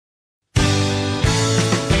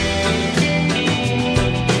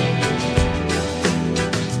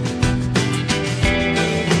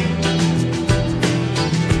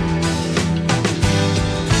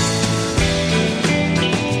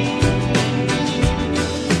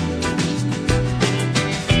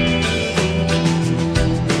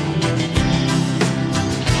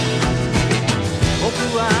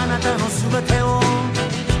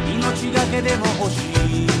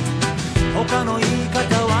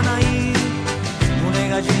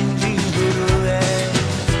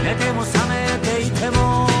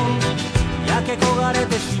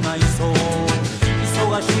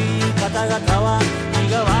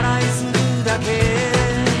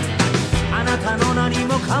何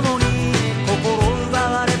もかもに心奪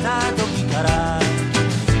われた時から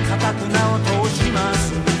固く名を通しま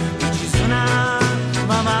す一途な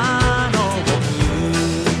ままの僕。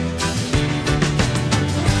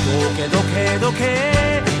どけどけど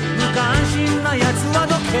け無関心な奴は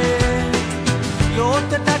どけ、酔っ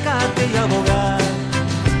てたかって野暮が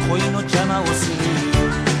恋の邪魔をする。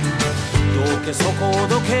どけそこを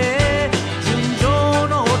どけ純情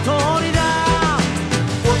のおとりだ。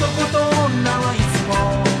男と女はいつも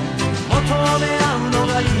求め合うの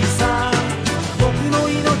がいいさ。僕の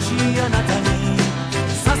命あなたに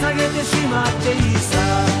捧げてしまっていいさ。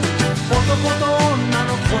男と女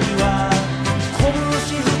の恋は拳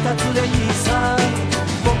二つでいいさ。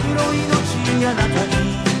僕の命あなたに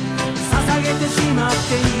捧げてしまって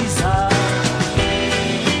いいさ。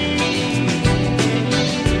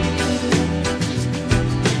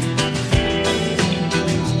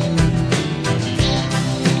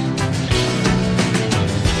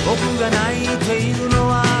僕が泣いているの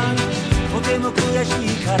はとても悔し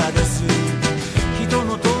いからです。人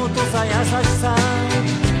の尊さ優しさ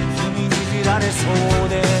踏みにじられそう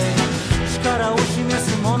で、力を示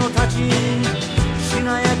す者たちし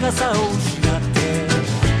なやかさを失って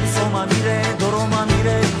嘘まみれ泥まみ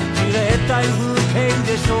れじれったい風景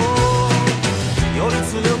でしょう。より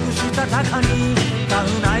強くしたたかにタ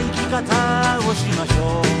フな生き方をしまし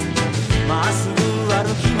ょう。まっすぐ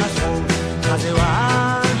歩きましょう。風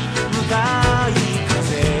は向かい風。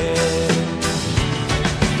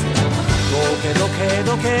どけどけ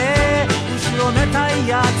どけ後ろめたい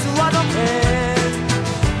やつはどけ。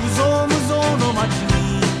無造無造の街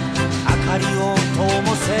に明かりを灯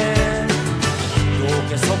せ。ど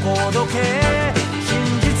けそこをどけ真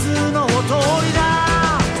実のお通りだ。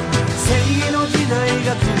正義の時代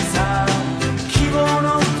が来るさ。希望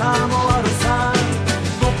の歌もあるさ。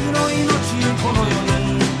僕の命この世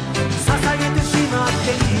に捧げてしまっ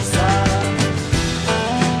ていいさ。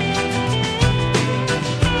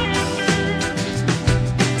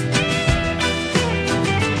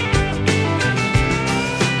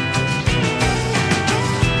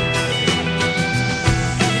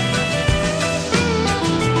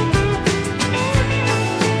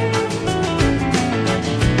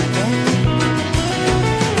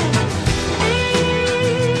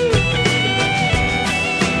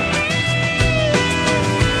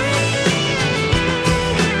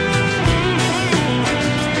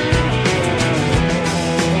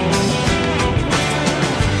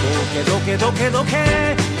どけど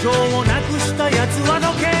け情をなくしたやつは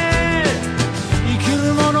どけ。生き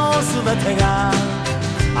るものすべてが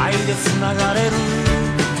愛でつながれる。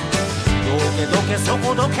どけどけそ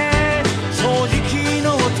こどけ正直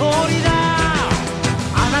のお通りだ。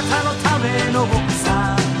あなたのための僕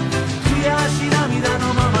さ。悔し涙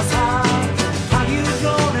のままさ。たぎる情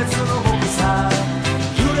熱の僕さ。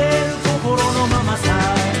揺れる心のままさ。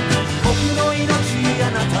僕の命あ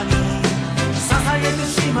なたに捧げて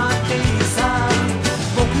しまっていいさ。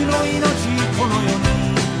僕の命この世に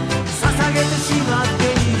捧げてしまって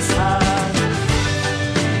いいさ。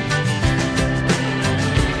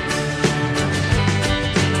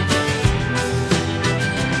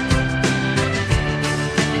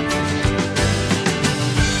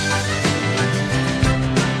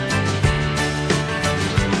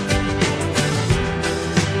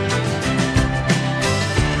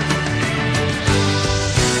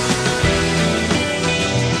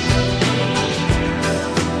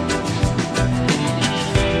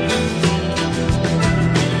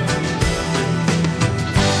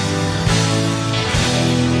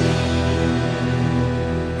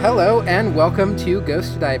Hello and welcome to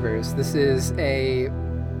Ghost Divers. This is a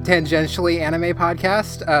tangentially anime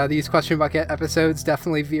podcast. These Question Bucket episodes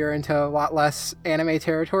definitely veer into a lot less anime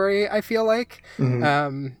territory, I feel like.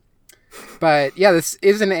 Mm-hmm. But yeah, this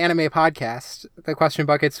is an anime podcast. The Question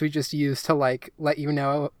Buckets we just use to let you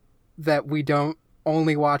know that we don't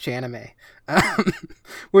only watch anime.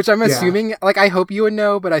 Which I'm assuming, I hope you would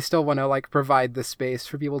know, but I still want to provide the space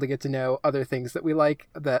for people to get to know other things that we like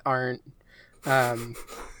that aren't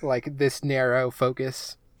this narrow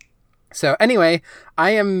focus. So anyway,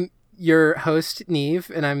 I am your host,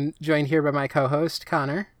 Neve, and I'm joined here by my co-host,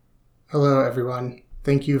 Connor. Hello, everyone.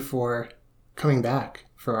 Thank you for coming back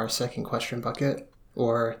for our second Question Bucket,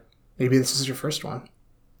 or maybe this is your first one.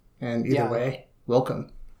 And either way,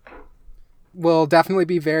 welcome. We'll definitely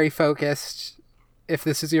be very focused. If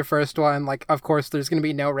this is your first one, of course, there's going to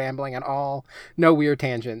be no rambling at all, no weird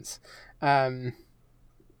tangents.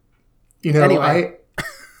 Anyway.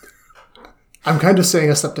 I'm kind of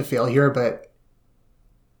setting us up to fail here, but,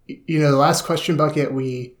 the last Question Bucket,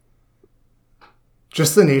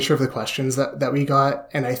 just the nature of the questions that we got,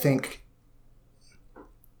 and I think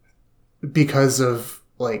because of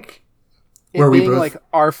like where we both like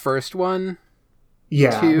our first one.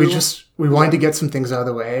 Yeah, we wanted to get some things out of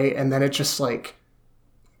the way, and then it just like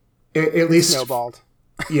at least snowballed.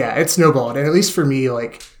 Yeah, it snowballed, and at least for me,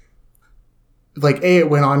 like it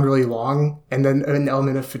went on really long, and then an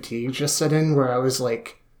element of fatigue just set in where I was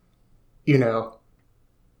like, you know,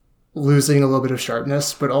 losing a little bit of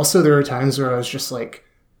sharpness, but also there were times where I was just like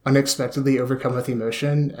unexpectedly overcome with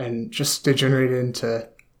emotion and just degenerated into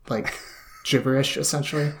like gibberish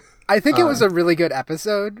essentially. I think it was a really good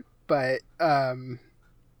episode, but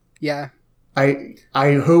yeah. I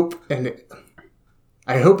hope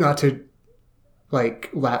not to like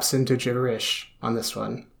lapse into gibberish on this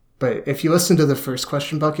one. But if you listen to the first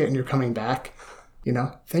question bucket and you're coming back, you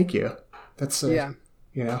know, thank you. That's you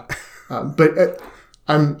know, but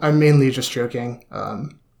I'm mainly just joking.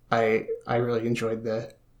 I really enjoyed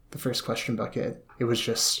the first question bucket. It was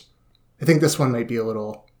just, I think this one might be a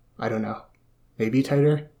little, I don't know, maybe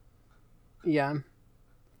tighter. Yeah.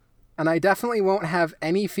 And I definitely won't have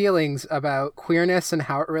any feelings about queerness and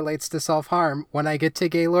how it relates to self-harm when I get to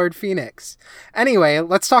Gaylord Phoenix. Anyway,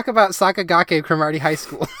 let's talk about Sakagake Cromartie High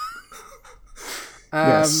School.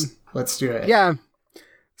 Yes, let's do it. Yeah.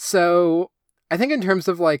 So I think in terms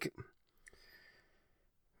of like,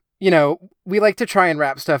 you know, we like to try and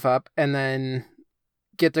wrap stuff up and then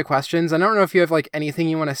get to questions. I don't know if you have like anything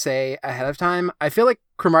you want to say ahead of time. I feel like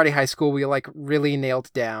Cromartie High School we like really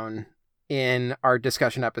nailed down in our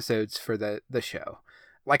discussion episodes for the show.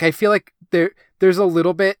 Like I feel like there's a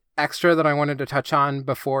little bit extra that I wanted to touch on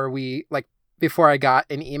before I got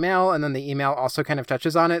an email, and then the email also kind of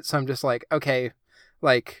touches on it. So I'm just like, okay,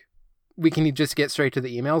 like we can just get straight to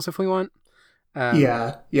the emails if we want.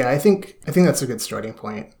 Yeah. I think that's a good starting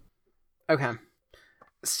point. Okay.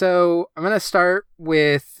 So I'm going to start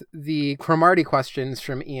with the Cromartie questions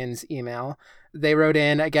from Ian's email. They wrote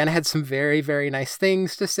in, again, had some very, very nice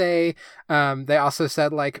things to say. They also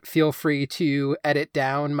said, like, feel free to edit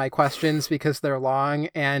down my questions because they're long.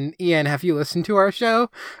 And Ian, have you listened to our show?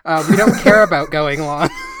 We don't care about going long.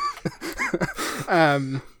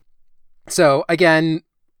 So again,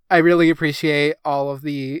 I really appreciate all of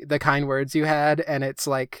the kind words you had. And it's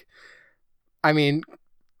like, I mean,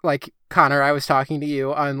 like Connor, I was talking to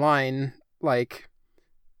you online, like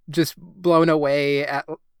just blown away at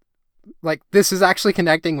like, this is actually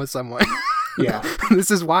connecting with someone. Yeah. This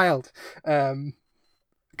is wild.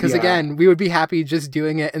 Because again, we would be happy just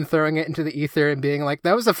doing it and throwing it into the ether and being like,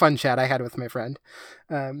 that was a fun chat I had with my friend.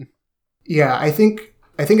 Yeah, I think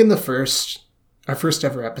in our first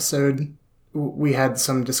ever episode, we had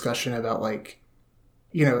some discussion about like,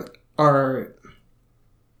 you know, our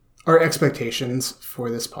expectations for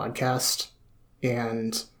this podcast.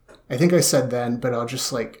 And I think I said then, but I'll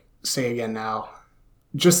just like say again now,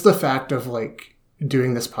 just the fact of like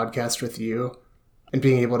doing this podcast with you and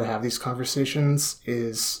being able to have these conversations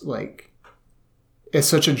is like, it's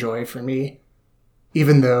such a joy for me,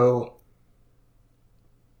 even though,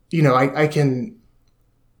 you know, I can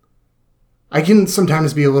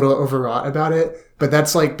sometimes be a little overwrought about it, but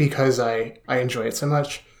that's like because I enjoy it so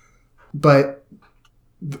much. But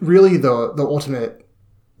really the ultimate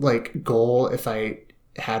like goal, if I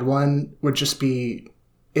had one, would just be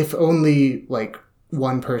if only like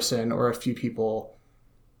one person or a few people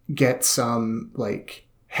get some like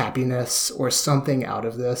happiness or something out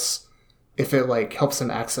of this, if it like helps them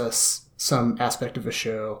access some aspect of a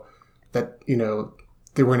show that, you know,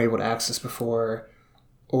 they weren't able to access before,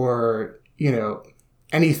 or, you know,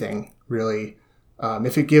 anything really.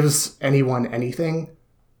 If it gives anyone anything,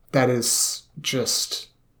 that is just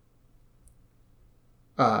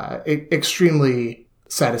extremely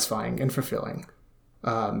satisfying and fulfilling.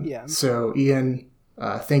 So Ian,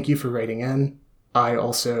 thank you for writing in. I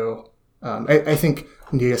also, I think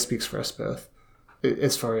Nia speaks for us both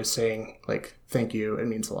as far as saying like, thank you. It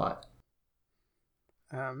means a lot.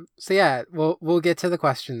 So yeah, we'll get to the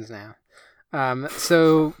questions now.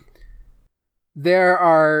 So there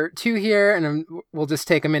are two here, and we'll just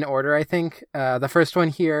take them in order, I think. The first one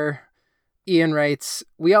here, Ian writes,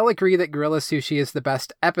 we all agree that Gorilla Sushi is the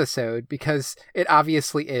best episode because it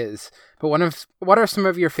obviously is. But what are some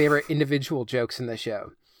of your favorite individual jokes in the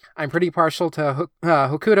show? I'm pretty partial to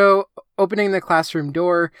Hokuto opening the classroom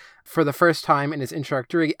door for the first time in his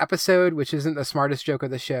introductory episode, which isn't the smartest joke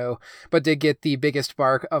of the show, but did get the biggest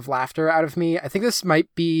bark of laughter out of me. I think this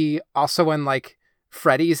might be also when like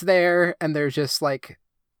Freddy's there and they're just like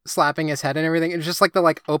slapping his head and everything. It's just like the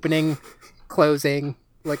like opening, closing,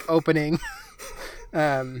 like opening.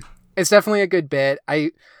 It's definitely a good bit.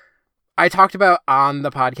 I talked about on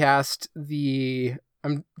the podcast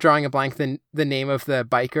I'm drawing a blank the name of the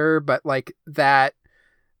biker, but like that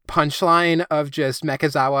punchline of just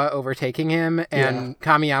Mekazawa overtaking him and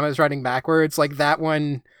Kamiyama's running backwards, like that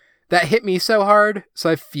one, that hit me so hard. So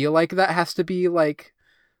I feel like that has to be like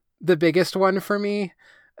the biggest one for me.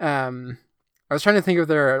 I was trying to think if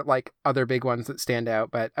there are like other big ones that stand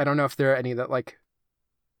out, but I don't know if there are any that like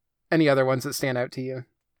any other ones that stand out to you.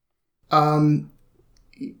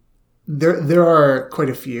 There are quite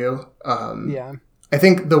a few. I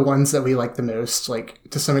think the ones that we like the most, like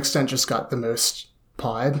to some extent, just got the most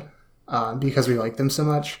pod because we like them so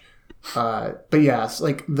much. But yeah, it's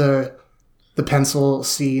like the pencil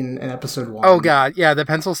scene in episode 1. Oh god, yeah, the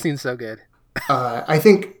pencil scene's so good. I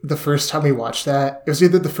think the first time we watched that, it was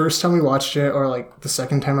either the first time we watched it or like the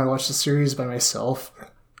second time I watched the series by myself.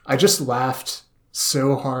 I just laughed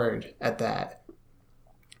so hard at that.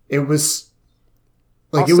 It was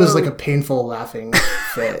like also, it was like a painful laughing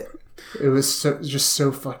fit. It was just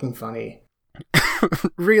so fucking funny.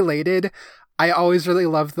 Related, I always really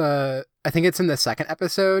love I think it's in the second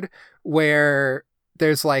episode where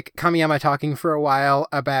there's like Kamiyama talking for a while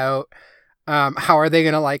about how are they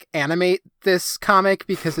going to like animate this comic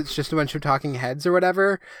because it's just a bunch of talking heads or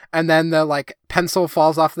whatever. And then the like pencil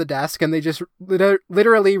falls off the desk and they just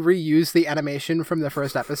literally reuse the animation from the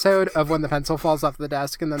first episode of when the pencil falls off the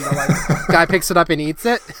desk and then the like guy picks it up and eats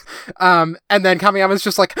it. And then Kamiyama's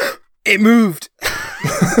just like, it moved.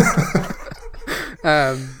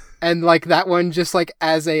 And like that one just like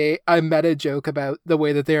as a meta joke about the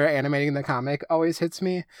way that they're animating the comic always hits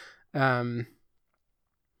me.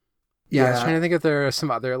 Yeah, I was trying to think if there are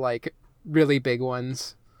some other like really big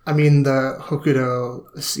ones. I mean, the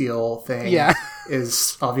Hokuto seal thing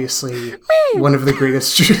is obviously one of the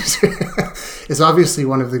greatest jokes. Is obviously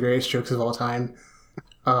one of the greatest jokes of all time.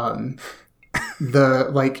 The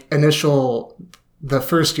like the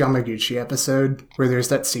first Yamaguchi episode where there's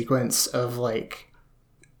that sequence of like,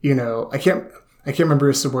 you know, I can't remember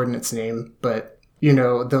his subordinate's name, but you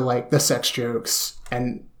know, the sex jokes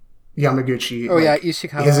and Yamaguchi. Oh, like,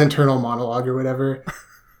 Ishikawa. His internal monologue or whatever.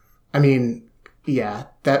 I mean, yeah,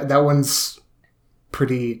 that one's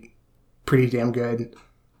pretty damn good.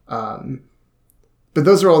 But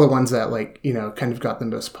those are all the ones that like, you know, kind of got the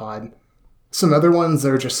most pod. Some other ones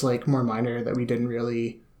that are just like more minor that we didn't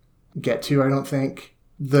really get to, I don't think.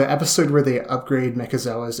 The episode where they upgrade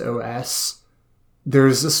Mekazawa's OS,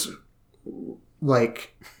 there's this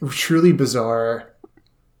like truly bizarre,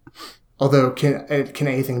 although can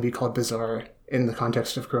anything be called bizarre in the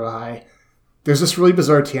context of Kurohai? There's this really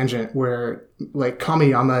bizarre tangent where like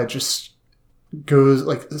Kamiyama just goes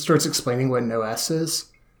like starts explaining what an OS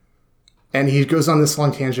is, and he goes on this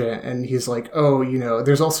long tangent and he's like, oh, you know,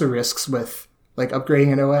 there's also risks with like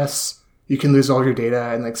upgrading an OS. You can lose all your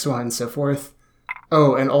data and like so on and so forth.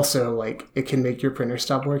 Oh, and also like it can make your printer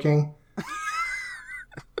stop working.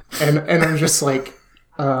 and I'm just like,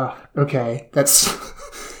 okay, that's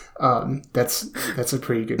a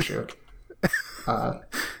pretty good joke.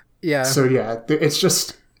 Yeah. So yeah, it's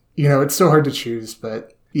just, you know, it's so hard to choose,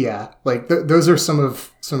 but yeah, like those are some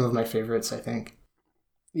of my favorites, I think.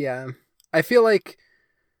 Yeah. I feel like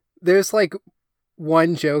there's like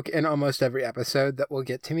one joke in almost every episode that will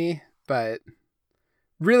get to me, but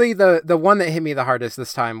really the one that hit me the hardest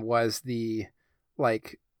this time was the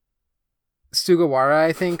like Sugawara,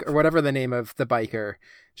 I think, or whatever the name of the biker,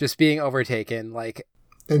 just being overtaken, like.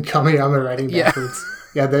 And Kamiyama riding backwards.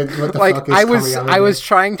 Yeah, what the like, fuck is Kamiyama I was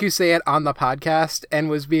trying to say it on the podcast and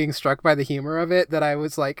was being struck by the humor of it that I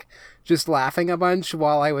was like just laughing a bunch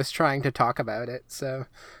while I was trying to talk about it. So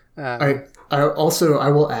I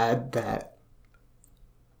will add that.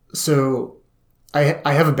 So I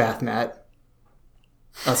have a bath mat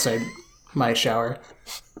outside my shower,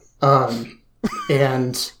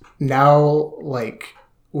 and now like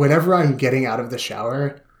whenever I'm getting out of the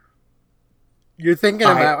shower. You're thinking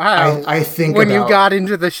about how I think when you got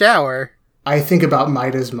into the shower. I think about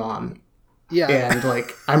Maida's mom. Yeah. And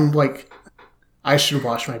like I'm like, I should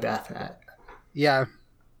wash my bath mat. Yeah.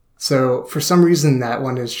 So for some reason that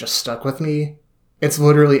one is just stuck with me. It's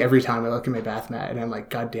literally every time I look at my bath mat and I'm like,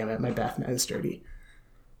 God damn it, my bath mat is dirty.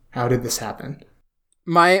 How did this happen?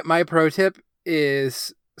 My pro tip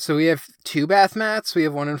is, so we have 2 bath mats. We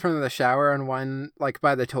have one in front of the shower and one like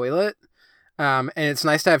by the toilet. And it's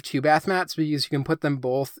nice to have 2 bath mats because you can put them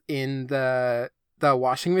both in the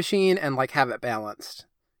washing machine and like have it balanced.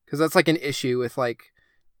 Because that's like an issue with like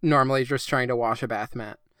normally just trying to wash a bath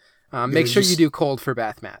mat. Make sure you do cold for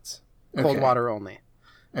bath mats. Cold water only.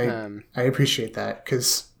 I appreciate that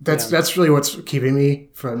because that's really what's keeping me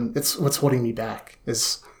from. It's what's holding me back.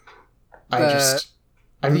 Is I'm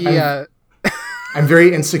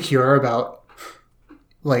very insecure about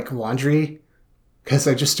like laundry. Because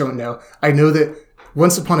I just don't know. I know that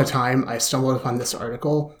once upon a time, I stumbled upon this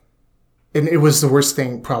article, and it was the worst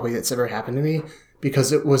thing probably that's ever happened to me,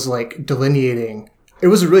 because it was like delineating. It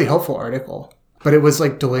was a really helpful article, but it was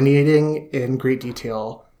like delineating in great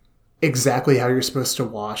detail exactly how you're supposed to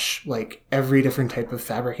wash like every different type of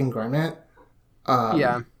fabric and garment.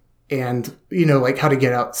 And, you know, like how to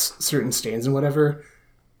get out certain stains and whatever.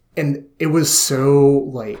 And it was so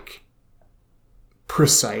like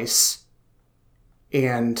precise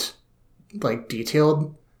and like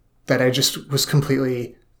detailed that I just was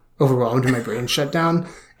completely overwhelmed and my brain shut down.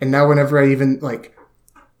 And now whenever I even like,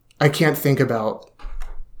 I can't think about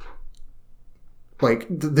like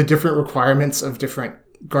the different requirements of different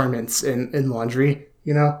garments in laundry,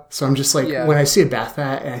 you know? So I'm just like, when I see a bath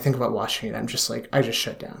mat and I think about washing it, I'm just like, I just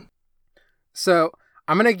shut down. So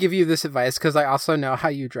I'm going to give you this advice because I also know how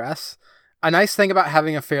you dress. A nice thing about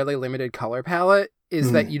having a fairly limited color palette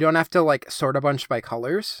is that you don't have to like sort a bunch by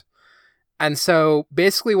colors. And so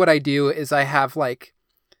basically what I do is I have like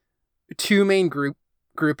two main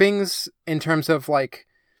groupings in terms of like,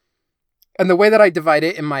 and the way that I divide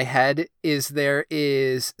it in my head is there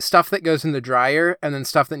is stuff that goes in the dryer and then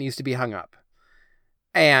stuff that needs to be hung up.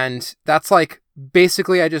 And that's like,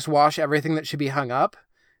 basically I just wash everything that should be hung up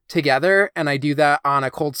together. And I do that on a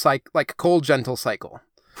cold gentle cycle.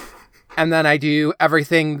 And then I do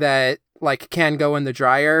everything that like can go in the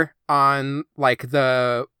dryer on like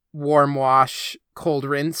the warm wash, cold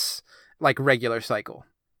rinse, like regular cycle.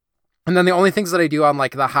 And then the only things that I do on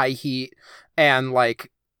like the high heat and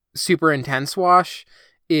like super intense wash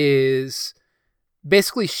is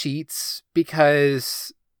basically sheets,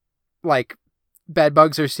 because like bed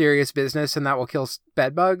bugs are serious business and that will kill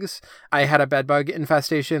bed bugs. I had a bed bug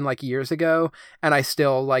infestation like years ago and I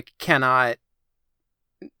still like cannot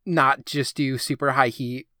not just do super high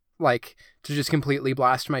heat, like to just completely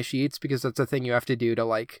blast my sheets, because that's a thing you have to do to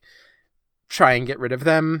like try and get rid of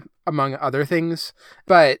them, among other things.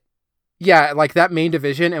 But yeah, like that main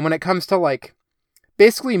division. And when it comes to like,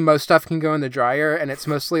 basically most stuff can go in the dryer, and it's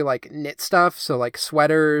mostly like knit stuff. So like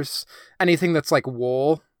sweaters, anything that's like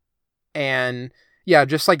wool, and yeah,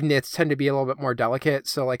 just like knits tend to be a little bit more delicate.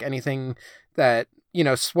 So like anything that, you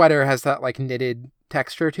know, sweater has that like knitted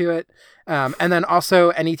texture to it. And then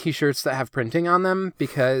also any t-shirts that have printing on them,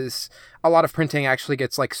 because a lot of printing actually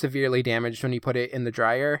gets like severely damaged when you put it in the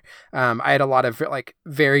dryer. I had a lot of like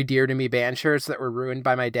very dear to me band shirts that were ruined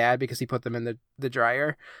by my dad because he put them in the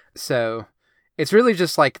dryer. So it's really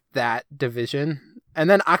just like that division. And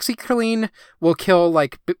then OxiClean will kill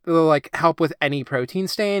will help with any protein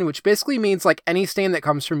stain, which basically means like any stain that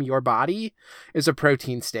comes from your body is a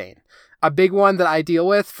protein stain. A big one that I deal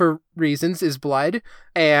with for reasons is blood.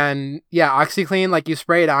 And yeah, OxiClean, like you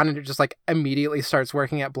spray it on and it just like immediately starts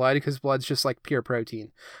working at blood, because blood's just like pure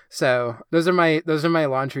protein. So those are my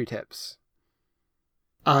laundry tips.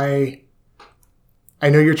 I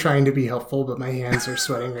know you're trying to be helpful, but my hands are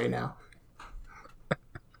sweating right now.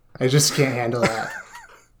 I just can't handle that.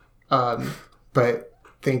 But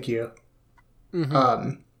thank you.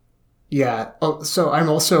 Mm-hmm. Yeah. Oh, so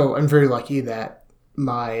I'm very lucky that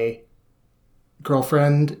my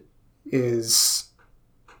girlfriend is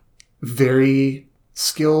very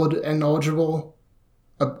skilled and knowledgeable,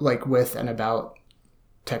 like with and about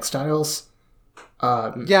textiles.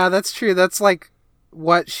 Yeah, that's true. That's like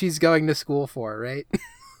what she's going to school for, right?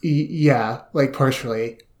 Yeah, like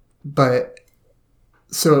partially. But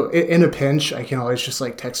so in a pinch, I can always just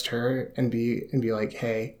like text her and be like,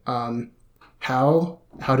 hey, how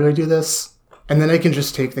do I do this? And then I can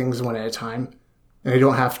just take things one at a time, and I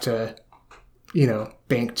don't have to, you know,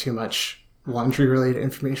 bank too much laundry related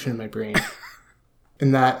information in my brain.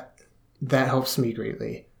 And that helps me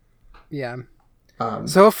greatly. Yeah.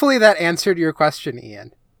 So hopefully that answered your question,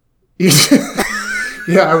 Ian.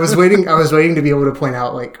 Yeah, I was waiting to be able to point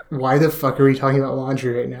out like, why the fuck are we talking about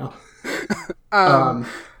laundry right now? Do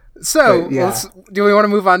we want to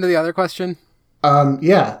move on to the other question?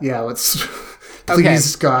 Yeah, let's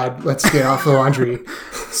please, okay. God, let's get off the laundry.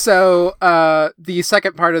 So, the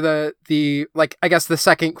second part of the I guess the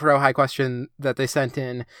second Kurohai question that they sent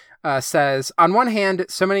in, says, on one hand,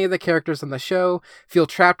 so many of the characters on the show feel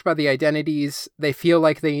trapped by the identities they feel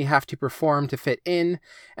like they have to perform to fit in,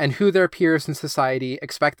 and who their peers in society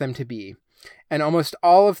expect them to be. And almost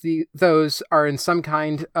all of those are in some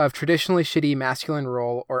kind of traditionally shitty masculine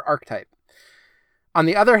role or archetype. On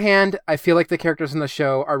the other hand, I feel like the characters in the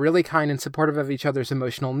show are really kind and supportive of each other's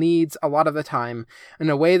emotional needs a lot of the time in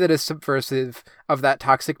a way that is subversive of that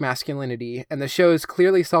toxic masculinity, and the show is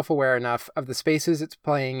clearly self-aware enough of the spaces it's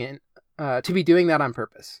playing in to be doing that on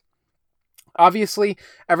purpose. Obviously,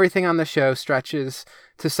 everything on the show stretches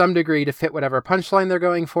to some degree to fit whatever punchline they're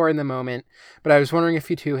going for in the moment, but I was wondering if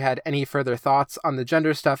you two had any further thoughts on the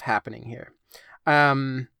gender stuff happening here.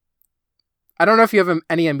 I don't know if you have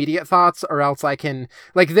any immediate thoughts, or else I can...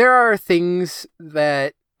 Like, there are things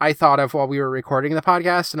that I thought of while we were recording the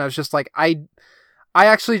podcast, and I was just like, I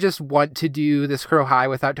actually just want to do this Crow High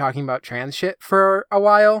without talking about trans shit for a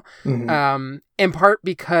while. Mm-hmm. In part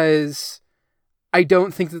because I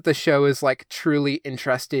don't think that the show is, like, truly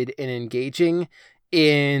interested in engaging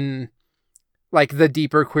in, like, the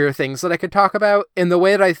deeper queer things that I could talk about in the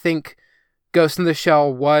way that I think Ghost in the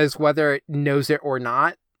Shell was, whether it knows it or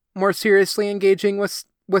not, more seriously engaging with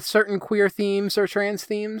certain queer themes or trans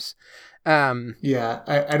themes. Yeah,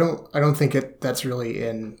 I don't think that's really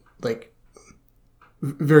in, like,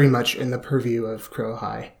 very much in the purview of Crow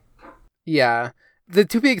High. Yeah. The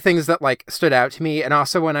two big things that, like, stood out to me, and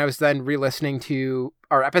also when I was then re-listening to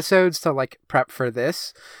our episodes to, like, prep for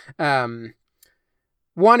this,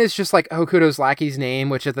 one is just, like, Hokuto's lackey's name,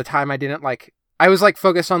 which at the time I didn't, like... I was, like,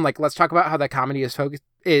 focused on, like, let's talk about how the comedy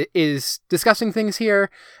is discussing things here,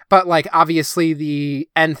 but, like, obviously the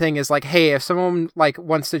end thing is, like, hey, if someone, like,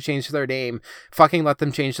 wants to change their name, fucking let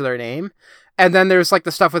them change their name. And then there's, like,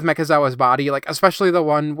 the stuff with Mechazawa's body, like, especially the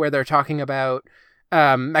one where they're talking about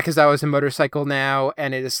Mechazawa's a motorcycle now,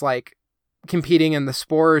 and it is, like, competing in the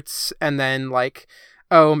sports, and then, like,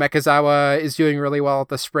 oh, Mechazawa is doing really well at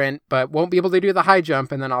the sprint, but won't be able to do the high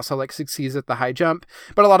jump, and then also, like, succeeds at the high jump.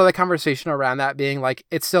 But a lot of the conversation around that being, like,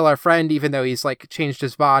 it's still our friend, even though he's, like, changed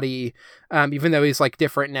his body, even though he's, like,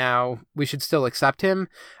 different now, we should still accept him,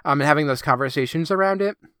 and having those conversations around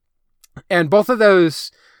it. And both of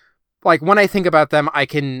those, like, when I think about them, I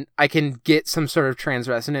can get some sort of trans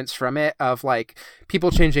resonance from it, of, like, people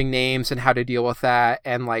changing names and how to deal with that,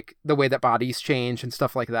 and, like, the way that bodies change and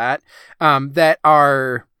stuff like that, that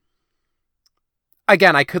are,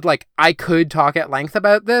 again, I could talk at length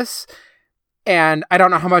about this, and I don't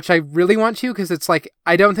know how much I really want to, because it's, like,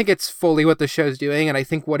 I don't think it's fully what the show's doing, and I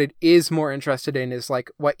think what it is more interested in is, like,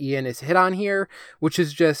 what Ian has hit on here, which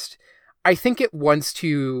is just, I think it wants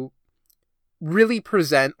to really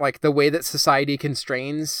present, like, the way that society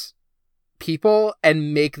constrains people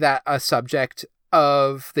and make that a subject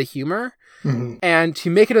of the humor, mm-hmm. and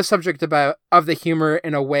to make it a subject of the humor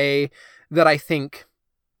in a way that I think,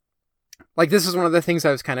 like, this is one of the things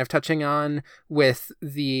I was kind of touching on with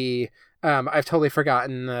the I've totally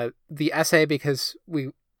forgotten the essay, because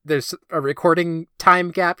there's a recording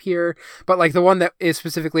time gap here, but, like, the one that is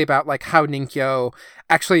specifically about, like, how Ninkyo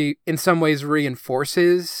actually in some ways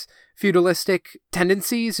reinforces feudalistic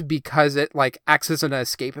tendencies, because it, like, acts as an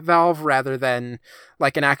escape valve rather than,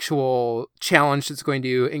 like, an actual challenge that's going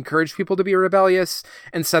to encourage people to be rebellious.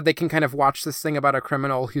 Instead, they can kind of watch this thing about a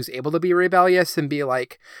criminal who's able to be rebellious and be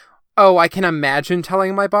like, oh, I can imagine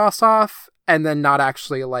telling my boss off, and then not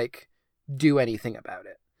actually, like, do anything about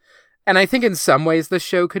it. And I think in some ways the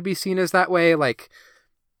show could be seen as that way. Like,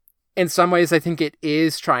 in some ways, I think it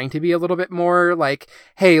is trying to be a little bit more like,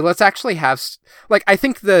 hey, let's actually have, like, I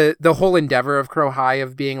think the whole endeavor of Crow High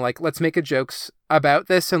of being like, let's make a jokes about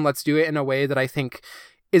this and let's do it in a way that I think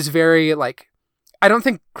is very, like, I don't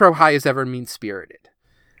think Crow High is ever mean-spirited.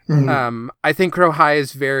 Mm-hmm. I think Crow High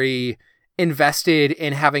is very invested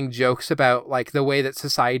in having jokes about, like, the way that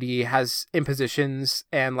society has impositions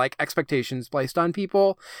and, like, expectations placed on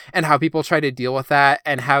people, and how people try to deal with that,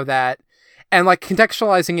 and how that, and, like,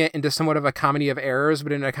 contextualizing it into somewhat of a comedy of errors,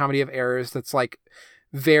 but in a comedy of errors that's, like,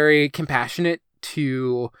 very compassionate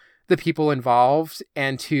to the people involved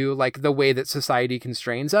and to, like, the way that society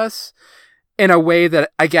constrains us, in a way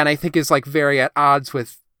that, again, I think is, like, very at odds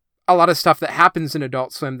with a lot of stuff that happens in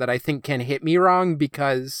Adult Swim that I think can hit me wrong,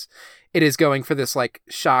 because it is going for this, like,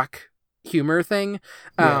 shock humor thing,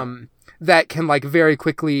 that can, like, very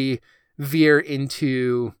quickly veer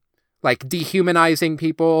into, like, dehumanizing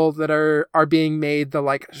people that are being made the,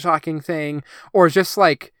 like, shocking thing, or just,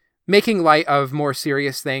 like, making light of more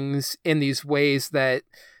serious things in these ways that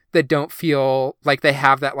don't feel like they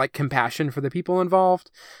have that, like, compassion for the people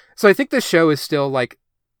involved. So I think the show is still, like,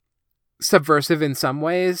 subversive in some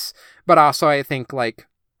ways, but also I think, like,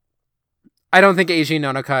 I don't think Eiji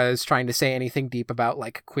Nonoka is trying to say anything deep about,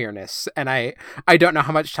 like, queerness, and I don't know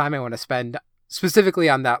how much time I want to spend specifically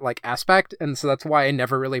on that, like, aspect, and so that's why I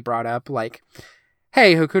never really brought up, like,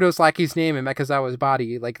 hey, Hokuto's lackey's name and Mechazawa's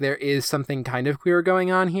body, like, there is something kind of queer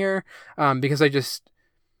going on here, because I just,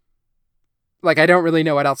 like, I don't really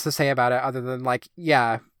know what else to say about it other than, like,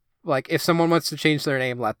 yeah, like, if someone wants to change their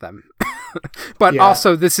name, let them. But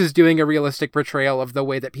also, this is doing a realistic portrayal of the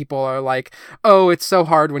way that people are like, oh, it's so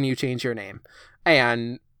hard when you change your name.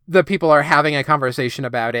 And the people are having a conversation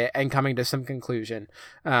about it and coming to some conclusion.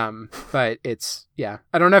 But it's, yeah,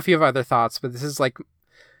 I don't know if you have other thoughts, but this is like,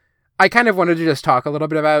 I kind of wanted to just talk a little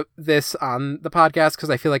bit about this on the podcast because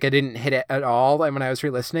I feel like I didn't hit it at all. And when I was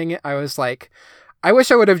re-listening, I was like, I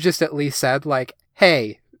wish I would have just at least said like,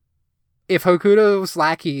 hey, if Hokuto's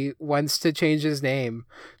lackey wants to change his name,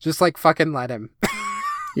 just like fucking let him.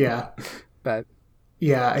 Yeah. But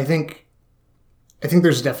yeah, I think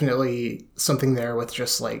there's definitely something there with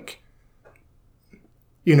just like,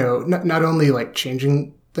 you know, not only like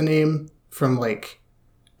changing the name from like,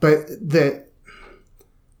 but the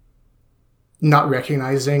not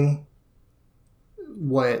recognizing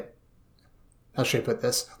what, how should I put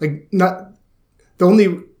this? Like, not the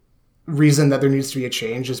only reason that there needs to be a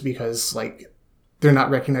change is because like they're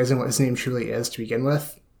not recognizing what his name truly is to begin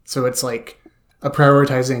with. So it's like a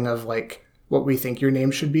prioritizing of like what we think your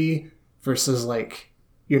name should be versus like,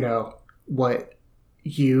 you know, what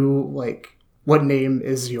you like, what name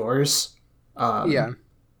is yours. Yeah.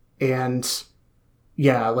 And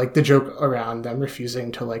yeah, like the joke around them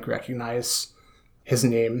refusing to like recognize his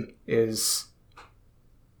name is,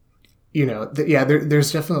 you know,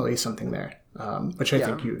 there's definitely something there, which I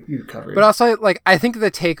think you covered. But also, like, I think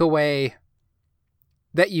the takeaway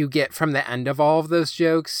that you get from the end of all of those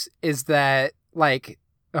jokes is that, like,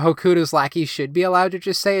 Hokuto's lackey should be allowed to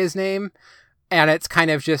just say his name, and it's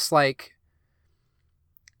kind of just, like...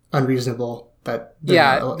 unreasonable. That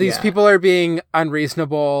these people are being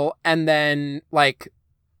unreasonable, and then, like,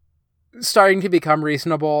 starting to become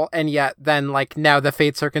reasonable, and yet then, like, now the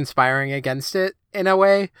fates are conspiring against it, in a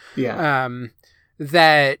way. Yeah.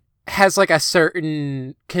 That has, like, a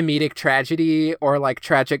certain comedic tragedy or, like,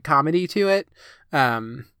 tragic comedy to it.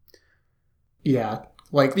 Yeah.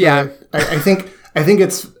 Like, I think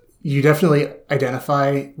it's, you definitely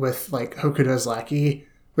identify with, like, Hokuto's lackey,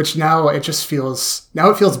 which now it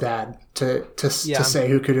feels bad to say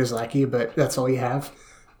Hokuto's lackey, but that's all you have.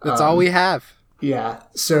 That's all we have. Yeah.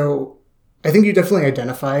 So I think you definitely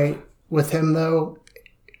identify with him, though,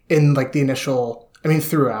 in, like, the initial, I mean,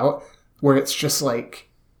 throughout, where it's just, like,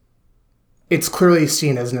 it's clearly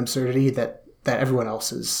seen as an absurdity that everyone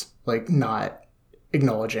else is, like, not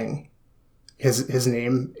acknowledging his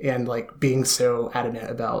name and, like, being so adamant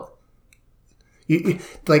about.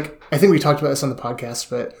 Like, I think we talked about this on the podcast,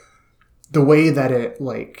 but the way that it,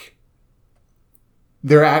 like,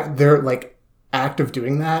 their like, act of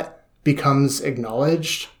doing that becomes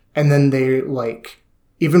acknowledged, and then they, like,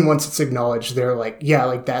 even once it's acknowledged, they're like, yeah,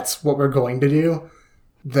 like, that's what we're going to do.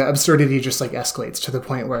 The absurdity just, like, escalates to the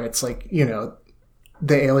point where it's like, you know,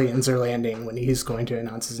 the aliens are landing when he's going to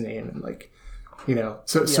announce his name, and, like, you know,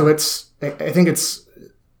 so it's, I think it's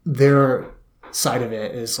their side of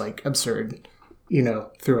it is, like, absurd, you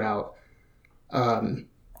know, throughout. And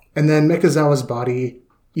then Mekazawa's body,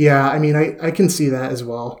 yeah, I mean, I can see that as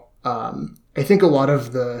well. I think a lot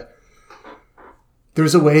of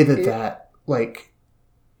there's a way that like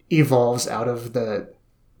evolves out of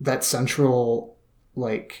that central,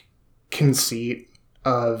 like, conceit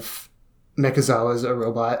of Mekazawa's a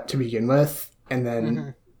robot to begin with, and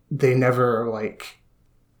then they never, like,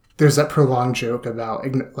 there's that prolonged joke about,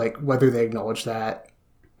 like, whether they acknowledge that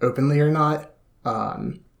openly or not,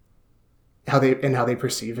 how they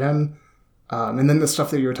perceive him, and then the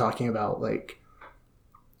stuff that you were talking about, like,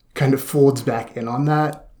 kind of folds back in on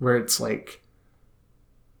that, where it's like,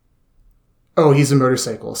 oh, he's a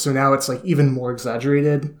motorcycle, so now it's, like, even more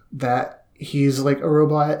exaggerated that he's, like, a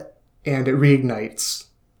robot, and it reignites,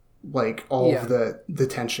 like, all of the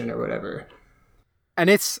tension or whatever. And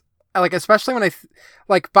it's, like, especially when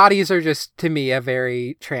like, bodies are just, to me, a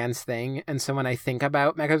very trans thing, and so when I think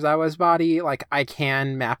about Mekazawa's body, like, I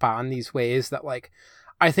can map on these ways that, like,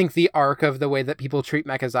 I think the arc of the way that people treat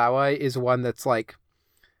Mekazawa is one that's, like,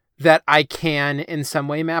 that I can in some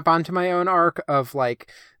way map onto my own arc of,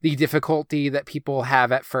 like, the difficulty that people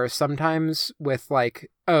have at first sometimes with, like,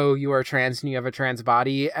 oh, you are trans and you have a trans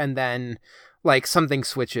body, and then, like, something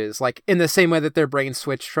switches, like, in the same way that their brain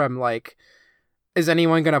switched from, like, is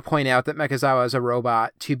anyone going to point out that Mekazawa is a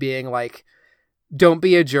robot, to being like, don't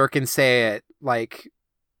be a jerk and say it, like,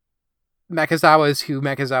 Mekazawa is who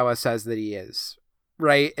Mekazawa says that he is,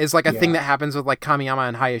 right? Is, like, a thing that happens with, like, Kamiyama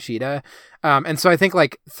and Hayashida. And so I think,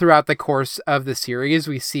 like, throughout the course of the series,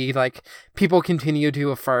 we see, like, people continue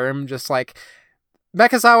to affirm just, like,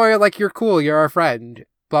 Mekazawa, like, you're cool, you're our friend,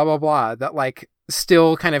 blah, blah, blah, that, like,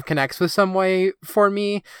 still kind of connects with some way for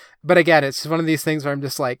me. But again, it's one of these things where I'm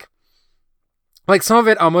just like, some of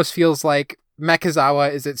it almost feels like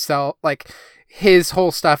Mekazawa is itself, like, his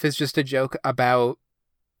whole stuff is just a joke about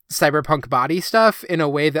cyberpunk body stuff in a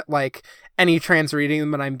way that, like, any trans reading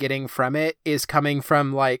that I'm getting from it is coming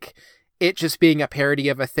from like it just being a parody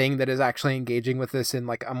of a thing that is actually engaging with this in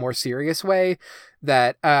like a more serious way.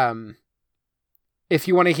 That if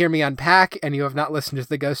you want to hear me unpack and you have not listened to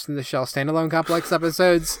the Ghost in the Shell standalone complex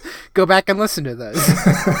episodes, go back and listen to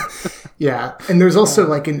those. Yeah, and there's also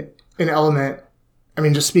like an element, I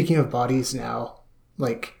mean, just speaking of bodies now,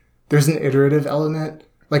 like there's an iterative element.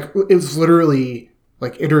 Like it's literally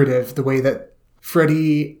like iterative the way that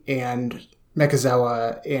Freddy and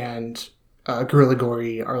Mechazawa and Gorilla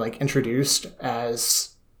Gory are like introduced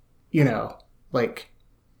as, you know, like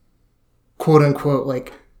quote unquote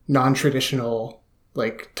like non-traditional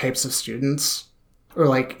like types of students, or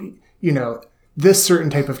like, you know, this certain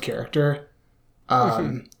type of character.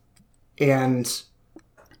 And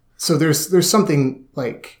so there's something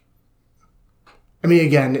like, I mean,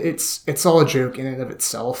 again, it's all a joke in and of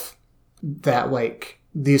itself that like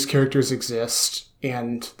these characters exist,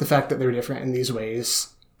 and the fact that they're different in these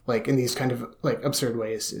ways, like in these kind of like absurd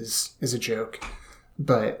ways, is a joke.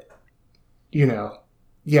 But, you know,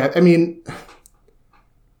 yeah, I mean,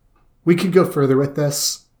 we could go further with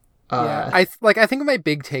this. Yeah, I think my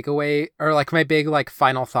big takeaway, or like my big like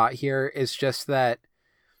final thought here, is just that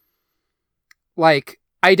like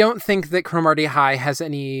I don't think that Cromartie High has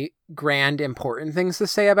any grand important things to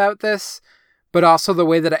say about this, but also the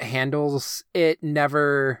way that it handles it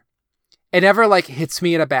never like hits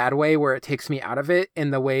me in a bad way where it takes me out of it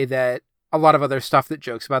in the way that a lot of other stuff that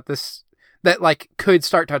jokes about this, that like could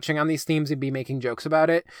start touching on these themes and be making jokes about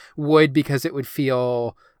it, would, because it would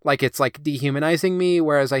feel like it's like dehumanizing me.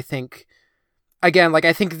 Whereas I think, again, like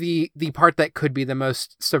I think the part that could be the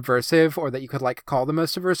most subversive, or that you could like call the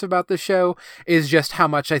most subversive about this show, is just how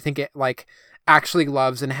much I think it like actually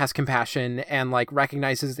loves and has compassion and like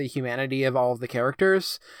recognizes the humanity of all of the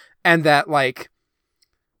characters, and that like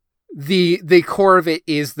the core of it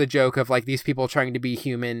is the joke of like these people trying to be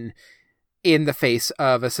human in the face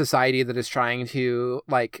of a society that is trying to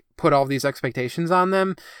like put all these expectations on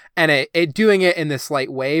them, and it doing it in this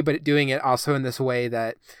light way, but it doing it also in this way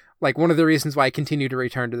that like one of the reasons why I continue to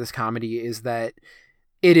return to this comedy is that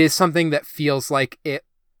it is something that feels like it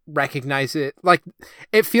recognizes it. Like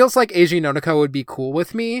it feels like Eiji Nonoko would be cool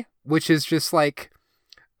with me, which is just like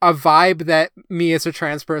a vibe that me as a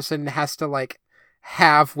trans person has to like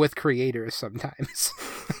have with creators sometimes.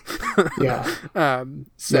 Yeah.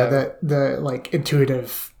 So yeah, the like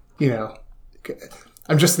intuitive, you know,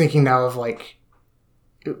 I'm just thinking now of like,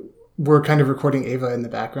 we're kind of recording Ava in the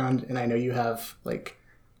background, and I know you have like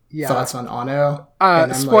thoughts on Anno.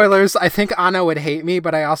 Spoilers, like, I think Anno would hate me,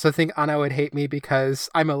 but I also think Anno would hate me because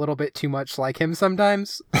I'm a little bit too much like him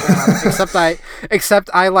sometimes. Except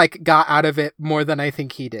I like got out of it more than I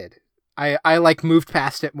think he did. I like moved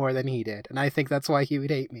past it more than he did, and I think that's why he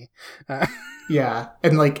would hate me. Yeah,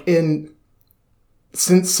 and like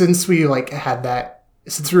since we like had that,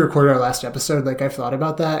 since we recorded our last episode, like I've thought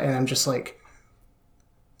about that, and I'm just like,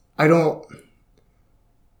 I don't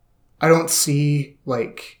see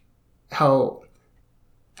like how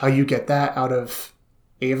you get that out of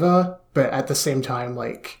Ava, but at the same time,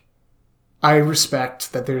 like I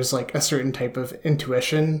respect that there's like a certain type of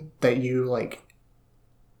intuition that you like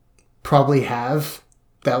probably have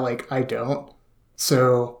that like I don't.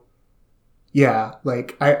 So yeah,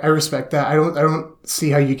 like I respect that. I don't see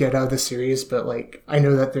how you get out of the series, but like I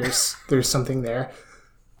know that there's something there.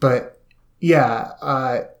 But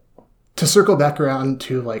yeah, to circle back around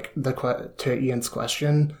to like to Ian's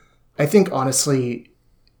question, I think honestly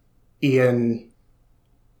Ian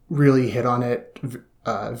really hit on it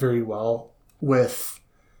very well with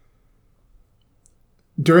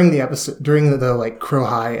during the like Crow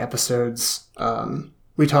High episodes.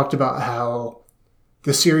 We talked about how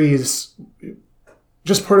the series,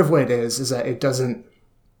 just part of what it is that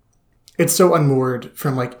it's so unmoored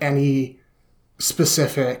from like any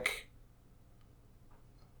specific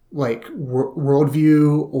like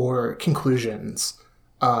worldview or conclusions.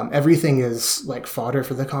 Everything is like fodder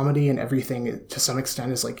for the comedy, and everything to some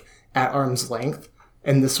extent is like at arm's length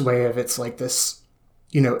in this way of it's like this,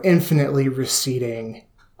 you know, infinitely receding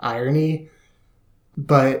irony.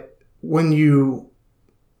 But when you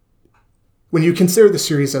consider the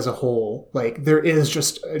series as a whole, like there is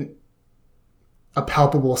just a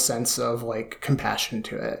palpable sense of like compassion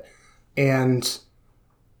to it. And,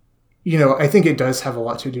 you know, I think it does have a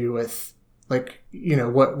lot to do with like, you know,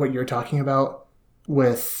 what you're talking about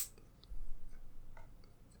with,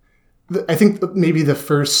 I think maybe the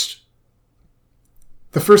first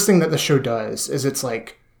thing that the show does is it's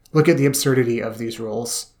like, look at the absurdity of these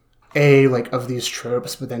rules, A, like of these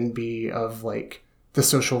tropes, but then B, of like the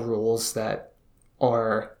social rules that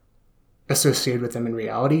are associated with them in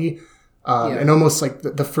reality. And almost like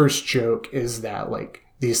the first joke is that like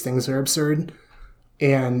these things are absurd,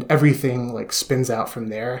 and everything like spins out from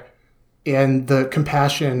there. And the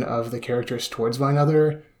compassion of the characters towards one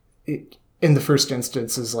another, in the first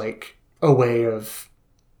instance, is like a way of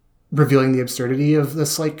revealing the absurdity of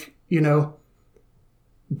this, like, you know,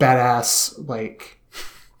 badass, like,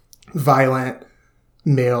 violent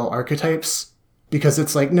male archetypes. Because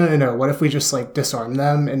it's like, no, what if we just, like, disarm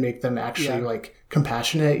them and make them actually, like,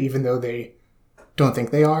 compassionate, even though they don't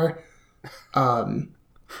think they are? And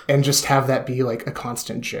just have that be, like, a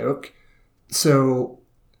constant joke. So,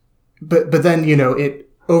 but then, you know, it,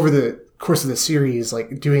 over the course of the series,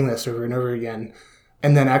 like, doing this over and over again,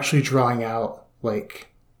 and then actually drawing out, like,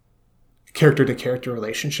 character-to-character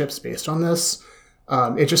relationships based on this,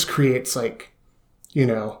 it just creates, like, you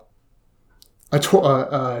know,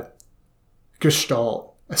 a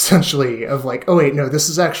gestalt, essentially, of like, oh wait, no, this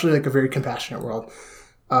is actually like a very compassionate world.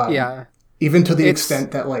 Even to the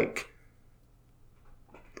extent that, like,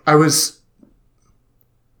 I was,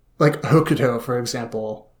 like, Hokuto, for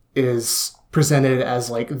example, is presented as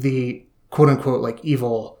like the quote-unquote like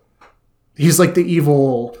evil. He's like the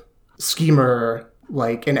evil schemer,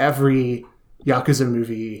 like, in every Yakuza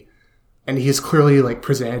movie, and he's clearly like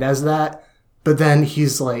presented as that, but then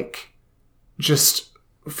he's like just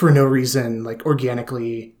for no reason, like,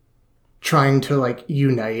 organically trying to like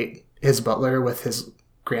unite his butler with his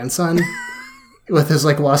grandson with his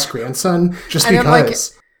like lost grandson, just and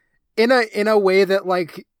because like, in a way that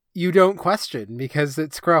like you don't question, because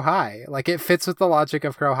it's Crow High. Like, it fits with the logic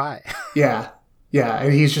of Crow High. yeah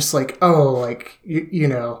and he's just like, oh, like, you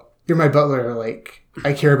know, you're my butler, like,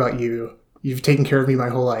 I care about you. You've taken care of me my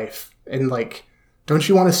whole life. And, like, don't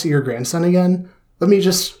you want to see your grandson again? Let me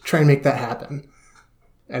just try and make that happen.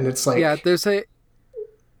 And it's like... Yeah, there's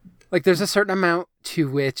a certain amount to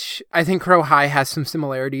which I think Crow High has some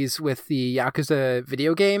similarities with the Yakuza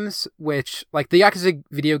video games, which, like, the Yakuza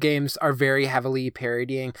video games are very heavily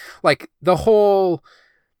parodying. Like, the whole...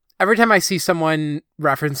 Every time I see someone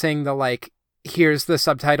referencing the, like, here's the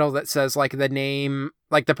subtitle that says, like, the name,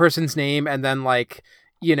 like, the person's name, and then, like,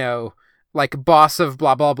 you know, like, boss of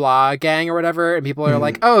blah blah blah gang or whatever, and people are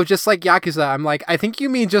like, oh, just like Yakuza. I'm like, I think you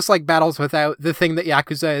mean just like Battles Without, the thing that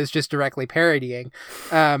Yakuza is just directly parodying.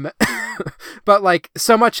 But like,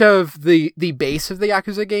 so much of the base of the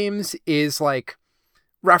Yakuza games is like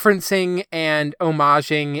referencing and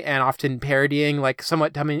homaging and often parodying, like,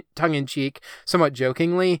 somewhat tongue-in-cheek, somewhat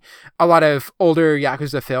jokingly, a lot of older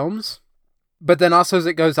Yakuza films. But then also as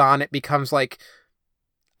it goes on, it becomes like,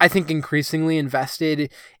 I think, increasingly invested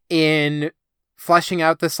in fleshing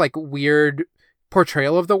out this like weird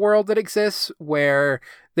portrayal of the world that exists, where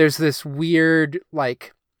there's this weird,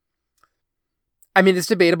 like, I mean, it's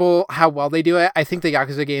debatable how well they do it. I think the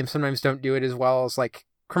Yakuza games sometimes don't do it as well as like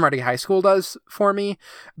Cromartie High School does for me,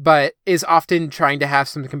 but is often trying to have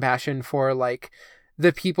some compassion for like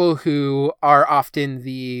the people who are often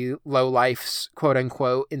the low lifes, quote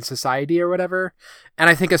unquote, in society or whatever. And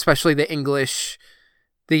I think especially the English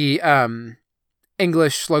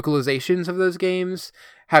localizations of those games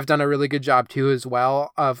have done a really good job too, as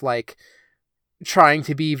well, of like trying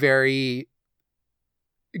to be very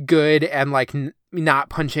good and like not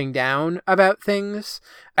punching down about things.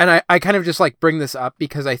 And I kind of just like bring this up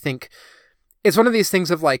because I think it's one of these things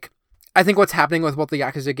of like, I think what's happening with both the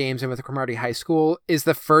Yakuza games and with Cromartie High School is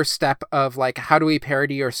the first step of like, how do we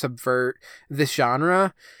parody or subvert this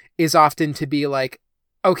genre, is often to be like,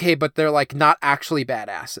 okay, but they're like not actually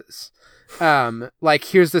badasses. Like,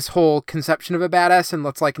 here's this whole conception of a badass, and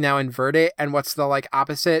let's like now invert it, and what's the like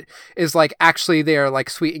opposite is like, actually they are like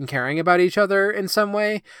sweet and caring about each other in some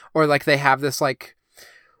way, or like they have this like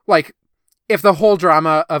if the whole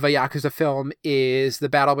drama of a Yakuza film is the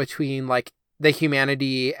battle between like the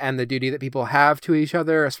humanity and the duty that people have to each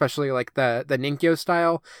other, especially like the Ninkyo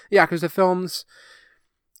style Yakuza films,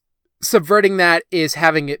 subverting that is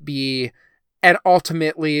having it be, and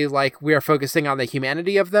ultimately, like, we are focusing on the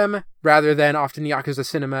humanity of them, rather than often Yakuza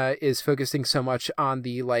cinema is focusing so much on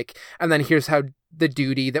the, like, and then here's how the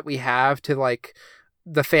duty that we have to, like,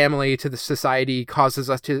 the family, to the society, causes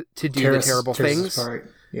us to do the terrible things.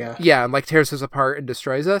 Yeah, and, like, tears us apart and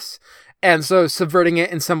destroys us. And so subverting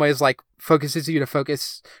it in some ways, like, forces you to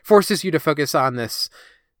focus on this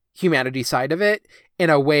humanity side of it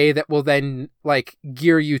in a way that will then, like,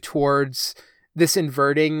 gear you towards this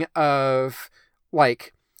inverting of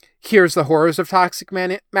like, here's the horrors of toxic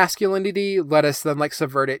masculinity, let us then like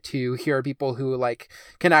subvert it to, here are people who like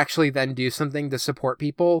can actually then do something to support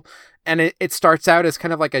people. And it starts out as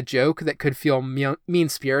kind of like a joke that could feel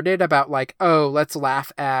mean-spirited about like, oh, let's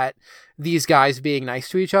laugh at these guys being nice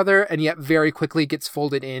to each other, and yet very quickly gets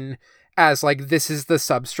folded in as like, this is the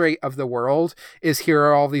substrate of the world, is here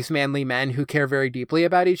are all these manly men who care very deeply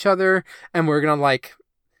about each other, and we're gonna like,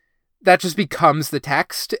 that just becomes the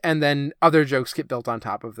text, and then other jokes get built on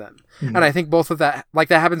top of them. And I think both of that, like,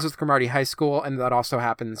 that happens with Cromartie High School, and that also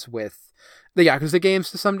happens with the Yakuza games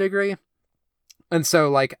to some degree. And so,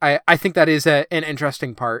 like, I think that is an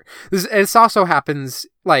interesting part. This also happens,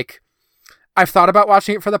 like, I've thought about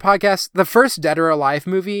watching it for the podcast. The first Dead or Alive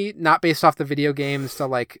movie, not based off the video games, the,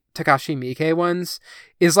 like, Takashi Miike ones,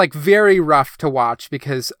 is, like, very rough to watch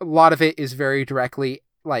because a lot of it is very directly,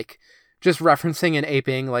 like, just referencing and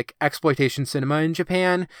aping, like, exploitation cinema in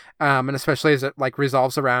Japan, and especially as it, like,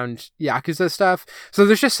 resolves around Yakuza stuff. So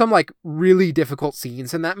there's just some, like, really difficult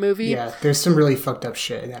scenes in that movie. Yeah, there's some really fucked up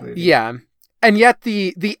shit in that movie. Yeah. And yet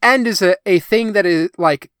the end is a thing that is,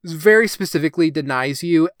 like, very specifically denies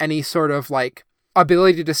you any sort of, like,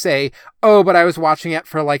 ability to say, oh, but I was watching it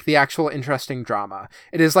for, like, the actual interesting drama.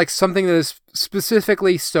 It is, like, something that is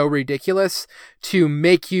specifically so ridiculous to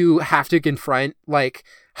make you have to confront, like,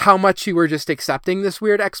 how much you were just accepting this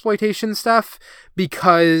weird exploitation stuff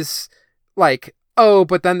because, like, oh,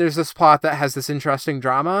 but then there's this plot that has this interesting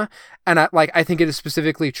drama. And I think it is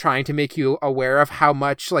specifically trying to make you aware of how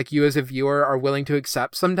much, like, you as a viewer are willing to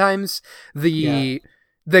accept sometimes the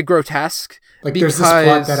grotesque. Like, there's this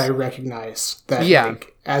plot that I recognize that,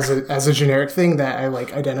 like, as a generic thing that I,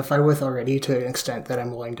 like, identify with already to an extent that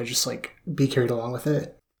I'm willing to just, like, be carried along with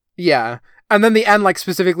it. Yeah. And then the end, like,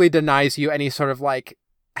 specifically denies you any sort of, like,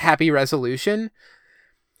 happy resolution.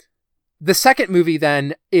 The second movie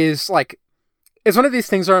then is, like, it's one of these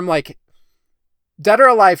things where I'm like, Dead or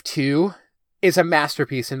Alive 2 is a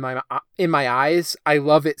masterpiece in my eyes. I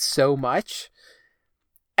love it so much.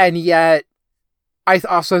 And yet I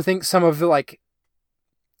also think some of the, like,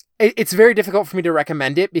 it's very difficult for me to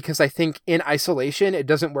recommend it because I think in isolation it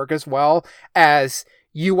doesn't work as well as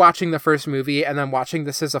you watching the first movie and then watching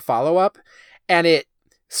this as a follow-up, and it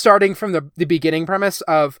starting from the beginning premise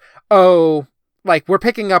of, oh, like, we're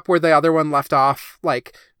picking up where the other one left off,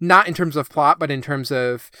 like, not in terms of plot, but in terms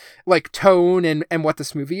of, like, tone and what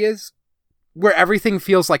this movie is, where everything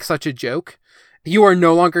feels like such a joke. You are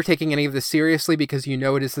no longer taking any of this seriously because you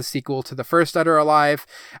know it is the sequel to the first Dead or Alive.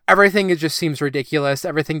 Everything, it just seems ridiculous.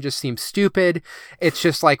 Everything just seems stupid. It's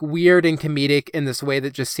just, like, weird and comedic in this way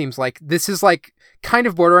that just seems like this is, like, kind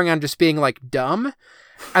of bordering on just being, like, dumb.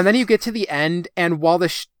 And then you get to the end, and while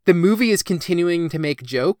the movie is continuing to make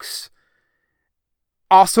jokes,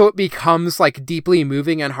 also it becomes, like, deeply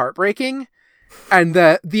moving and heartbreaking. And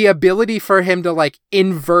the ability for him to, like,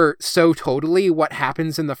 invert so totally what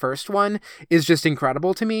happens in the first one is just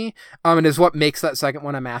incredible to me. And is what makes that second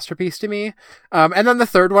one a masterpiece to me. And then the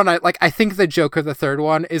third one, I think the joke of the third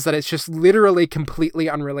one is that it's just literally completely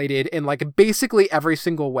unrelated in, like, basically every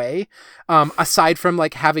single way, aside from,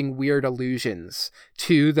 like, having weird allusions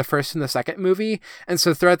to the first and the second movie. And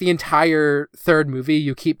so throughout the entire third movie,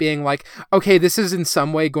 you keep being like, okay, this is in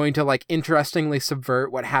some way going to, like, interestingly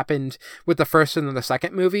subvert what happened with the first and then the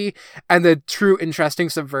second movie. And the true interesting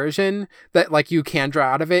subversion that, like, you can draw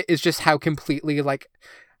out of it is just how completely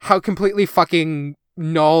fucking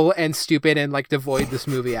null and stupid and, like, devoid this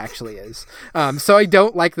movie actually is. So I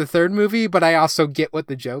don't like the third movie, but I also get what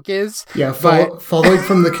the joke is. Yeah, following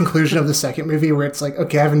from the conclusion of the second movie where it's like,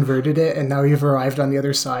 okay, I've inverted it and now you've arrived on the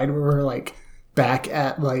other side where we're, like, back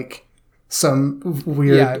at, like, some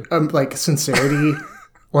weird like, sincerity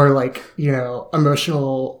or, like, you know,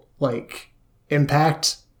 emotional, like,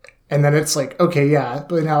 impact. And then it's like, okay, yeah,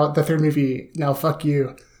 but now the third movie, now fuck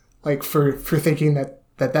you, like, for thinking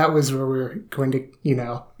that was where we're going to, you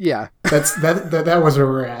know. Yeah. that was where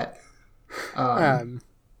we're at.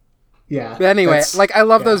 Yeah. But anyway, like, I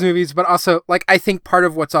love those movies, but also, like, I think part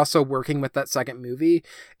of what's also working with that second movie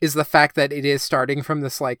is the fact that it is starting from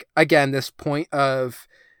this, like, again, this point of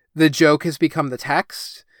the joke has become the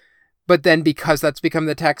text. But then because that's become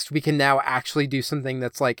the text, we can now actually do something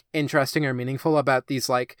that's, like, interesting or meaningful about these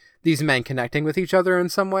men connecting with each other in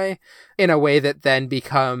some way, in a way that then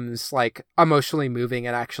becomes, like, emotionally moving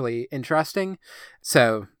and actually interesting.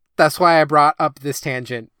 So that's why I brought up this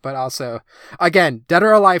tangent. But also, again, Dead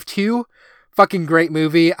or Alive 2, fucking great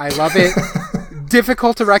movie. I love it.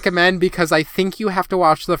 Difficult to recommend because I think you have to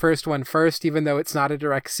watch the first one first, even though it's not a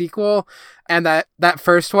direct sequel. And that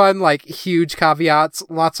first one, like, huge caveats,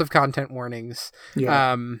 lots of content warnings.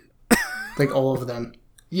 Yeah. Like, all of them.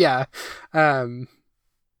 Yeah. So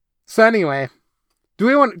anyway, do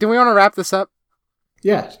we want to wrap this up?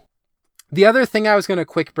 Yeah. The other thing I was going to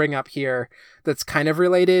quick bring up here that's kind of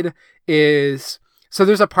related is, so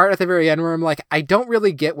there's a part at the very end where I'm like, I don't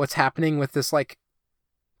really get what's happening with this, like,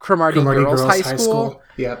 Cromartie Girls High School.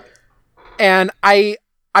 Yep. And I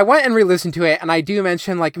I went and re-listened to it, and I do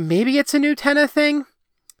mention, like, maybe it's a Utena thing.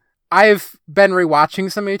 I've been rewatching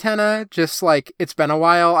some Utena, just, like, it's been a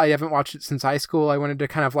while. I haven't watched it since high school. I wanted to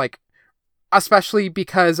kind of, like, especially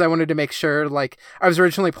because I wanted to make sure, like, I was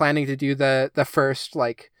originally planning to do the first,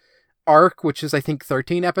 like, arc, which is, I think,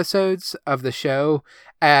 13 episodes of the show,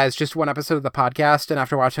 as just one episode of the podcast. And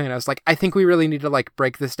after watching it, I was like, I think we really need to, like,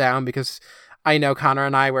 break this down, because I know Connor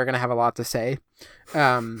and I were going to have a lot to say.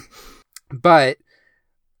 But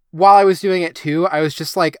while I was doing it too, I was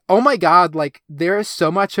just like, oh my god, like, there is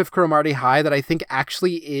so much of Cromartie High that I think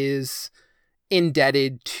actually is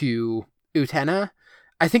indebted to Utena.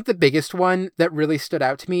 I think the biggest one that really stood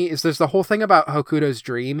out to me is there's the whole thing about Hokuto's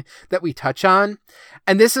dream that we touch on.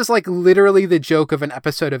 And this is, like, literally the joke of an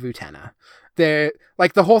episode of Utena.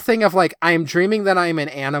 Like, the whole thing of, like, I am dreaming that I am an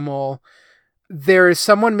animal. There is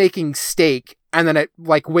someone making steak, and then it,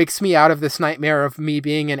 like, wakes me out of this nightmare of me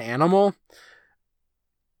being an animal,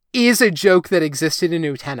 is a joke that existed in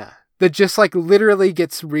Utena that just, like, literally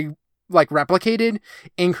gets replicated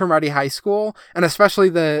in Cromartie High School, and especially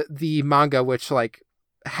the manga, which, like,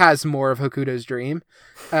 has more of Hokuto's dream.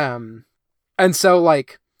 And so,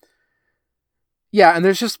 like, yeah, and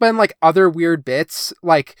there's just been, like, other weird bits.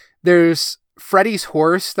 Like, there's Freddy's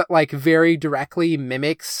horse that, like, very directly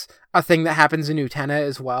mimics a thing that happens in Utena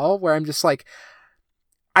as well, where I'm just like,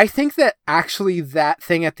 I think that actually that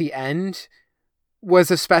thing at the end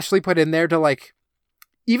was especially put in there to, like,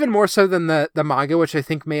 even more so than the manga, which I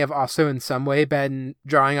think may have also in some way been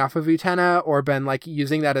drawing off of Utena or been, like,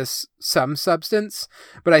 using that as some substance.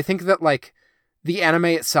 But I think that, like, the anime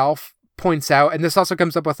itself points out, and this also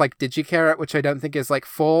comes up with, like, Digicarrot, which I don't think is, like,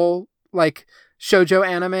 full, like, shoujo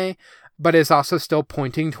anime, but is also still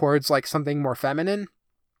pointing towards, like, something more feminine.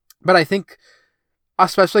 But I think,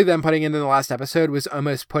 especially them putting it in the last episode, was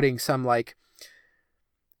almost putting some, like,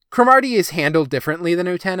 Cromartie is handled differently than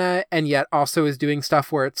Utena, and yet also is doing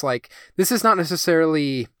stuff where it's like, this is not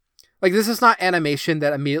necessarily, like, this is not animation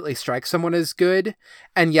that immediately strikes someone as good,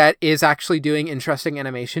 and yet is actually doing interesting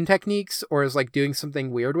animation techniques, or is, like, doing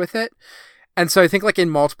something weird with it. And so I think, like, in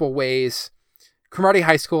multiple ways, Cromartie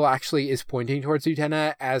High School actually is pointing towards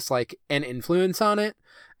Utena as, like, an influence on it,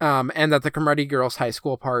 and that the Cromartie Girls High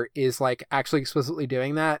School part is, like, actually explicitly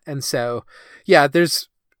doing that. And so, yeah,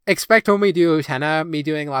 expect when we do Utena, me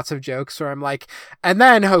doing lots of jokes where I'm like, and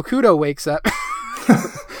then Hokuto wakes up.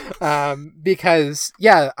 Because,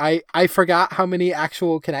 yeah, I forgot how many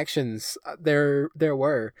actual connections there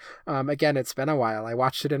were. Again, it's been a while. I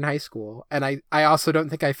watched it in high school, and I also don't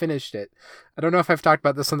think I finished it. I don't know if I've talked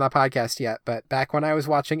about this on the podcast yet, but back when I was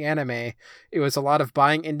watching anime, it was a lot of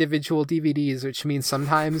buying individual DVDs, which means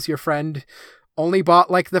sometimes your friend only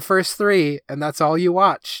bought, like, the first 3, and that's all you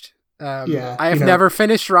watched. Yeah, I have never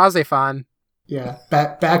finished Razefan. Yeah,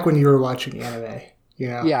 back when you were watching anime,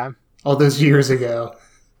 Yeah. all those years ago,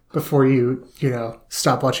 before you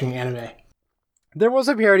stopped watching anime. There was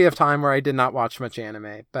a period of time where I did not watch much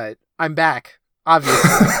anime, but I'm back, obviously.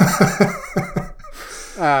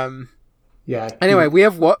 Yeah. Anyway, we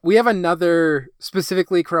have another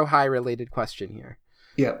specifically Crow High related question here.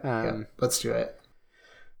 Yep. Let's do it.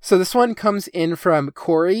 So this one comes in from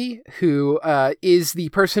Corey, who is the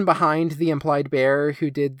person behind The Implied Bear, who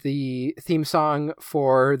did the theme song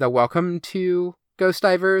for the Welcome to Ghost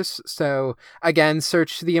Divers. So again,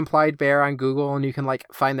 search The Implied Bear on Google and you can, like,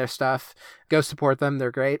 find their stuff. Go support them.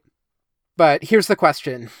 They're great. But here's the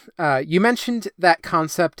question. You mentioned that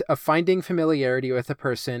concept of finding familiarity with a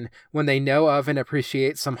person when they know of and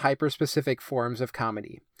appreciate some hyper-specific forms of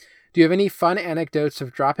comedy. Do you have any fun anecdotes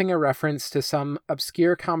of dropping a reference to some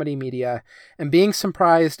obscure comedy media and being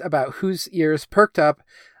surprised about whose ears perked up,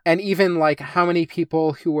 and even, like, how many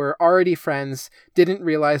people who were already friends didn't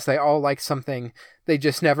realize they all liked something, they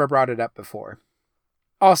just never brought it up before?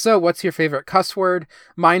 Also, what's your favorite cuss word?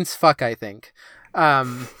 Mine's fuck, I think.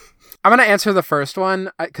 I'm going to answer the first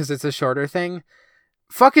one because it's a shorter thing.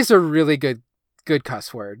 Fuck is a really good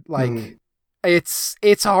cuss word. Like,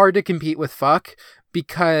 it's hard to compete with fuck,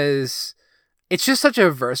 because it's just such a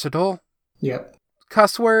versatile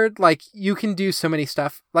cuss word. Like, you can do so many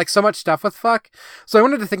stuff, like, so much stuff with fuck. So I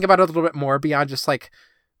wanted to think about it a little bit more beyond just, like,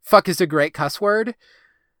 fuck is a great cuss word.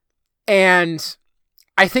 And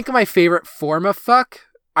I think my favorite form of fuck,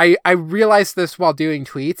 I realized this while doing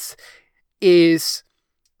tweets, is,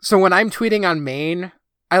 so when I'm tweeting on Main,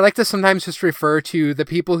 I like to sometimes just refer to the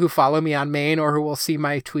people who follow me on Main or who will see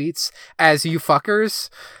my tweets as you fuckers.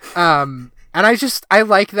 And I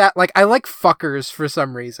like that. Like, I like fuckers for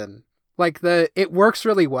some reason. Like, it works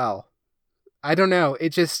really well. I don't know. It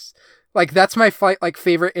just, like, that's my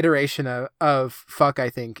favorite iteration of fuck, I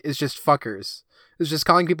think, is just fuckers. It's just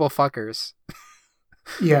calling people fuckers.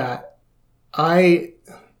 Yeah. I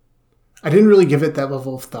didn't really give it that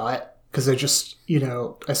level of thought because I just,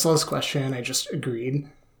 I saw this question and I just agreed.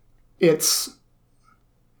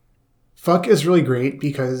 Fuck is really great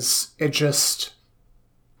because it just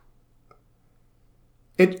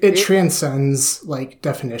it transcends like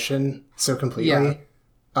definition so completely.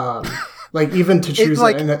 Yeah. Like even to choose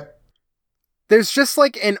there's just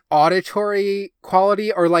like an auditory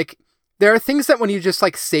quality, or like there are things that when you just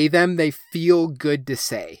like say them, they feel good to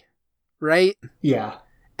say, right? Yeah.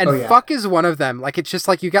 And fuck is one of them. Like it's just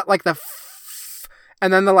like you get like the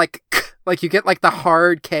and then the like you get like the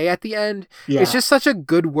hard K at the end. Yeah. It's just such a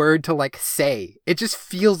good word to like say. It just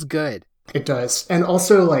feels good. It does. And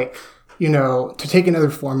also like, to take another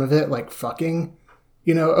form of it, like fucking,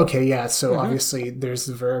 okay, yeah, so obviously there's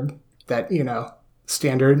the verb that,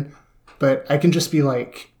 standard, but I can just be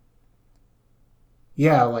like,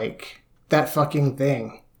 yeah, like that fucking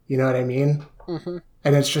thing. You know what I mean? Mm-hmm.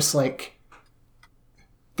 And it's just like,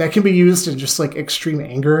 that can be used in just like extreme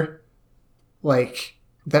anger, like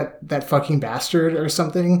that fucking bastard or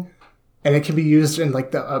something. And it can be used in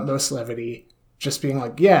like the utmost levity, just being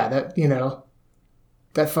like, yeah, that,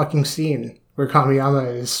 that fucking scene where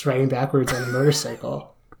Kamiyama is riding backwards on a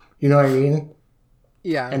motorcycle. You know what I mean?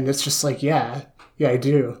 Yeah. And it's just like, yeah, I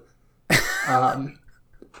do.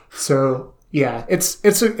 So yeah, it's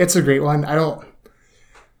a great one.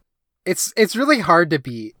 It's really hard to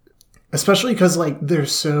beat. Especially because like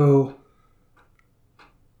there's so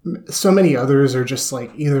many others are just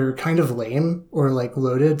like either kind of lame or like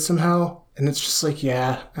loaded somehow, and it's just like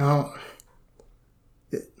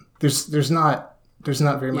there's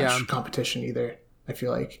not very much competition either, I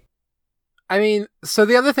feel like. I mean, so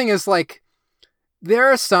the other thing is like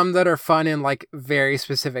there are some that are fun in like very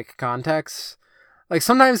specific contexts. Like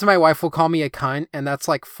sometimes my wife will call me a cunt, and that's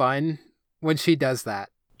like fun when she does that.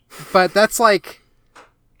 But that's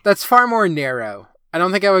far more narrow. I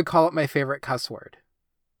don't think I would call it my favorite cuss word.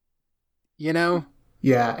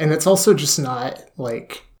 Yeah, and it's also just not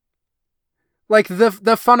like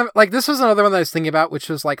the fun of like this was another one that I was thinking about, which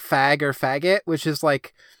was like fag or faggot, which is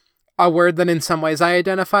like a word that in some ways I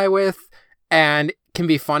identify with and can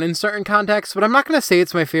be fun in certain contexts, but I'm not going to say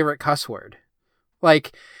it's my favorite cuss word.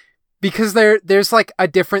 Like, because there's like a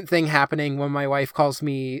different thing happening when my wife calls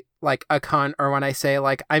me like a cunt, or when I say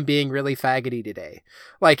like I'm being really faggoty today.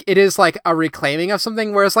 Like it is like a reclaiming of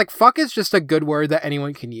something, whereas like fuck is just a good word that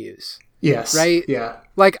anyone can use. Yes. Right? Yeah.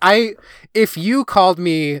 Like if you called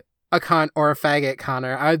me a cunt or a faggot,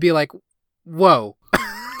 Connor, I would be like, whoa.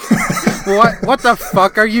 What the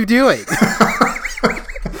fuck are you doing?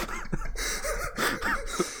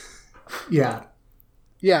 Yeah.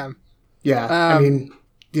 Yeah. Yeah. I mean,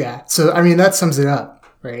 yeah. So, I mean, that sums it up,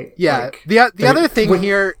 right? Yeah. Like, the other thing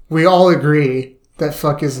here... We all agree that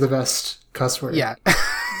fuck is the best cuss word. Yeah.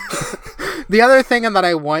 The other thing that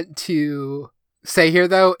I want to say here,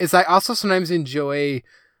 though, is I also sometimes enjoy,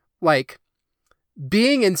 like,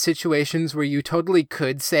 being in situations where you totally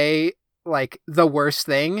could say, like, the worst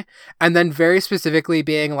thing, and then very specifically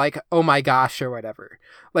being like, oh my gosh, or whatever.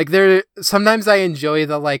 Like, sometimes I enjoy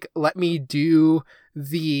the, like, let me do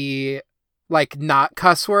the, like, not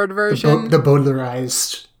cuss word version. The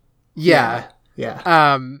Baudelarized. Yeah.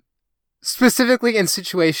 Yeah. Specifically in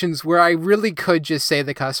situations where I really could just say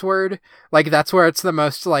the cuss word. Like, that's where it's the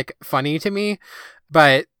most, like, funny to me.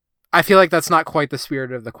 But I feel like that's not quite the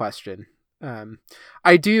spirit of the question.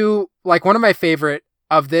 I do, like, one of my favorite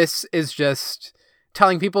of this is just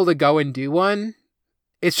telling people to go and do one.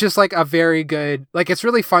 It's just, like, a very good, like, it's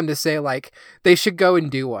really fun to say, like, they should go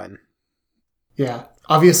and do one. Yeah.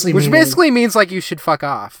 Obviously. Which basically means, like, you should fuck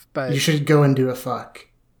off. But you should go and do a fuck.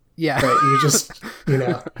 Yeah. But you just, you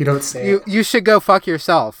don't say it. You should go fuck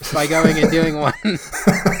yourself by going and doing one.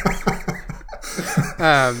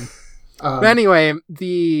 But anyway,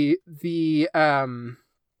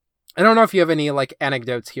 I don't know if you have any, like,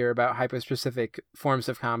 anecdotes here about hyper-specific forms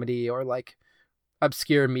of comedy or, like,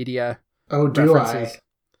 obscure media references.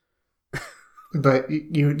 I? But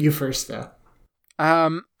you first, though.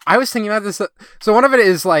 I was thinking about this. So one of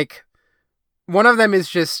them is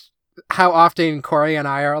just how often Corey and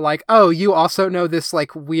I are like, oh, you also know this,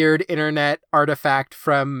 like, weird internet artifact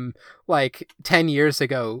from, like, 10 years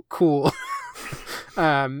ago. Cool.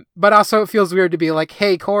 But also it feels weird to be like,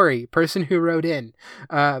 hey, Corey, person who wrote in.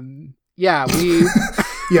 Yeah, we...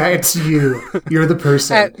 Yeah, it's you. You're the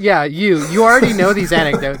person. Yeah, you. You already know these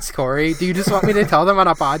anecdotes, Corey. Do you just want me to tell them on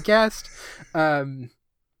a podcast?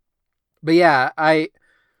 But yeah, I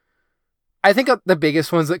think the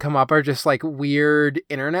biggest ones that come up are just, like, weird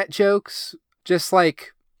internet jokes. Just,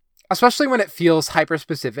 like, especially when it feels hyper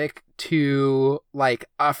specific to like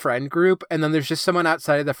a friend group, and then there's just someone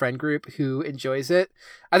outside of the friend group who enjoys it.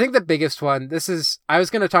 I think the biggest one, I was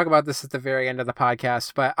going to talk about this at the very end of the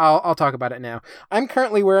podcast, but I'll talk about it now. I'm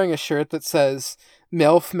currently wearing a shirt that says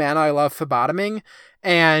MILF, Man I Love Phlebotoming.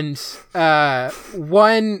 And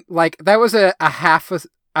one, like, that was a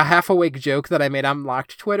half awake joke that I made on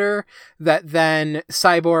Locked Twitter that then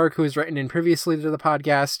Cyborg, who was written in previously to the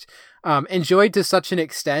podcast, enjoyed to such an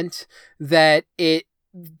extent that it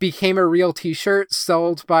became a real t-shirt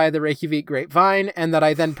sold by the Reykjavik Grapevine, and that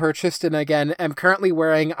I then purchased and again am currently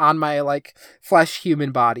wearing on my like flesh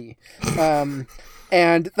human body.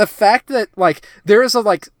 And the fact that like there is a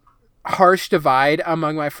like harsh divide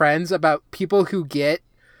among my friends about people who get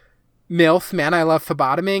MILF, Man I Love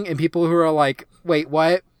Phlebotoming, and people who are like, wait,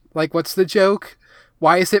 what? Like, what's the joke?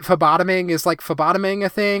 Why is it phlebotoming? Is like phlebotoming a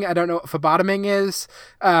thing? I don't know what phlebotoming is.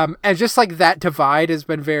 And just like that divide has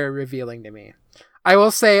been very revealing to me. I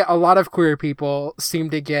will say a lot of queer people seem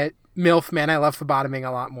to get MILF, Man I Love Phlebotoming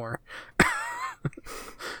a lot more.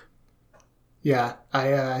 Yeah,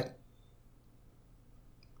 I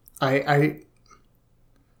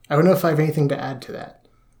don't know if I have anything to add to that.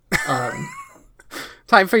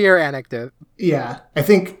 Time for your anecdote. Yeah, I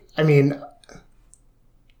think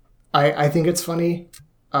it's funny,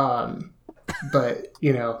 but,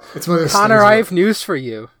 you know, it's one of those Connor, things I have news for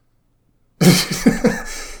you.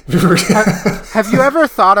 Have you ever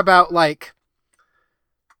thought about, like,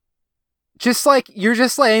 just, like, you're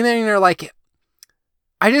just laying there and you're like,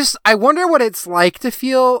 I wonder what it's like to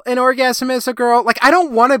feel an orgasm as a girl. Like, I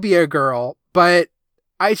don't want to be a girl, but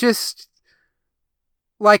I just,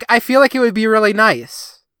 like, I feel like it would be really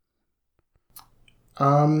nice.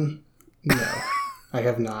 No, I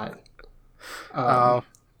have not.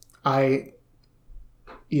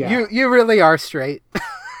 Yeah. You really are straight.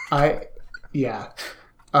 Yeah.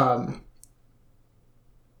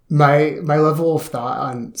 My level of thought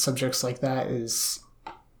on subjects like that is,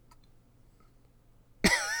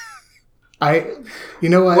 you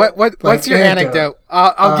know what? What's your anecdote?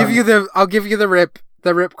 I'll give you the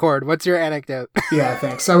rip cord. What's your anecdote? Yeah,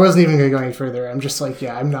 thanks. I wasn't even going to go any further. I'm just like,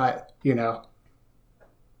 yeah, I'm not, you know,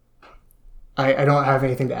 I don't have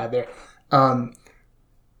anything to add there.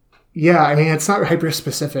 Yeah, I mean, it's not hyper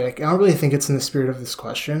specific. I don't really think it's in the spirit of this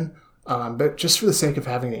question. But just for the sake of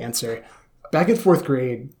having the answer, back in 4th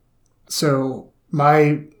grade, so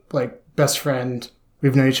my like best friend,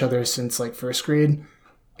 we've known each other since like 1st grade.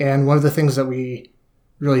 And one of the things that we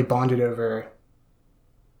really bonded over,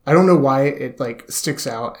 I don't know why it like sticks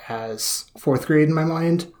out as 4th grade in my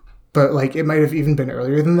mind, but like it might have even been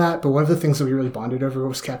earlier than that. But one of the things that we really bonded over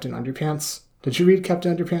was Captain Underpants. Did you read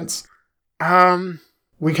Captain Underpants?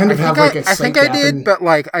 We kind of have like a I think I did, but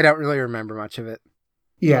like I don't really remember much of it.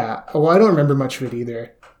 Yeah, well, I don't remember much of it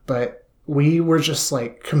either, but we were just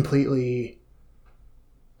like completely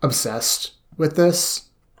obsessed with this.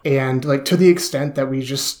 And like to the extent that we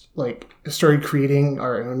just like started creating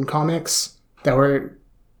our own comics that were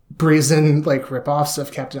brazen like ripoffs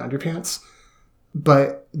of Captain Underpants.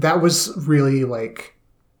 But that was really like,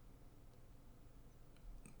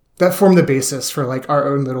 that formed the basis for like our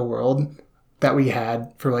own little world that we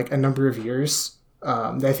had for like a number of years.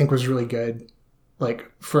 That I think was really good,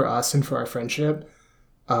 like for us and for our friendship.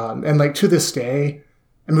 And like to this day,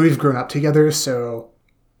 I mean, we've grown up together, so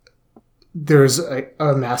there's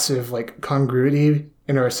a massive like congruity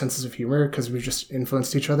in our senses of humor because we've just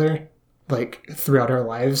influenced each other like throughout our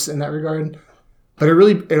lives in that regard. But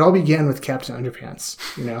it all began with Captain Underpants,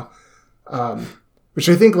 you know, which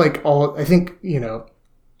I think you know,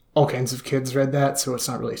 all kinds of kids read that, so it's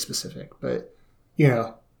not really specific, but you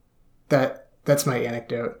know, that's my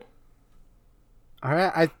anecdote. All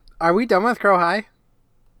right. Are we done with Crow High?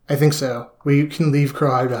 I think so. We can leave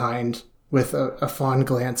Crow High behind with a fond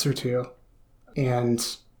glance or two. And,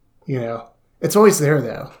 you know, it's always there,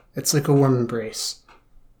 though. It's like a warm embrace.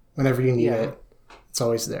 Whenever you need it, it's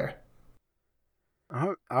always there.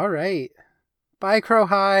 All right. Bye, Crow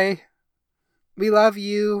High. We love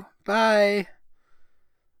you. Bye.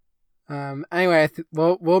 Anyway,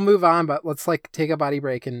 we'll move on, but let's like take a body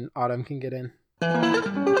break and Autumn can get in.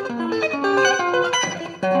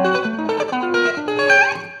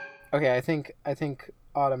 Okay, I think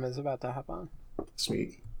Autumn is about to hop on.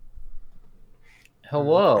 Sweet.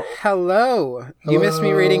 Hello. Hello. You missed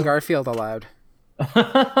me reading Garfield aloud.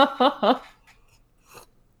 I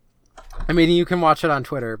mean, you can watch it on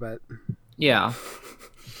Twitter, but yeah.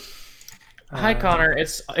 Hi, Connor.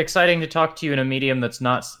 It's exciting to talk to you in a medium that's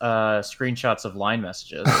not screenshots of line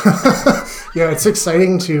messages. Yeah, it's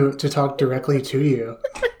exciting to talk directly to you.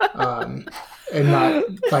 and not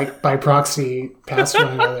like by proxy past one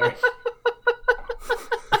another.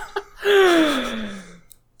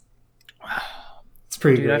 It's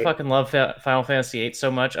pretty great. I fucking love Final Fantasy VIII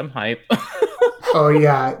so much. I'm hype. Oh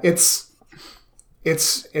yeah, it's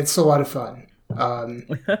a lot of fun.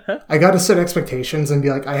 I got to set expectations and be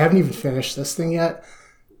like, I haven't even finished this thing yet.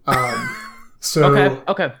 So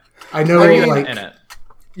okay. I know, Where are you like, in it?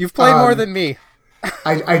 You've played more than me.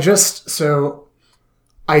 I just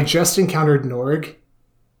encountered Norg,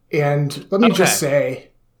 and let me just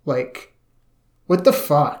say, like, what the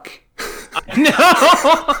fuck?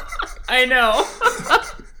 I know.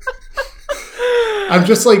 I'm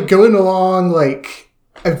just like going along, like,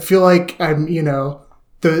 I feel like I'm,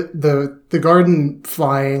 the garden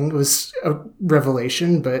flying was a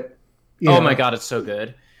revelation, but my god, it's so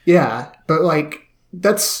good. Yeah, but like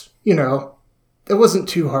that's, it wasn't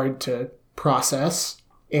too hard to process,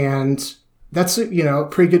 and that's a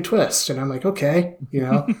pretty good twist. And I'm like, okay,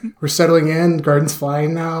 we're settling in, garden's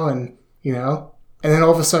flying now, and and then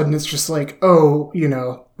all of a sudden it's just like, oh,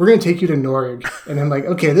 we're gonna take you to Norg, and I'm like,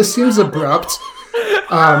 okay, this seems abrupt.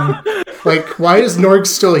 Like, why is Norg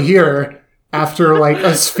still here after like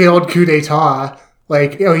a failed coup d'etat?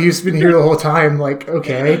 Like, he's been here the whole time. Like,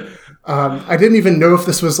 okay. I didn't even know if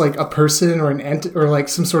this was like a person or an or like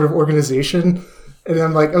some sort of organization. And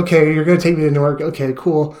I'm like, okay, you're going to take me to Norg. Okay,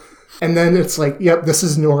 cool. And then it's like, yep, this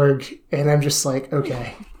is Norg. And I'm just like,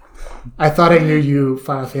 okay. I thought I knew you,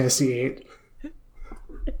 Final Fantasy VIII.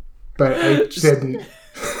 But I didn't.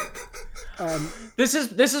 This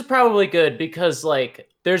is probably good because like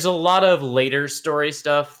there's a lot of later story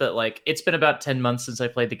stuff that like it's been about 10 months since I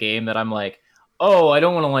played the game that I'm like, oh, I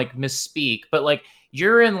don't want to like misspeak, but like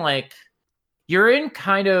you're in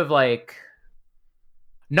kind of like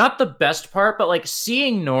not the best part, but like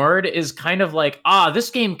seeing Nord is kind of like, this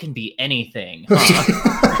game can be anything.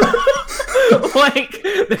 Like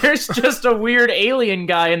there's just a weird alien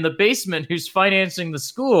guy in the basement who's financing the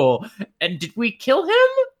school, and did we kill him?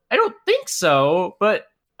 I don't think so, but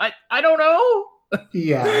I don't know.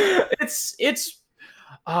 Yeah. It's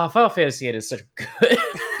Final Fantasy VIII is such good.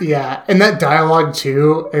 Yeah, and that dialogue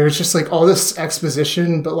too, it was just like all this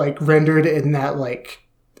exposition, but like rendered in that like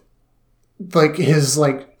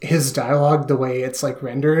his dialogue, the way it's like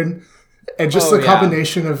rendered. And just the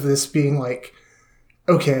combination of this being like,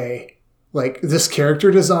 okay, like this character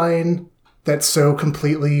design that's so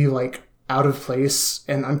completely like out of place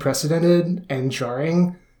and unprecedented and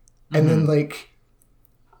jarring. And then like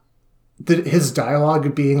his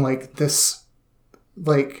dialogue being like this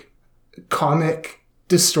like comic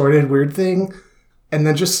distorted weird thing, and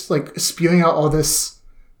then just like spewing out all this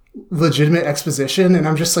legitimate exposition, and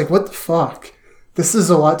I'm just like, what the fuck? This is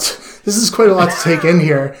quite a lot to take in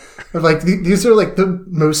here. But like these are like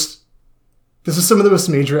this is some of the most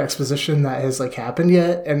major exposition that has like happened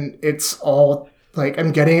yet, and it's all like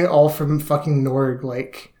I'm getting it all from fucking Norg,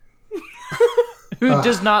 like who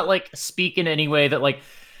does not like speak in any way that like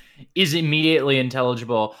is immediately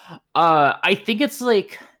intelligible. I think it's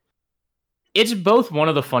like it's both one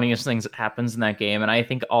of the funniest things that happens in that game, and I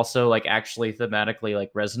think also like actually thematically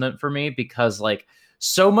like resonant for me, because like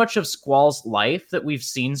so much of Squall's life that we've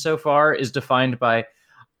seen so far is defined by,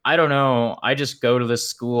 I don't know, I just go to this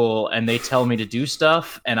school and they tell me to do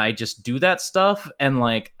stuff and I just do that stuff, and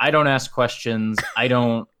like I don't ask questions, I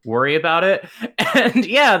don't worry about it. And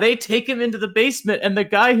yeah, they take him into the basement and the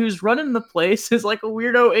guy who's running the place is like a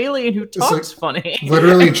weirdo alien who talks funny.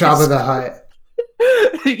 Literally Jabba the Hutt.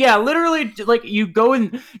 Yeah, literally, like you go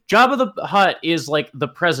in. Jabba the Hutt is like the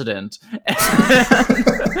president,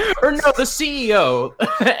 or no, the CEO,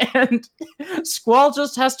 and Squall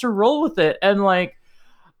just has to roll with it. And like,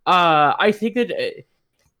 I think that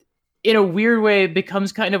in a weird way, it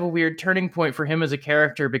becomes kind of a weird turning point for him as a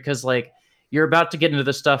character, because like you're about to get into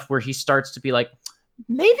the stuff where he starts to be like,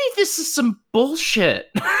 maybe this is some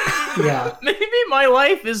bullshit. Yeah, maybe my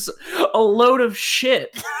life is a load of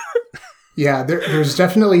shit. Yeah, there's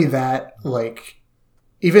definitely that, like,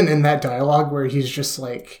 even in that dialogue where he's just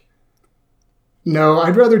like, no,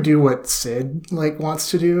 I'd rather do what Sid, like, wants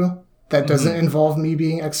to do. That doesn't involve me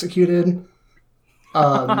being executed.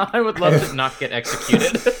 I would love to not get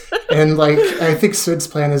executed. And, like, I think Sid's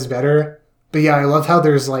plan is better. But yeah, I love how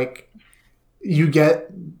there's, like, you get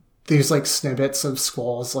these, like, snippets of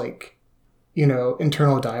Squall's, like,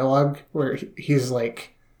 internal dialogue where he's,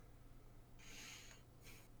 like,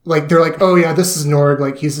 they're like, oh yeah, this is Norg,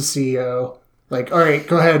 like he's the CEO. Like, all right,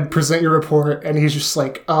 go ahead, present your report. And he's just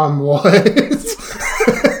like, what?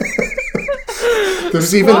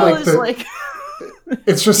 There's even like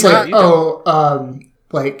it's just like,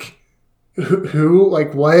 like who?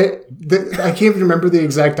 Like, what? I can't even remember the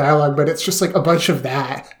exact dialogue, but it's just like a bunch of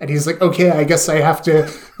that. And he's like, okay, I guess I have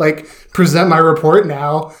to like present my report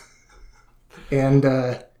now. And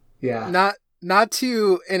yeah. Not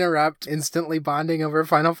to interrupt instantly bonding over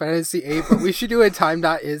Final Fantasy VIII, but we should do a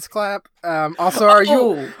time.is clap. Also,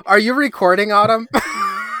 are you recording, Autumn?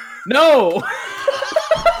 No!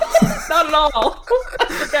 Not at all. I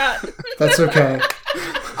forgot. That's okay.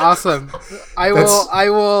 Awesome. I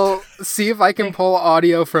will see if I can pull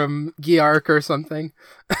audio from Giark or something.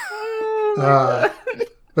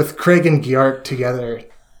 With Craig and Giark together.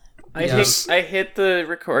 I hit the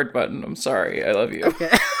record button. I'm sorry. I love you.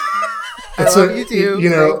 Okay. I love you too.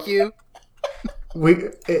 Thank you.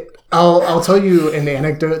 I'll tell you an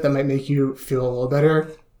anecdote that might make you feel a little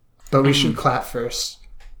better, but we should clap first.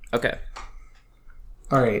 Okay.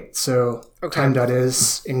 All right. So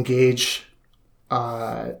time.is engage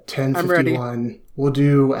 10:51. We'll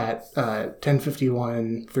do at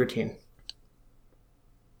 10:51:13.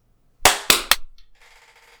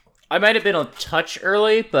 I might have been a touch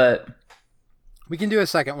early, but we can do a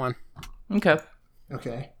second one. Okay.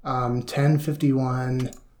 Okay.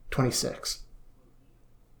 10:51:26.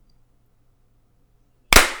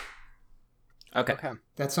 Okay.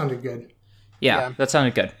 That sounded good. Yeah, that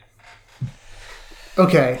sounded good.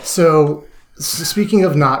 Okay, so speaking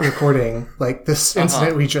of not recording, like this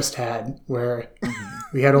incident we just had where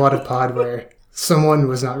we had a lot of pod where someone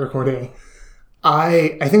was not recording.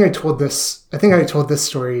 I think I told this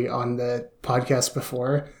story on the podcast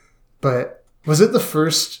before, but was it the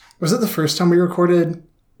first time we recorded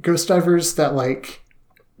Ghost Divers that like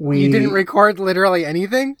you didn't record literally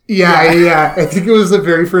anything? Yeah. I think it was the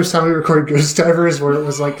very first time we recorded Ghost Divers where it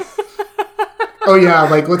was like, oh yeah,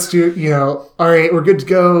 like let's do, all right, we're good to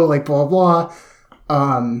go, like blah blah.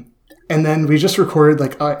 And then we just recorded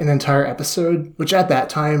like an entire episode, which at that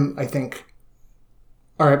time I think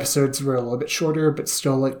our episodes were a little bit shorter, but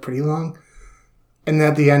still like pretty long. And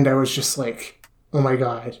at the end, I was just like, oh my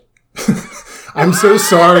god, I'm so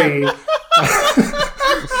sorry.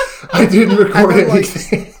 I didn't record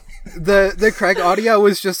anything. The Craig audio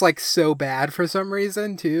was just like so bad for some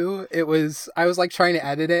reason too. I was like trying to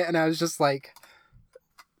edit it and I was just like,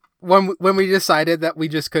 when we decided that we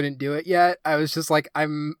just couldn't do it yet, I was just like,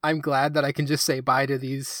 I'm glad that I can just say bye to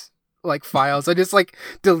these like files. I just like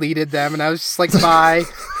deleted them and I was just like, bye.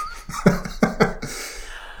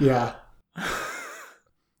 Yeah.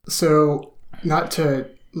 So not to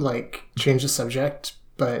like change the subject,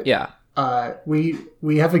 but yeah, we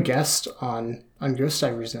have a guest on Ghost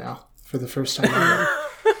Divers now for the first time ever.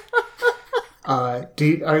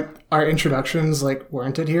 Our introductions like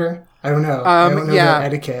warranted here? I don't know. I don't know the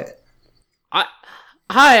etiquette.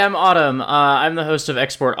 Hi, I'm Autumn. I'm the host of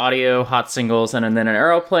Export Audio, Hot Singles, and then an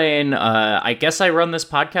Aeroplane. I guess I run this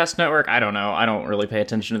podcast network. I don't know. I don't really pay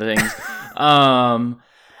attention to things.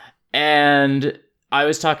 And I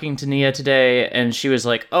was talking to Nia today, and she was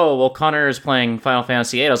like, oh, well, Connor is playing Final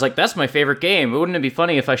Fantasy VIII. I was like, that's my favorite game. Wouldn't it be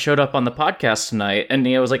funny if I showed up on the podcast tonight? And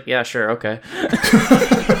Nia was like, yeah, sure, okay.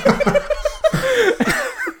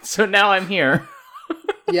 So now I'm here.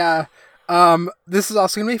 Yeah. This is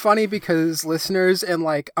also gonna be funny because listeners in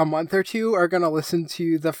like a month or two are gonna listen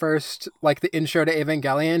to the first, like the intro to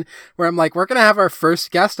Evangelion, where I'm like, we're gonna have our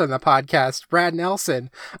first guest on the podcast, Brad Nelson.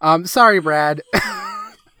 Sorry, Brad.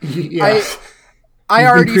 Yeah. I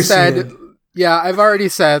already said, I've already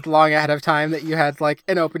said long ahead of time that you had like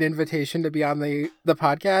an open invitation to be on the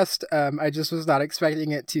podcast. I just was not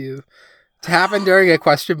expecting it to happen during a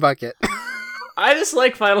question bucket. I just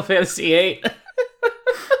like Final Fantasy VIII.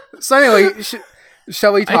 So anyway,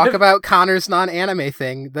 shall we talk about Connor's non-anime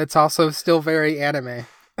thing that's also still very anime?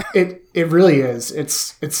 It really is.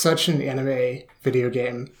 It's such an anime video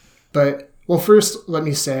game. But, well, first, let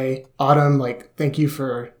me say, Autumn, like, thank you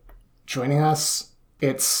for joining us.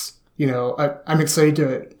 It's, I'm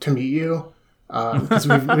excited to meet you because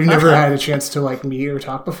we've never had a chance to, like, meet or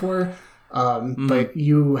talk before. But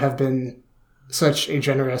you have been such a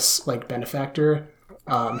generous, like, benefactor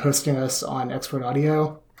hosting us on Export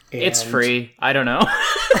Audio. And it's free. I don't know.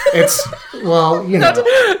 It's, well, No,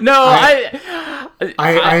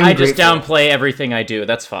 I just grateful. downplay everything I do.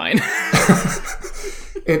 That's fine.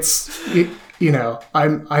 It's,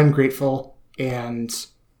 I'm grateful. And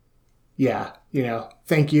yeah,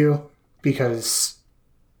 thank you because,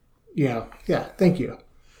 thank you.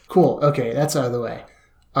 Cool. Okay. That's out of the way.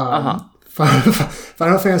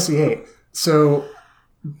 Final Fantasy VIII. So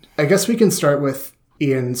I guess we can start with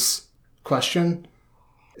Ian's question.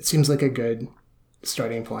 It seems like a good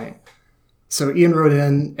starting point. So Ian wrote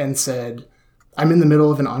in and said, I'm in the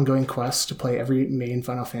middle of an ongoing quest to play every main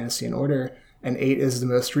Final Fantasy in order, and 8 is the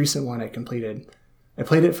most recent one I completed. I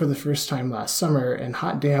played it for the first time last summer, and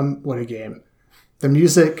hot damn, what a game. The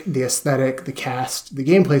music, the aesthetic, the cast, the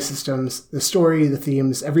gameplay systems, the story, the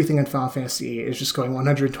themes, everything in Final Fantasy VIII is just going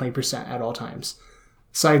 120% at all times.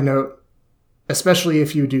 Side note, especially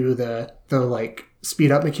if you do the like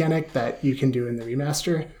speed up mechanic that you can do in the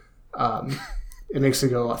remaster, it makes it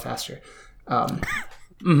go a lot faster.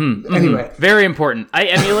 Anyway. Very important. I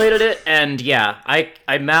emulated it, and yeah,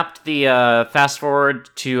 I mapped the fast forward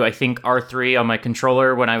to, I think, R3 on my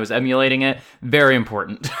controller when I was emulating it. Very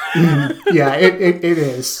important. Yeah, it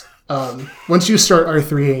is. Once you start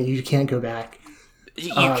R3, you can't go back.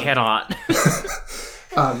 You cannot.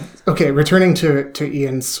 Okay, returning to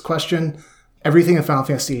Ian's question, everything in Final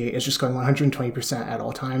Fantasy VIII is just going 120% at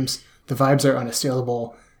all times. The vibes are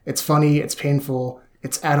unassailable. It's funny, it's painful,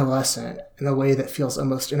 it's adolescent in a way that feels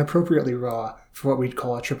almost inappropriately raw for what we'd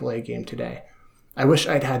call a AAA game today. I wish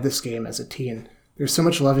I'd had this game as a teen. There's so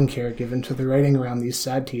much love and care given to the writing around these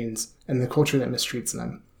sad teens and the culture that mistreats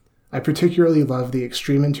them. I particularly love the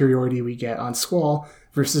extreme interiority we get on Squall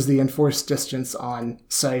versus the enforced distance on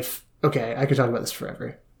Scythe. Okay, I could talk about this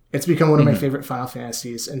forever. It's become one of my favorite Final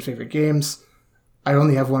Fantasies and favorite games. I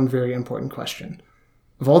only have one very important question.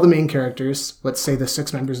 Of all the main characters, let's say the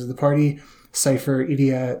 6 members of the party, Cypher,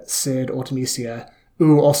 Idia, Cid, Ultimecia,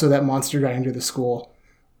 also that monster guy under the school,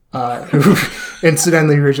 who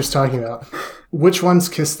incidentally we were just talking about, which ones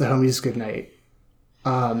kiss the homies goodnight?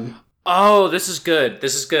 Oh, this is good.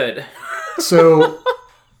 This is good. So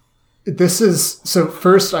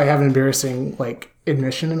first I have an embarrassing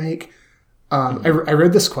admission to make. I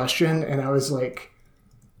read this question and I was like,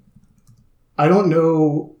 I don't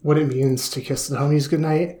know what it means to kiss the homies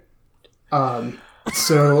goodnight.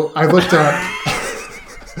 So I looked up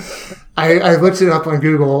I looked it up on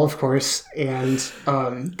Google, of course, and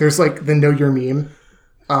there's the Know Your Meme.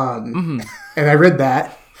 And I read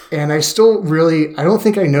that, and I still I don't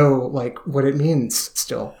think I know what it means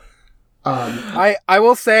still. I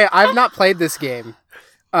will say I've not played this game.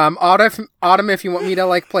 Autumn, if you want me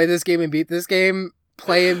to play this game and beat this game,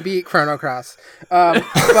 play and beat Chrono Cross.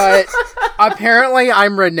 But apparently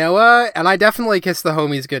I'm Rinoa, and I definitely kiss the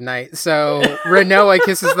homies goodnight. So Rinoa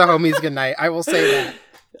kisses the homies goodnight. I will say that.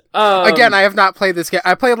 Again, I have not played this game.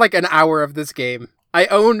 I played an hour of this game. I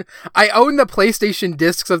own the PlayStation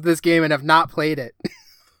discs of this game and have not played it.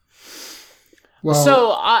 Well,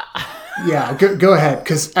 so yeah, go ahead,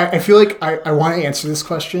 because I feel like I want to answer this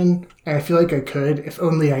question, and I feel like I could if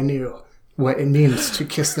only I knew what it means to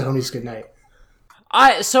kiss the homies goodnight.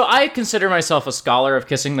 I consider myself a scholar of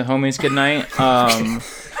kissing the homies goodnight.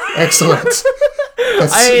 Excellent.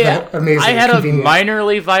 That's amazing. I had a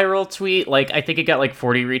minorly viral tweet. I think it got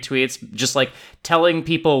 40 retweets, just telling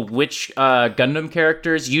people which Gundam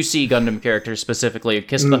characters, UC Gundam characters specifically,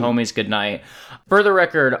 kiss the homies goodnight. For the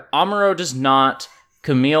record, Amuro does not,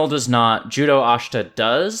 Camille does not, Judo Ashita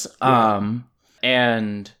does,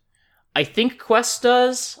 and I think Quest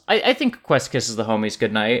does. I think Quest kisses the homies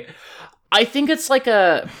goodnight. I think it's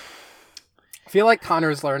I feel like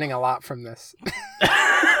Connor's learning a lot from this.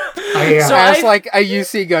 So as a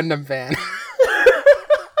UC Gundam fan.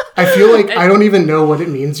 I feel like I don't even know what it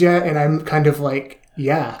means yet, and I'm kind of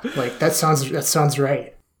that sounds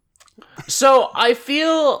right. So I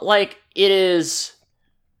feel like it is.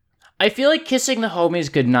 I feel like kissing the homies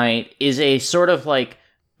goodnight is a sort of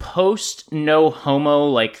post no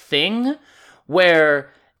homo thing,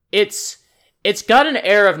 where it's got an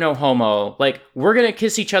air of no homo. We're gonna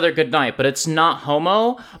kiss each other goodnight, but it's not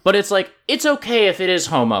homo. But it's it's okay if it is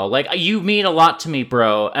homo. You mean a lot to me,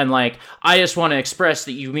 bro. And I just want to express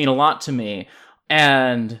that you mean a lot to me.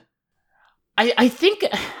 And I think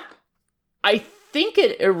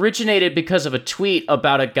it originated because of a tweet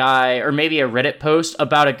about a guy, or maybe a Reddit post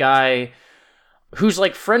about a guy whose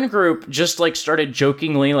friend group just started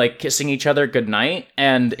jokingly kissing each other goodnight.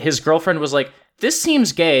 And his girlfriend was like, this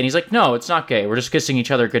seems gay. And he's like, no, it's not gay. We're just kissing each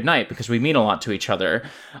other goodnight because we mean a lot to each other.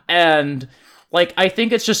 And I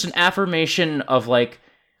think it's just an affirmation of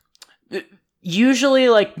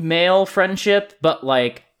usually male friendship, but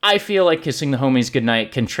I feel like kissing the homies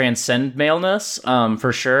goodnight can transcend maleness,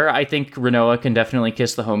 for sure. I think Rinoa can definitely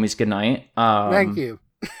kiss the homies goodnight. Thank you.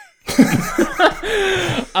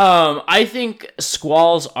 I think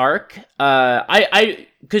Squall's arc,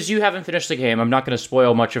 because you haven't finished the game, I'm not going to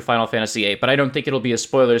spoil much of Final Fantasy VIII, but I don't think it'll be a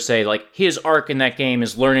spoiler to say, his arc in that game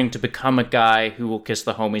is learning to become a guy who will kiss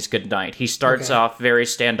the homies goodnight. He starts off very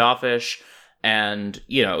standoffish and,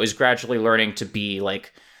 is gradually learning to be,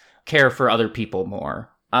 care for other people more.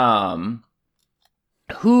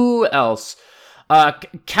 Who else?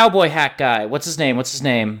 Cowboy hat guy. What's his name?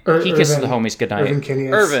 He kisses the homies goodnight. Irvin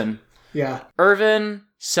Kinius. Irvin. Yeah. Irvin,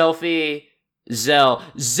 Selfie, Zell.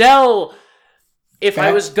 Zell, if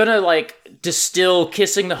I was gonna, like, distill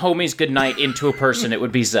kissing the homies goodnight into a person, it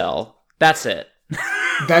would be Zell. That's it.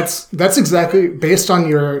 That's exactly based on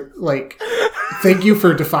your, like, thank you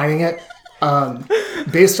for defining it.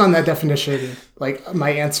 Based on that definition, like, my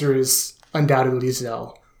answer is undoubtedly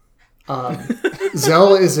Zell.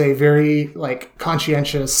 Zell is a very, like,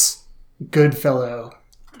 conscientious, good fellow.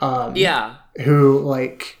 Who,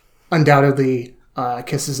 like, undoubtedly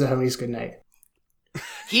kisses the homies goodnight.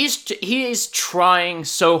 He's trying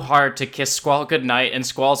so hard to kiss Squall goodnight, and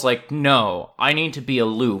Squall's like, no, I need to be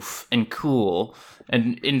aloof and cool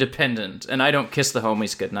and independent, and I don't kiss the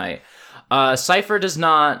homies goodnight. Cypher does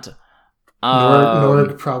not.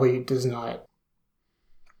 Norg probably does not.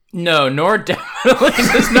 No, Norg definitely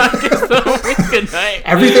does not kiss the homies goodnight.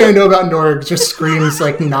 Everything I know about Norg just screams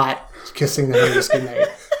like not kissing the homies goodnight.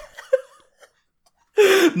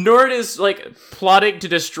 Nord is, like, plotting to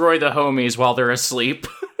destroy the homies while they're asleep.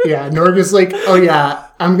 Yeah, Norg is like, oh yeah,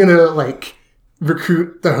 I'm gonna, like,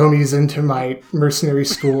 recruit the homies into my mercenary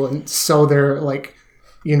school and sell their, like,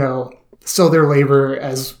 sell their labor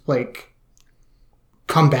as, like,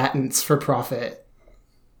 combatants for profit.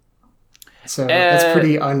 So that's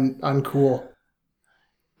pretty uncool.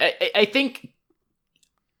 I think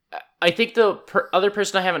the other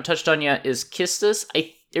person I haven't touched on yet is Kistis.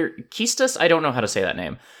 Kistis? I don't know how to say that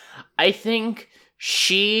name. I think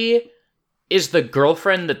she is the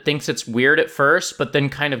girlfriend that thinks it's weird at first, but then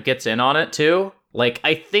kind of gets in on it too. Like,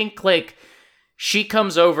 I think, like, she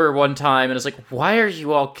comes over one time and is like, why are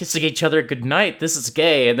you all kissing each other goodnight? This is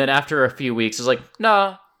gay. And then after a few weeks is like,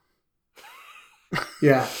 nah.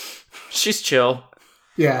 Yeah. She's chill.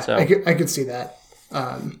 Yeah, so. I could see that.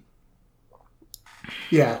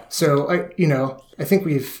 Yeah, so I think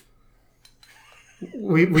we've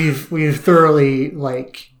thoroughly,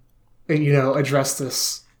 like, addressed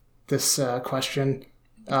this question.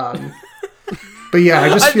 But yeah, I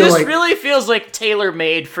just feel this really feels like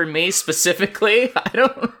tailor-made for me specifically.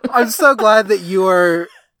 I'm so glad that you are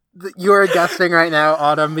guessing right now,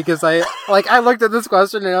 Autumn, because I looked at this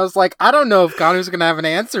question and I was like, I don't know if Connor's gonna have an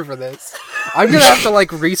answer for this. I'm gonna have to,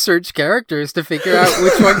 like, research characters to figure out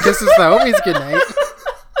which one kisses the homies goodnight.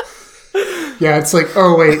 Yeah, it's like,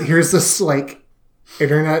 oh wait, here's this, like,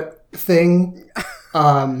 internet thing.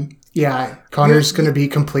 Yeah, Connor's gonna be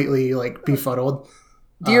completely, like, befuddled.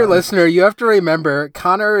 Dear listener, you have to remember,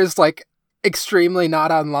 Connor is, like, extremely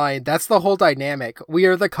not online. That's the whole dynamic. We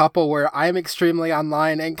are the couple where I'm extremely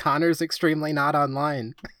online and Connor's extremely not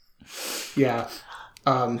online. Yeah.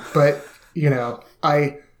 But,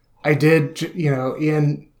 I did,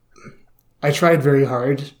 Ian, I tried very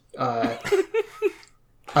hard. I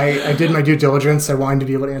did my due diligence. I wanted to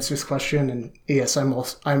be able to answer this question, and yes, I'm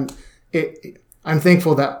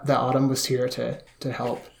thankful that Autumn was here to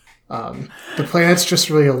help. The planets just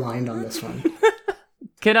really aligned on this one.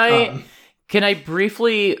 Can I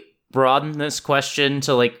briefly broaden this question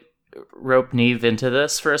to, like, rope Neve into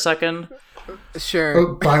this for a second? Sure.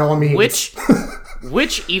 Oh, by all means.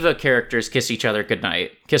 Which Eva characters kiss each other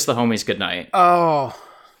goodnight? Kiss the homies goodnight. Oh.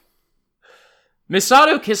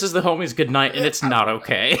 Misato kisses the homies goodnight, and it's not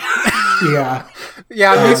okay. Yeah.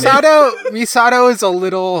 Yeah, Misato is a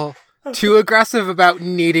little too aggressive about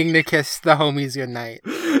needing to kiss the homies goodnight.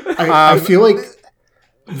 I feel like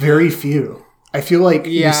very few. I feel like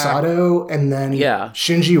Misato and then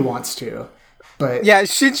Shinji wants to. But yeah,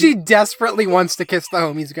 Shinji desperately wants to kiss the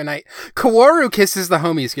homies goodnight. Kaworu kisses the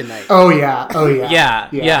homies goodnight. Oh yeah,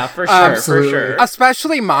 yeah, for sure, absolutely. For sure.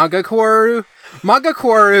 Especially Manga Kaworu. Manga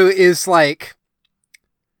Kaworu is like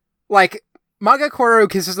Manga Kaworu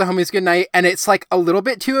kisses the homies goodnight, and it's, like, a little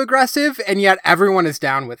bit too aggressive, and yet everyone is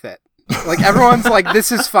down with it. Like, everyone's like,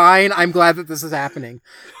 this is fine. I'm glad that this is happening.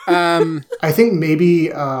 I think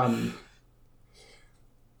maybe I'm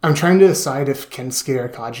trying to decide if Kensuke or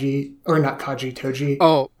Kaji, or not Kaji, Toji.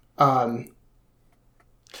 Oh.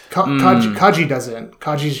 Kaji doesn't.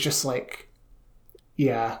 Kaji's just like,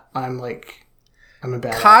 yeah, I'm a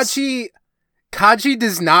badass. Kaji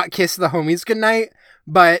does not kiss the homies goodnight,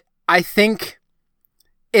 but I think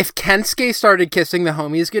if Kensuke started kissing the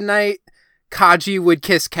homies goodnight, Kaji would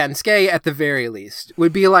kiss Kensuke at the very least.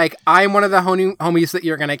 Would be like, I'm one of the homies that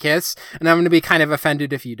you're going to kiss, and I'm going to be kind of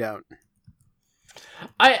offended if you don't.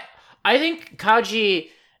 I think Kaji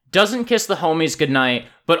doesn't kiss the homies goodnight,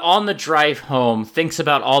 but on the drive home thinks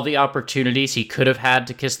about all the opportunities he could have had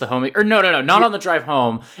to kiss the homie. Or no, not on the drive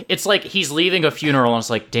home. It's like he's leaving a funeral and it's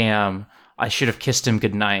like, damn, I should have kissed him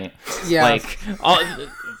goodnight. Yeah. Like,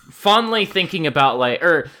 fondly thinking about,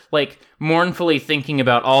 mournfully thinking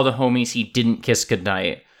about all the homies he didn't kiss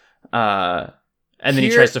goodnight. And then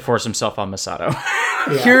he tries to force himself on Masato.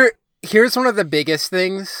 Here's one of the biggest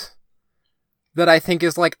things that I think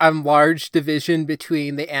is like a large division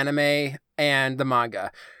between the anime and the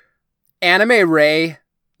manga. Anime Rei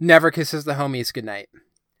never kisses the homies goodnight.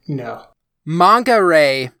 No. Manga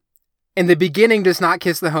Rei, in the beginning, does not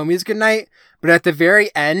kiss the homies goodnight, but at the very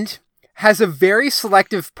end, has a very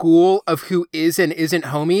selective pool of who is and isn't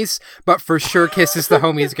homies, but for sure kisses the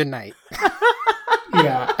homies goodnight.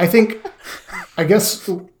 Yeah, I guess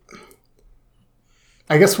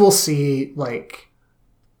we'll see, like,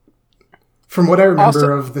 from what I remember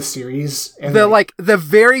also, of the series. And the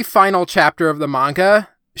very final chapter of the manga,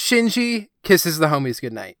 Shinji kisses the homies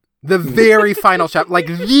goodnight. The very final chapter, like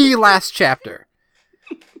the last chapter,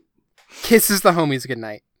 kisses the homies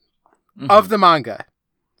goodnight of the manga.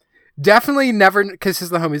 Definitely never kisses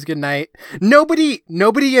the homies goodnight. Nobody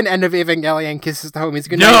in End of Evangelion kisses the homies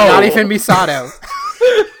goodnight. No! Not even Misato.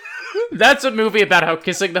 That's a movie about how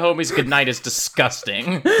kissing the homies goodnight is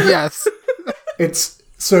disgusting. Yes. It's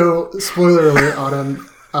so, spoiler alert, Autumn.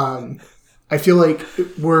 I feel like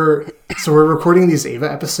we're recording these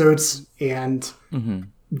Eva episodes, and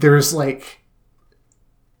there's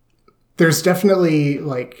definitely,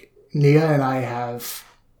 like, Nia and I have.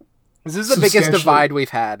 This is the biggest divide we've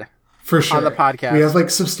had. For sure. On the podcast. We have, like,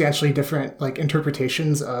 substantially different, like,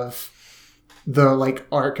 interpretations of the, like,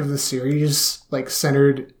 arc of the series, like,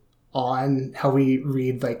 centered on how we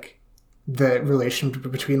read, like, the relation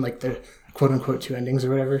between, like, the quote-unquote 2 endings or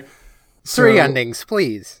whatever. So, 3 endings,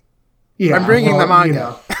 please. Yeah. I'm bringing the manga. You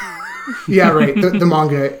know. Yeah, right. The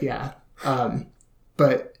manga, yeah.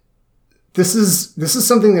 But this is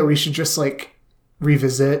something that we should just, like,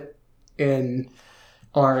 revisit in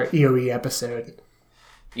our EOE episode.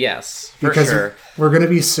 Yes, for sure. We're going to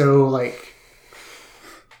be so, like,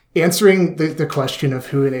 answering the question of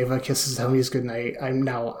who in Eva kisses homies goodnight.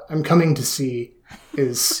 I'm coming to see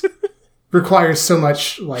is requires so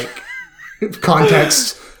much, like,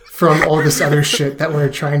 context from all this other shit that we're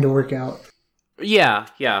trying to work out. Yeah,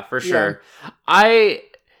 for sure. Yeah.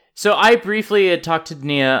 I briefly had talked to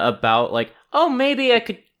Nia about, like, oh, maybe I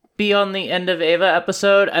could be on the End of Eva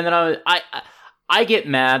episode, and then I get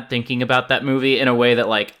mad thinking about that movie in a way that,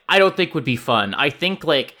 like, I don't think would be fun. I think,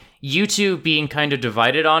 like, you two being kind of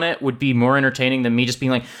divided on it would be more entertaining than me just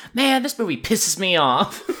being like, man, this movie pisses me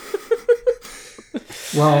off.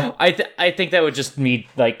 Well, I think that would just me,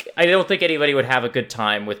 like, I don't think anybody would have a good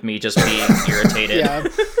time with me just being irritated. Yeah.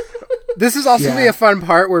 This is also be a fun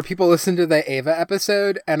part where people listen to the Eva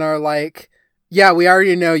episode and are like, yeah, we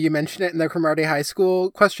already know you mentioned it in the Cromartie High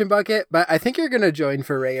School question bucket, but I think you're going to join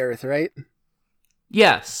for Ray Earth, right?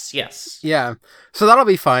 Yes. Yeah. So that'll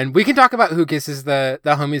be fun. We can talk about who kisses the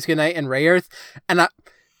homies goodnight in Ray Earth. And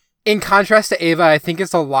in contrast to Ava, I think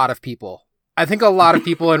it's a lot of people. I think a lot of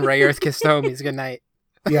people in Ray Earth kiss the homies goodnight.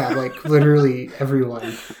 Yeah, like literally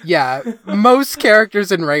everyone. Yeah. Most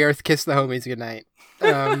characters in Ray Earth kiss the homies goodnight.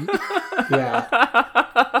 Yeah.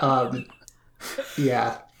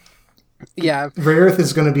 Ray Earth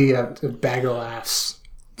is going to be a bag of laughs.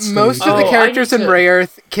 Most of the characters in Ray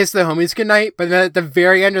Earth kiss the homies goodnight, but then at the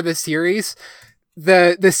very end of the series,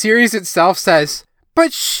 the series itself says,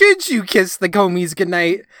 but should you kiss the homies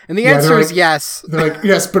goodnight? And the answer is yes. They're like,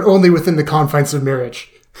 yes, but only within the confines of marriage.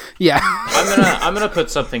 Yeah. I'm gonna put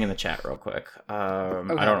something in the chat real quick.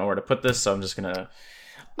 Okay. I don't know where to put this, so I'm just gonna...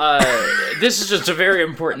 this is just a very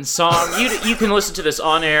important song. You can listen to this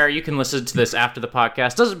on air. You can listen to this after the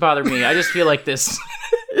podcast. Doesn't bother me. I just feel like this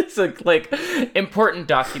it's a like important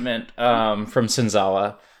document from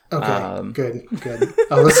Senzawa. Okay, good.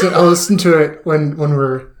 I'll listen to it when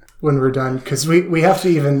we're done, because we have to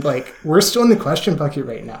even, like, we're still in the question bucket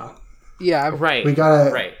right now. Yeah, right.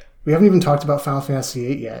 We haven't even talked about Final Fantasy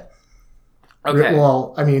VIII yet. Okay.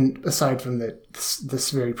 Well, I mean, aside from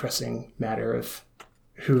this very pressing matter of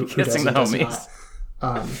who does and does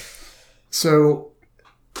not. So,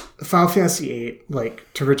 Final Fantasy VIII, like,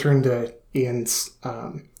 to return to Ian's,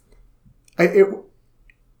 it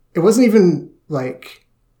wasn't even, like,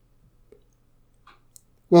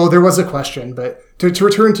 well, there was a question, but to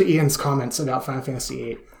return to Ian's comments about Final Fantasy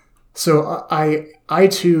VIII, so I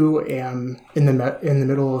too am in the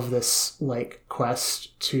middle of this, like,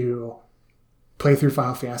 quest to play through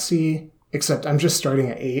Final Fantasy, except I'm just starting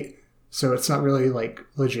at 8. So it's not really, like,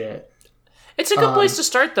 legit. It's a good place to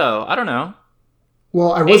start, though. I don't know.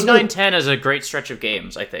 Well, I was 8, 9, 10 is a great stretch of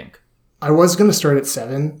games, I think. I was going to start at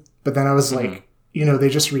 7, but then I was like, they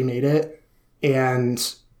just remade it.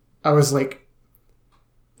 And I was like,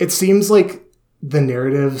 it seems like the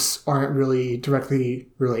narratives aren't really directly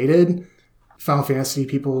related. Final Fantasy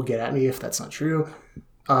people will get at me if that's not true.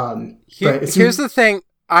 Here's the thing.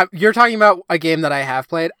 you're talking about a game that I have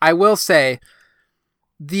played. I will say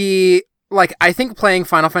I think playing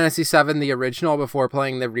Final Fantasy VII, the original, before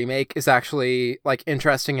playing the remake is actually, like,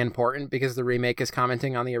 interesting and important because the remake is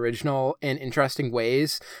commenting on the original in interesting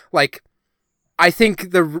ways. Like, I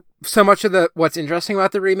think so much of what's interesting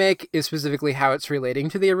about the remake is specifically how it's relating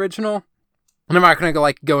to the original. And I'm not going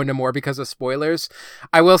to go into more because of spoilers.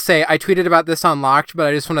 I will say, I tweeted about this on Locked, but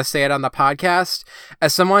I just want to say it on the podcast.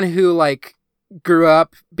 As someone who, like, grew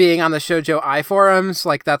up being on the Shoujo Ai forums,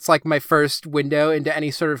 like, that's, like, my first window into any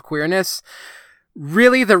sort of queerness.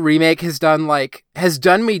 Really, the remake has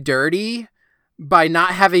done me dirty by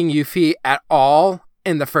not having Yuffie at all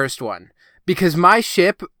in the first one. Because my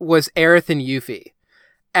ship was Aerith and Yuffie.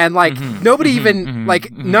 And, like, nobody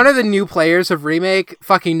none of the new players of Remake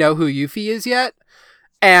fucking know who Yuffie is yet.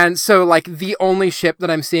 And so, like, the only ship that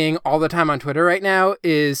I'm seeing all the time on Twitter right now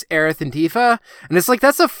is Aerith and Tifa. And it's like,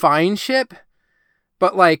 that's a fine ship.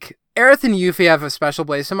 But, like, Aerith and Yuffie have a special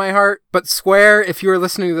place in my heart. But Square, if you are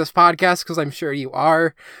listening to this podcast, because I'm sure you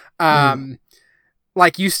are,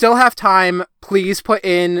 like, you still have time. Please put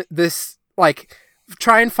in this, like,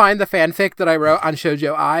 try and find the fanfic that I wrote on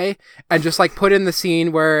Shoujo Ai and just, like, put in the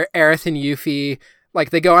scene where Aerith and Yuffie,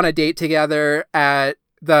 like, they go on a date together at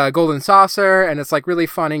the Golden Saucer, and it's, like, really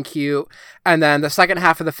fun and cute. And then the second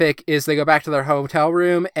half of the fic is they go back to their hotel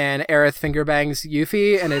room and Aerith finger bangs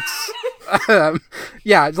Yuffie, and it's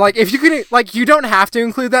yeah, like, if you could, like, you don't have to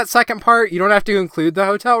include that second part, you don't have to include the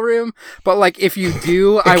hotel room, but, like, if you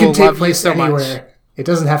do, I will love you so much. It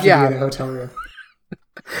doesn't have to be in a hotel room.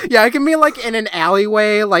 Yeah, it can be, like, in an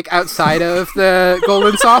alleyway, like, outside of the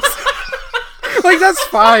Golden Saucer. Like, that's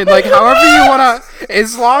fine. Like, however you want to,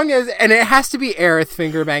 as long as, and it has to be Aerith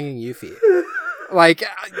finger banging Yuffie. Like,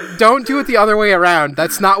 don't do it the other way around.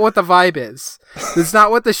 That's not what the vibe is. That's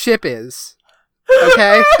not what the ship is.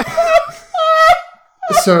 Okay?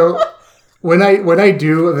 So, when I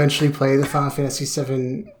do eventually play the Final Fantasy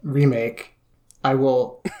VII remake, I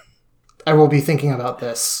will be thinking about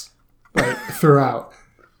this, like, throughout.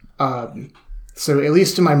 So at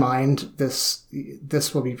least in my mind, this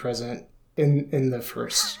will be present in the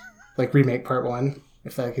first, like, remake part 1,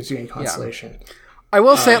 if that gives you any consolation. Yeah. I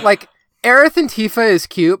will say, like, Aerith and Tifa is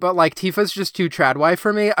cute, but, like, Tifa's just too tradwife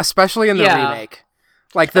for me, especially in the remake.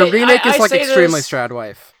 Like, the remake is, like, extremely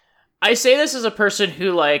tradwife. I say this as a person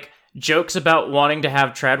who, like, jokes about wanting to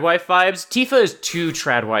have tradwife vibes. Tifa is too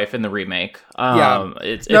tradwife in the remake.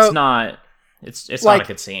 It's not a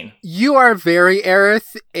good scene. You are very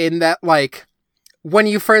Aerith in that, like, when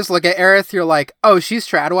you first look at Aerith, you're like, oh, she's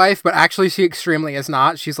tradwife, but actually she extremely is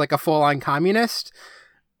not. She's, like, a full-on communist.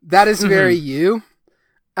 That is very you.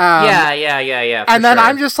 Yeah. And then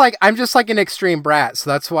I'm just like an extreme brat, so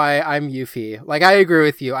that's why I'm Yuffie. Like, I agree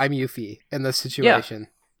with you. I'm Yuffie in this situation.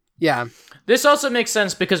 Yeah. This also makes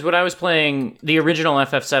sense because when I was playing the original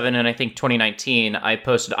FF7 in, I think, 2019, I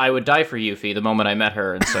posted, I would die for Yuffie the moment I met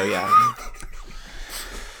her, and so, yeah.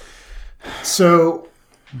 So,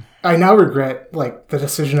 I now regret, like, the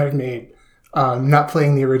decision I've made, not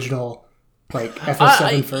playing the original, like,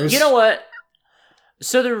 FF7 first. You know what?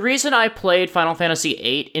 So the reason I played Final Fantasy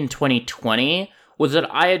VIII in 2020 was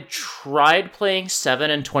that I had tried playing 7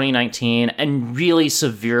 in 2019 and really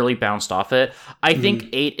severely bounced off it. I think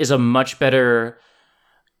 8 is a much better...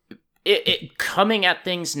 coming at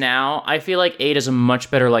things now, I feel like 8 is a much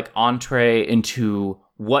better, like, entree into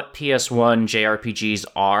what PS1 JRPGs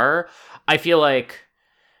are. I feel like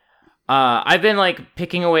I've been, like,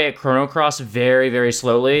 picking away at Chrono Cross very, very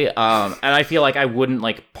slowly, and I feel like I wouldn't,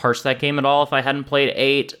 like, parse that game at all if I hadn't played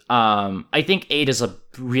 8. I think 8 is a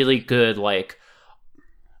really good, like...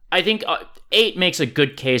 I think 8 makes a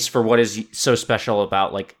good case for what is so special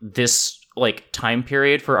about, like, this, like, time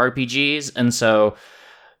period for RPGs, and so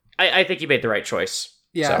I think you made the right choice.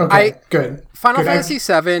 Yeah, so. Okay, good. Final Fantasy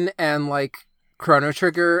VII and, like, Chrono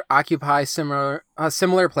Trigger occupy similar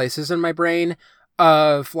places in my brain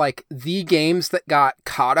of, like, the games that got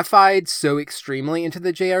codified so extremely into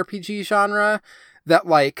the JRPG genre that,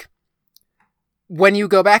 like, when you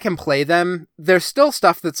go back and play them, there's still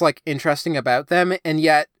stuff that's, like, interesting about them, and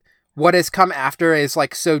yet what has come after is,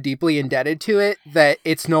 like, so deeply indebted to it that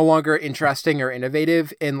it's no longer interesting or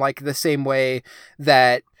innovative in, like, the same way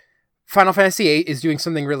that Final Fantasy VIII is doing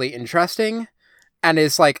something really interesting and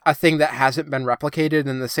is, like, a thing that hasn't been replicated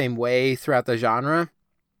in the same way throughout the genre.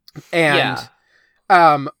 And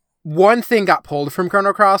one thing got pulled from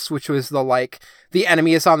Chrono Cross, which was the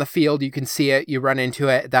enemy is on the field, you can see it, you run into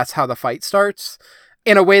it, that's how the fight starts.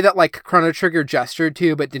 in a way that like Chrono Trigger gestured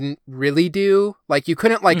to but didn't really do. Like you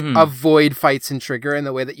couldn't like avoid fights in Trigger in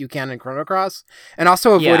the way that you can in Chrono Cross. And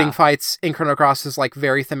also avoiding fights in Chrono Cross is like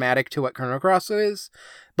very thematic to what Chrono Cross is.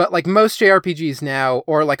 But like most JRPGs now,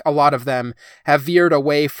 or like a lot of them, have veered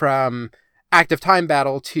away from active time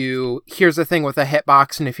battle to here's the thing with a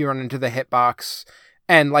hitbox, and if you run into the hitbox,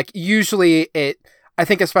 and like usually I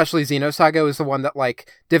think especially Xenosaga was the one that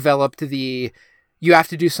like developed you have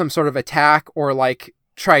to do some sort of attack or like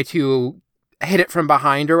try to hit it from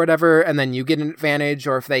behind or whatever, and then you get an advantage,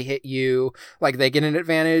 or if they hit you, like they get an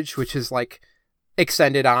advantage, which is like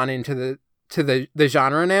extended on into the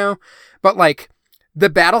genre now. But like the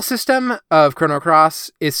battle system of Chrono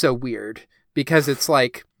Cross is so weird because it's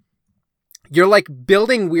like you're like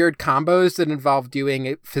building weird combos that involve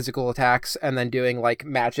doing physical attacks and then doing like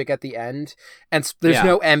magic at the end. And there's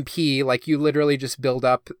no MP. Like you literally just build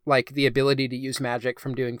up like the ability to use magic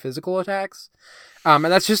from doing physical attacks. And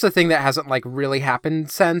that's just a thing that hasn't like really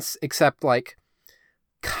happened since, except like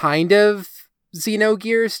kind of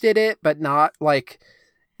Xenogears did it, but not like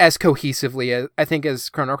as cohesively I think as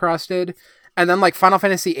Chrono Cross did. And then like Final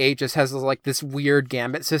Fantasy VIII just has like this weird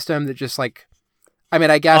gambit system that just like, I mean,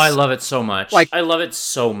 I guess... Oh, I love it so much. Like, I love it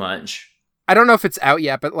so much. I don't know if it's out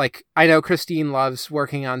yet, but, like, I know Christine loves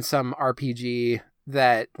working on some RPG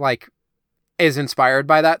that, like, is inspired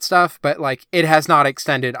by that stuff, but, like, it has not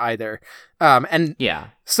extended either. And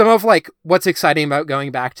some of, like, what's exciting about going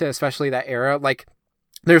back to especially that era, like,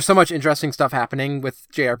 there's so much interesting stuff happening with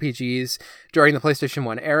JRPGs during the PlayStation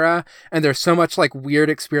 1 era, and there's so much, like, weird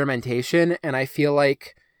experimentation, and I feel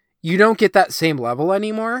like you don't get that same level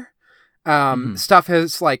anymore. Stuff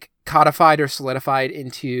has like codified or solidified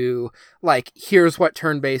into like, here's what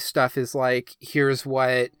turn-based stuff is like, here's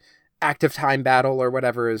what active time battle or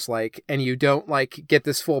whatever is like, and you don't like get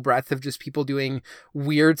this full breadth of just people doing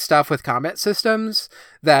weird stuff with combat systems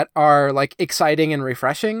that are like exciting and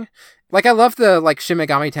refreshing. Like I love the like Shin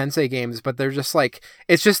Megami Tensei games, but they're just like,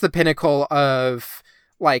 it's just the pinnacle of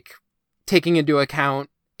like taking into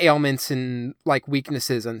account ailments and like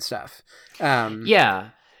weaknesses and stuff.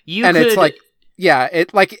 It's like,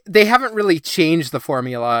 it like they haven't really changed the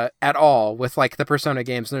formula at all with like the Persona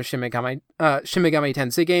games and their Shin Megami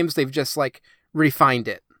Tensei games. They've just like refined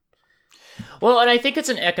it. Well, and I think it's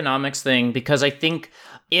an economics thing because I think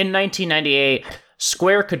in 1998,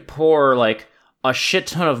 Square could pour like a shit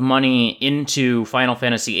ton of money into Final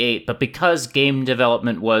Fantasy VIII, but because game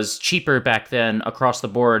development was cheaper back then across the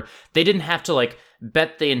board, they didn't have to like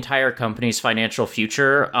bet the entire company's financial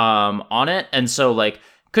future on it, and so like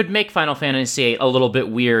could make Final Fantasy VIII a little bit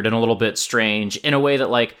weird and a little bit strange in a way that,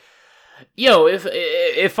 like,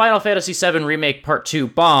 if Final Fantasy VII Remake Part 2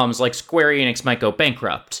 bombs, like, Square Enix might go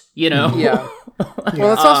bankrupt, you know? Yeah.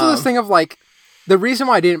 Well, it's also this thing of, like, the reason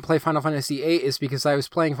why I didn't play Final Fantasy VIII is because I was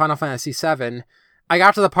playing Final Fantasy VII. I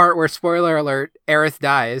got to the part where, spoiler alert, Aerith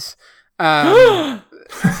dies. And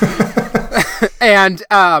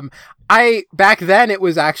back then, it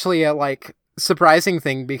was actually a, like, surprising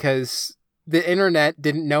thing because the internet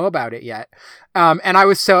didn't know about it yet. And I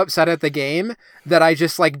was so upset at the game that I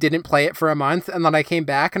just like didn't play it for a month. And then I came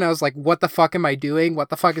back and I was like, what the fuck am I doing? What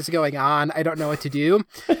the fuck is going on? I don't know what to do.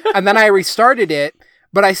 And then I restarted it,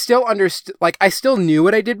 but I still understood, like I still knew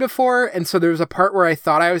what I did before. And so there was a part where I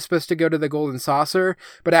thought I was supposed to go to the Golden Saucer,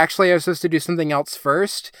 but actually I was supposed to do something else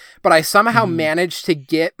first. But I somehow managed to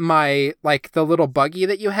get my, like the little buggy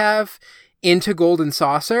that you have into Golden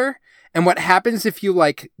Saucer. And what happens if you,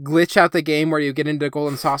 like, glitch out the game where you get into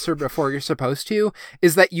Golden Saucer before you're supposed to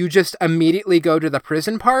is that you just immediately go to the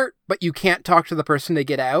prison part, but you can't talk to the person to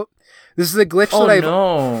get out. This is a glitch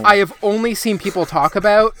I have only seen people talk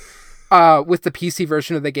about with the PC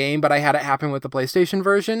version of the game, but I had it happen with the PlayStation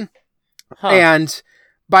version. And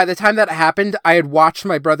by the time that happened, I had watched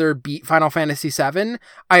my brother beat Final Fantasy VII.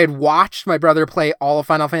 I had watched my brother play all of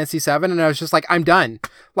Final Fantasy VII, and I was just like, I'm done.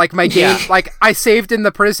 Like, my game, like, I saved in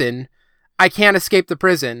the prison. I can't escape the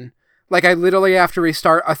prison. Like, I literally have to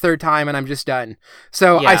restart a third time and I'm just done.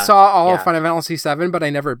 So I saw all of Final Fantasy VII, but I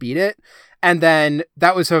never beat it. And then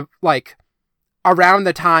that was around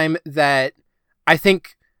the time that I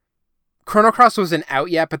think Chrono Cross wasn't out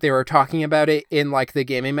yet, but they were talking about it in like the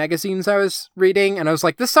gaming magazines I was reading, and I was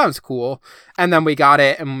like, this sounds cool. And then we got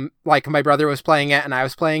it, and like my brother was playing it and I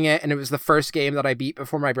was playing it, and it was the first game that I beat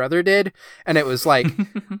before my brother did, and it was like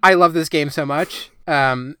I love this game so much.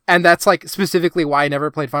 And that's like specifically why I never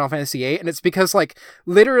played Final Fantasy VIII, and it's because like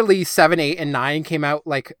literally 7, 8, and 9 came out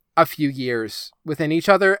like a few years within each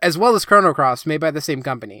other, as well as Chrono Cross, made by the same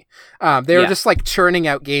company. They were just like churning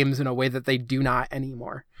out games in a way that they do not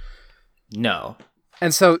anymore. No.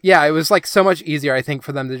 And so, yeah, it was like so much easier, I think,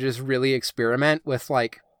 for them to just really experiment with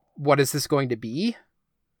like, what is this going to be?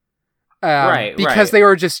 Because they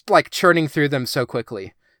were just like churning through them so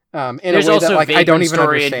quickly. In There's a way also that like I don't even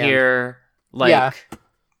story understand. in here. Like,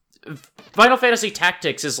 Final Fantasy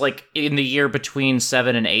Tactics is like in the year between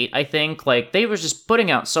 7 and 8, I think. Like, they were just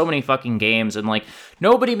putting out so many fucking games, and like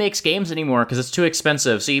nobody makes games anymore because it's too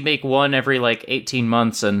expensive. So you make one every like 18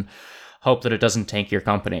 months and hope that it doesn't tank your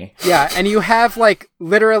company. Yeah, and you have like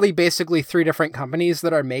literally basically 3 different companies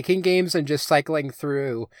that are making games and just cycling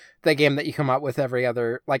through the game that you come up with every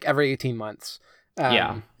 18 months.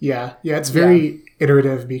 Yeah, it's very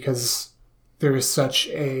iterative because there is such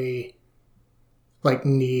a like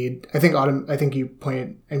need. I think Autumn, I think you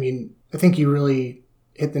really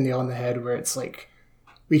hit the nail on the head where it's like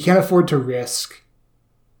we can't afford to risk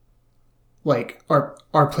like our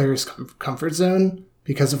players' comfort zone,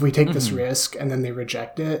 because if we take this risk and then they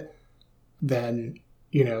reject it, then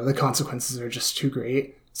the consequences are just too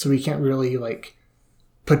great. So we can't really like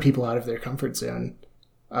put people out of their comfort zone.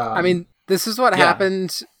 I mean, this is what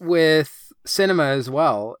happened with cinema as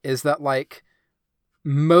well, is that like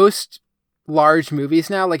most large movies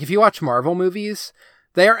now, like if you watch Marvel movies,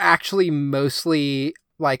 they are actually mostly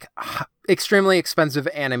like extremely expensive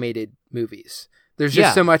animated movies. There's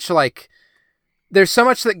just so much like, there's so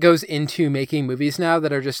much that goes into making movies now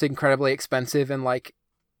that are just incredibly expensive. And like,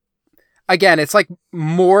 again, it's like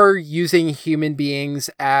more using human beings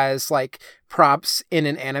as like props in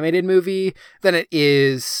an animated movie than it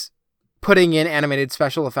is putting in animated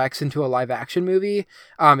special effects into a live action movie.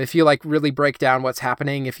 If you like really break down what's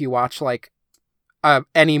happening, if you watch like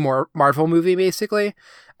any more Marvel movie, basically.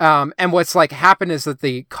 And what's like happened is that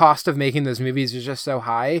the cost of making those movies is just so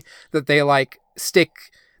high that they like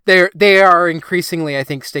they are increasingly, I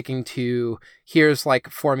think, sticking to here's like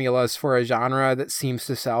formulas for a genre that seems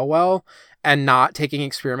to sell well, and not taking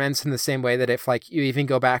experiments in the same way that if like you even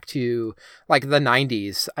go back to like the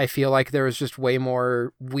 90s, I feel like there was just way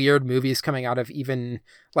more weird movies coming out of even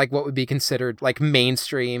like what would be considered like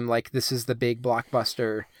mainstream, like this is the big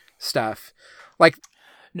blockbuster stuff. Like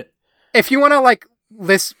if you want to like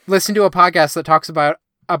listen to a podcast that talks about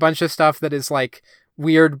a bunch of stuff that is like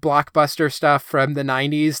weird blockbuster stuff from the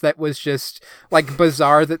 90s that was just like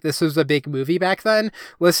bizarre that this was a big movie back then,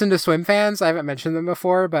 listen to Swim Fans. I haven't mentioned them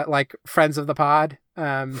before, but like friends of the pod.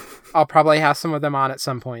 I'll probably have some of them on at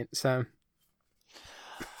some point. So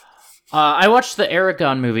I watched the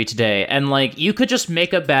Aragon movie today, and like you could just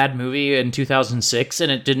make a bad movie in 2006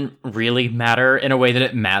 and it didn't really matter in a way that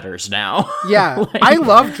it matters now. Yeah. Like, I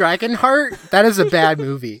love Dragonheart. That is a bad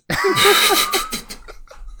movie.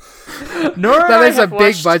 That is a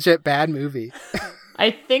big budget bad movie.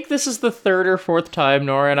 I think this is the 3rd or 4th time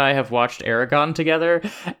Nora and I have watched Aragon together,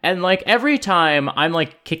 and like every time I'm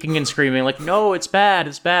like kicking and screaming like, no, it's bad,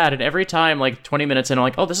 and every time like 20 minutes in I'm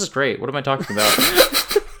like, oh, this is great, what am I talking about?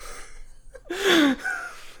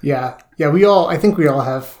 Yeah, I think we all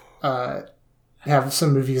have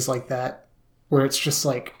some movies like that where it's just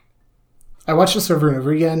like I watch this over and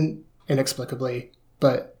over again inexplicably.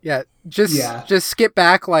 But just skip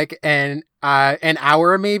back like an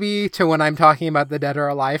hour maybe to when I'm talking about the Dead or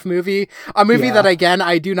Alive movie, a movie that again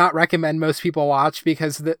I do not recommend most people watch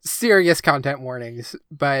because the serious content warnings.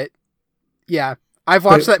 But yeah, I've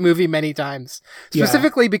watched that movie many times,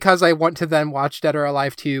 specifically because I want to then watch Dead or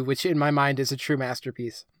Alive 2, which in my mind is a true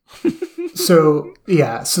masterpiece. So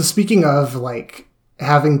speaking of like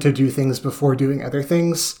having to do things before doing other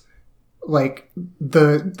things, like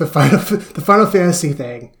the Final Fantasy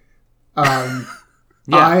thing,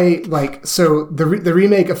 I like, so the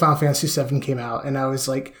remake of Final Fantasy VII came out, and I was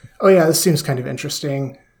like, oh yeah, this seems kind of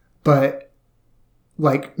interesting, but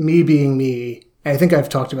like me being me, and I think I've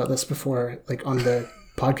talked about this before, like on the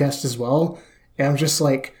podcast as well, and I'm just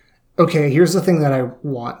like, okay, here's the thing that I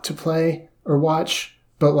want to play or watch,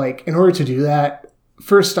 but like in order to do that,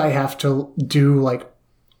 first I have to do like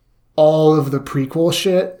all of the prequel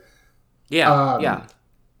shit.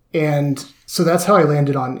 And so that's how I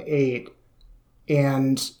landed on 8.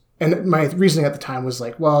 And my reasoning at the time was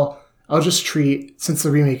like, well, I'll just treat, since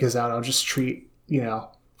the remake is out, I'll just treat,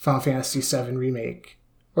 Final Fantasy VII remake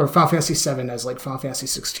or Final Fantasy VII as like Final Fantasy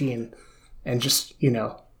 16 and just,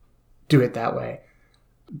 do it that way.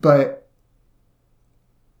 But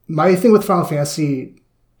my thing with Final Fantasy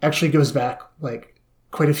actually goes back like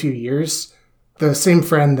quite a few years. The same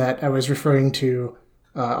friend that I was referring to,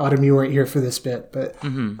 Autumn, you weren't here for this bit, but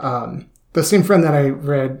the same friend that I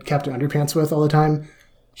read Captain Underpants with all the time,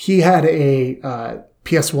 he had a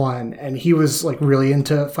PS1, and he was like really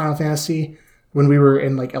into Final Fantasy when we were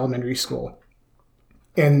in like elementary school.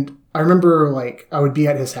 And I remember like I would be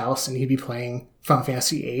at his house and he'd be playing Final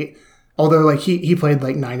Fantasy VIII. Although like he played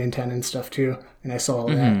like 9 and 10 and stuff too, and I saw all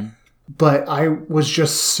that. But I was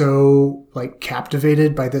just so like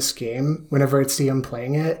captivated by this game whenever I'd see him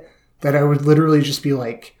playing it that I would literally just be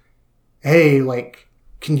like, "Hey, like,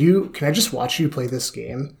 can I just watch you play this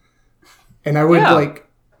game?" And I would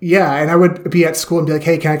and I would be at school and be like,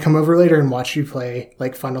 "Hey, can I come over later and watch you play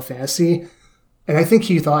like Final Fantasy?" And I think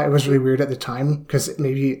he thought it was really weird at the time because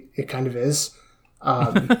maybe it kind of is.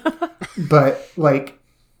 But like,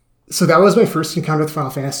 so that was my first encounter with Final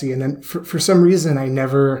Fantasy. And then for some reason, I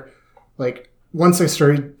never, like, once I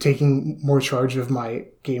started taking more charge of my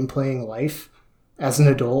game playing life as an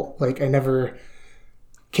adult, like, I never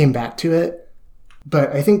came back to it.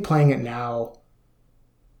 But I think playing it now,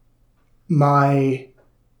 in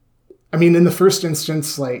the first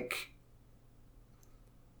instance, like,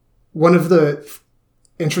 one of the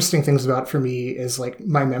interesting things about it for me is like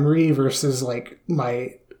my memory versus like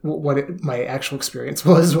my actual experience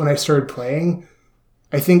was when I started playing.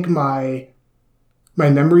 I think my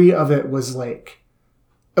memory of it was like,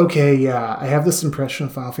 okay, yeah, I have this impression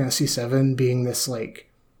of Final Fantasy VII being this like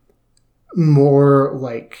more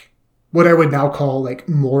like what I would now call like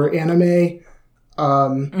more anime,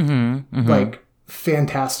 like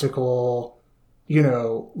fantastical,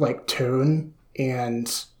 like tone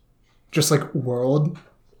and just like world.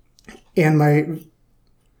 And my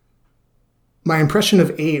impression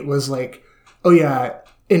of 8 was like, oh yeah,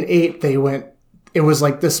 in 8 it was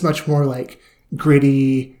like this much more like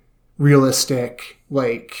gritty, realistic,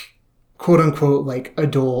 like quote unquote like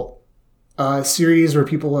adult series where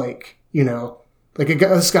people like, like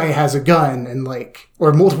this guy has a gun and like,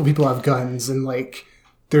 or multiple people have guns and like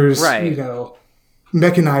there's,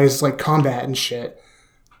 mechanized like combat and shit.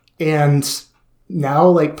 And now,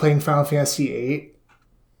 like, playing Final Fantasy VIII,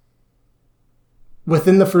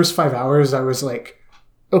 within the first 5 hours, I was like,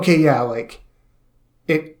 okay, yeah, like,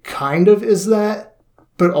 it kind of is that,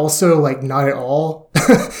 but also, like, not at all.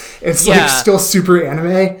 It's, like, still super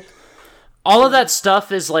anime. All of that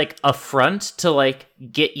stuff is, like, a front to, like,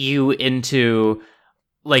 get you into,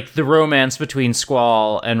 like, the romance between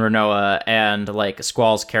Squall and Rinoa and, like,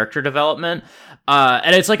 Squall's character development.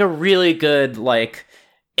 And it's, like, a really good, like...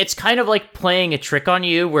 It's kind of like playing a trick on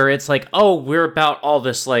you where it's like, oh, we're about all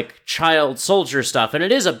this like child soldier stuff. And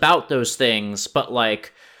it is about those things, but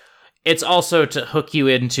like, it's also to hook you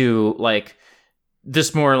into like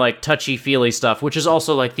this more like touchy feely stuff, which is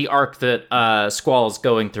also like the arc that Squall is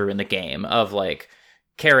going through in the game of like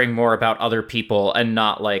caring more about other people and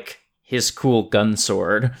not like his cool gun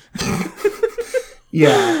sword.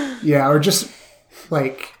 Yeah. Or just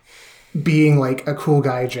like being like a cool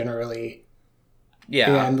guy generally.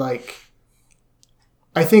 Yeah. And, like,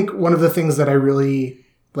 I think one of the things that I really,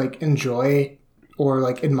 like, enjoy or,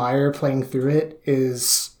 like, admire playing through it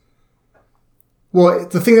is... Well,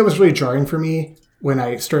 the thing that was really jarring for me when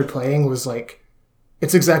I started playing was, like,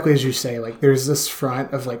 it's exactly as you say. Like, there's this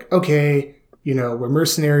front of, like, okay, we're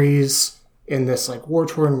mercenaries in this, like,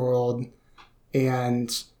 war-torn world. And,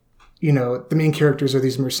 the main characters are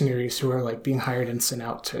these mercenaries who are, like, being hired and sent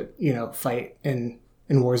out to, fight in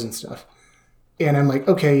wars and stuff. And I'm like,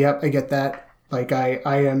 okay, yep, I get that. Like, I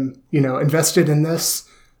am, invested in this.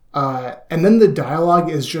 And then the dialogue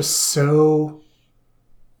is just so,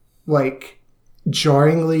 like,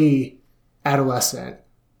 jarringly adolescent.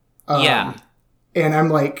 Yeah. And I'm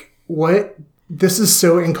like, what? This is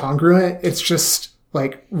so incongruent. It's just,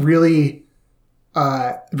 like, really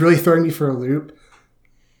throwing me for a loop.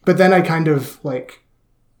 But then I kind of, like,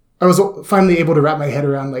 I was finally able to wrap my head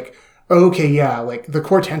around, like, okay, yeah, like, the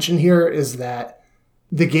core tension here is that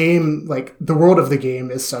the game, like, the world of the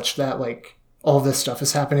game is such that, like, all this stuff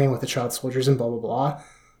is happening with the child soldiers and blah, blah, blah.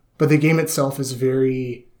 But the game itself is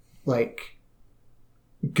very, like,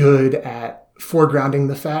 good at foregrounding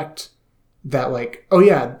the fact that, like, oh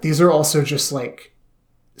yeah, these are also just, like,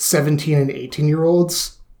 17 and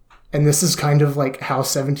 18-year-olds. And this is kind of, like, how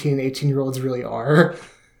 17 and 18-year-olds really are.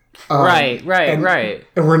 Right. And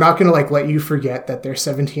we're not going to, like, let you forget that they're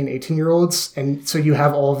 17, 18-year-olds. And so you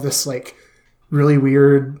have all of this, like, really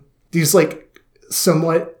weird, these, like,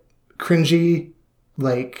 somewhat cringy,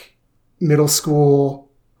 like, middle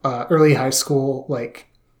school, early high school, like,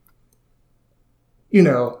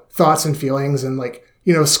 thoughts and feelings. And, like,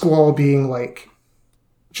 Squall being, like,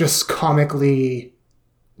 just comically,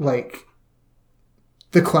 like,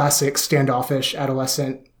 the classic standoffish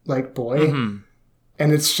adolescent, like, boy. Mm-hmm.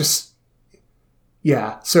 And it's just,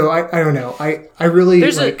 yeah. So I don't know. I really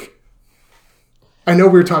I know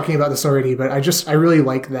we were talking about this already, but I really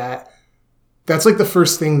like that. That's like the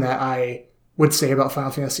first thing that I would say about Final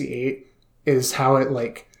Fantasy VIII is how it,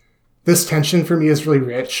 like, this tension for me is really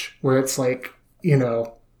rich, where it's like, you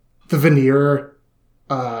know, the veneer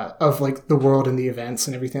of like the world and the events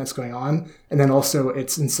and everything that's going on, and then also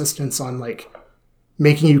its insistence on like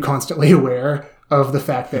making you constantly aware of the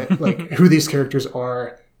fact that like who these characters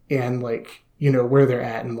are and like, you know, where they're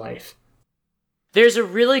at in life. There's a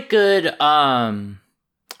really good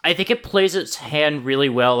I think it plays its hand really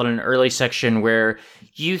well in an early section where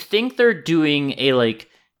you think they're doing a like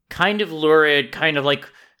kind of lurid, kind of like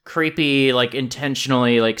creepy, like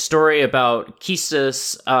intentionally like story about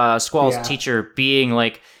Kistis, Squall's teacher, being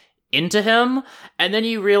like into him, and then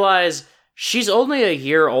you realize she's only a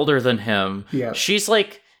year older than him. Yeah. She's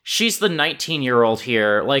the 19-year-old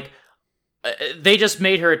here. Like, they just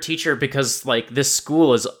made her a teacher because like this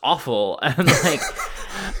school is awful, and like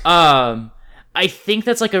I think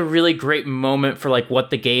that's like a really great moment for like what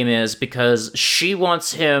the game is, because she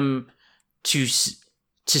wants him to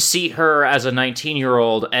see her as a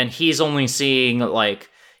 19-year-old, and he's only seeing like,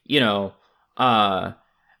 you know,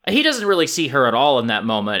 he doesn't really see her at all in that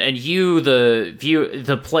moment, and you,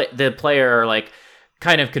 the player, are like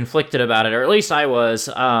kind of conflicted about it, or at least I was.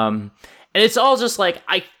 And it's all just like,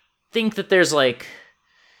 I think that there's like,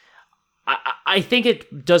 I think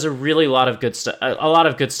it does a lot of good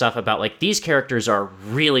stuff about like these characters are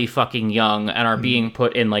really fucking young and are being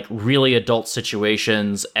put in like really adult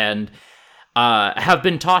situations and have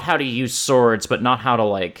been taught how to use swords, but not how to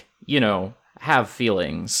like, you know, have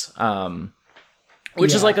feelings.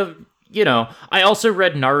 Which is like a, you know, I also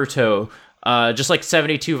read Naruto, just like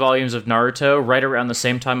 72 volumes of Naruto right around the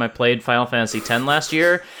same time I played Final Fantasy X last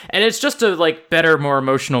year. And it's just a like better, more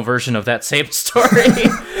emotional version of that same story.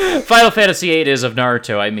 Final Fantasy VIII is of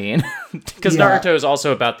Naruto, I mean, because Naruto is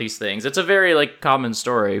also about these things. It's a very like common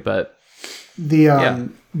story, but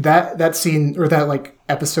that scene or that like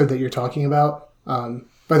episode that you're talking about.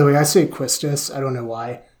 By the way, I say Quistis. I don't know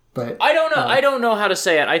why, but I don't know. I don't know how to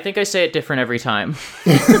say it. I think I say it different every time.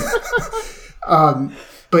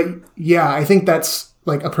 But yeah, I think that's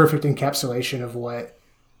like a perfect encapsulation of what,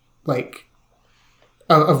 like,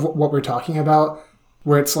 of what we're talking about,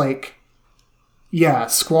 where it's like, yeah,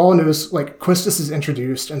 Squall knows, like, Quistis is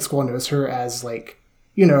introduced and Squall knows her as, like,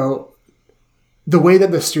 you know, the way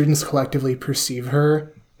that the students collectively perceive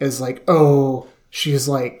her is like, oh, she's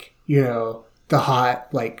like, you know, the hot,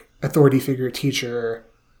 like, authority figure teacher.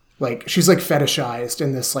 Like, she's, like, fetishized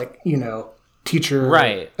in this, like, you know, teacher,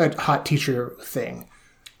 right, a hot teacher thing.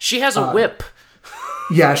 She has a whip.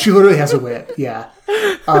 Yeah, she literally has a whip. Yeah.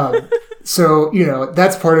 So, you know,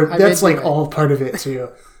 that's part of, that's like all part of it too.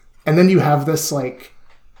 And then you have this like,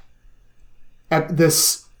 at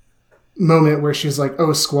this moment where she's like,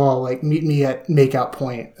 oh, Squall, like meet me at makeout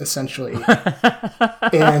point, essentially.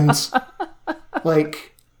 And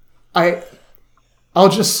like, I'll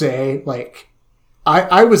just say like,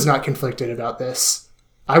 I was not conflicted about this.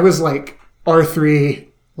 I was like, R3,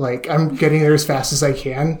 like, I'm getting there as fast as I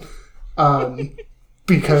can,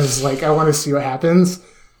 because, like, I want to see what happens.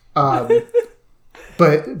 But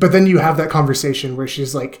then you have that conversation where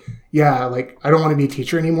she's like, yeah, like, I don't want to be a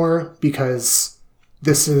teacher anymore because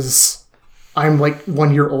I'm, like,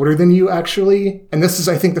 1 year older than you, actually. And this is,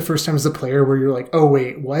 I think, the first time as a player where you're like, oh,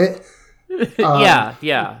 wait, what?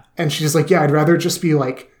 Yeah. And she's like, yeah, I'd rather just be,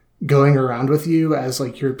 like, going around with you as,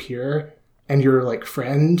 like, your peer and your, like,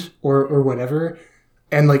 friend or whatever.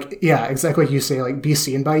 And, like, yeah, exactly like you say, like, be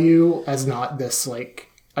seen by you as not this, like,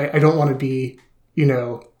 I don't want to be, you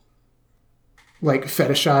know, like,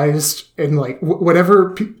 fetishized and, like,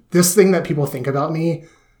 whatever this thing that people think about me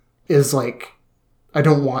is, like, I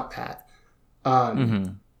don't want that.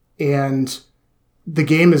 And the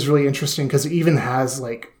game is really interesting because it even has,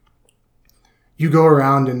 like, you go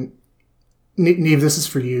around and, Neve, this is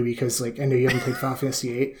for you because, like, I know you haven't played Final Fantasy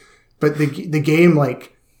VIII, but the game,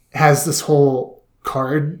 like, has this whole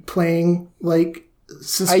card playing like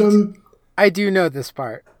system. I do know this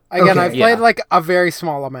part. Again, I've played like a very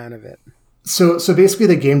small amount of it. So basically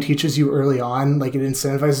the game teaches you early on, like it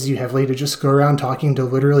incentivizes you heavily to just go around talking to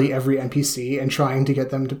literally every NPC and trying to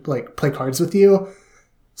get them to like play cards with you.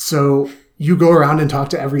 So you go around and talk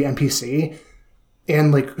to every NPC,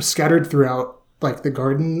 and like scattered throughout like the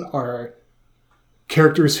garden are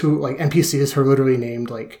characters who like NPCs who are literally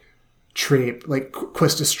named like Trape, like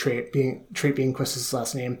Quistis Trape being Quistis'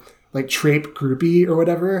 last name, like Trape Groupie or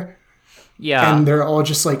whatever. Yeah. And they're all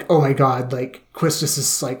just like, oh my god, like Quistis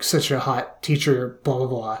is like such a hot teacher, blah blah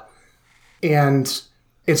blah. And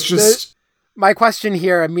it's just my question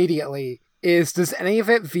here immediately is, does any of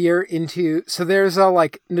it veer into, so there's a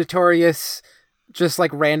like notorious just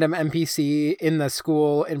like random NPC in the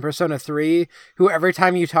school in Persona 3 who every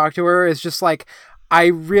time you talk to her is just like, I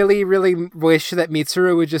really, really wish that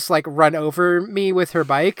Mitsuru would just like run over me with her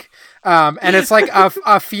bike. And it's like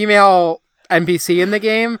a female NPC in the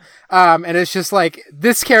game. And it's just like,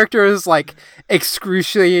 this character is like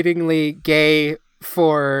excruciatingly gay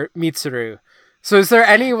for Mitsuru. So is there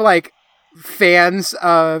any like fans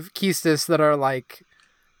of Quistis that are like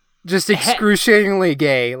just excruciatingly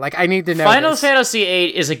gay? Like, I need to know. Final Fantasy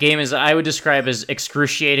VIII is a game as I would describe as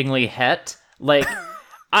excruciatingly het. Like,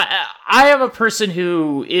 I am a person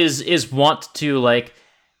who is wont to like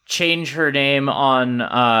change her name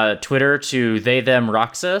on Twitter to they them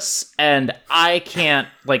Roxas, and I can't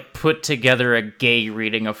like put together a gay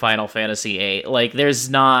reading of Final Fantasy VIII. Like, there's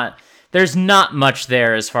not much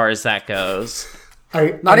there as far as that goes.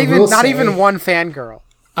 Not even one fangirl.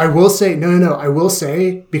 I will say no. I will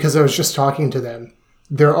say, because I was just talking to them,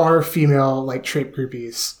 there are female like trait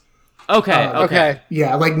groupies. Okay.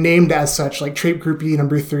 Yeah, like named as such, like trait groupie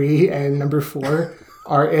number 3 and number 4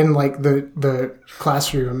 are in like the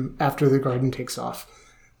classroom after the garden takes off.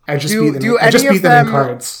 I just beat them in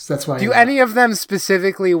cards. That's why. Do any of them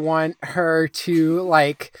specifically want her to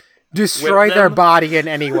like destroy their body in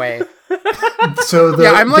any way? So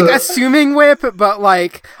I'm like assuming whip, but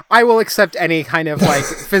like I will accept any kind of like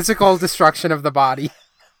physical destruction of the body.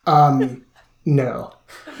 No.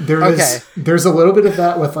 There's a little bit of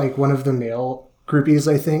that with like one of the male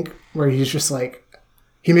groupies, I think, where he's just like,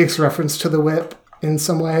 he makes reference to the whip in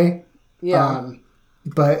some way. Yeah.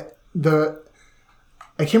 But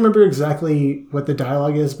I can't remember exactly what the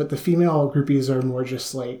dialogue is, but the female groupies are more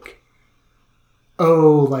just like,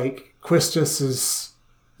 oh, like Quistis is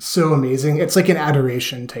so amazing. It's like an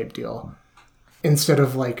adoration type deal, instead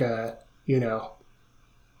of like a,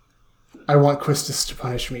 I want Quistis to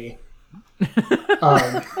punish me.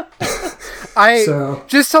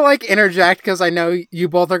 Just to like interject, because I know you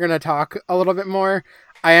both are going to talk a little bit more,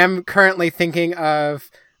 I am currently thinking of,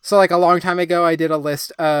 so like a long time ago I did a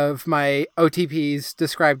list of my OTPs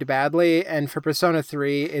described badly, and for Persona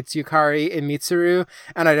 3 it's Yukari and Mitsuru,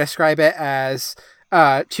 and I describe it as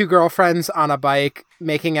two girlfriends on a bike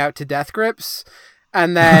making out to death grips.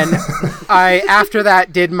 And then I after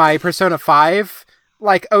that did my Persona 5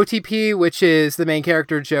 like OTP, which is the main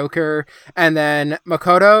character Joker and then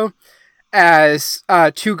Makoto as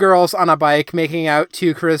two girls on a bike making out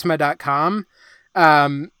to charisma.com.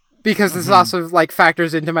 Because this also like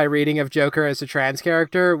factors into my reading of Joker as a trans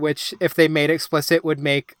character, which if they made explicit would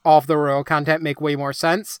make all of the royal content make way more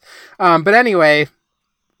sense. But anyway,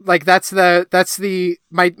 like that's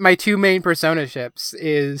my two main Persona ships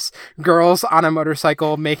is girls on a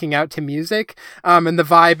motorcycle making out to music. And the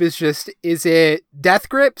vibe is just, is it Death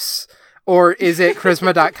Grips or is it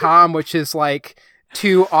charisma.com, which is like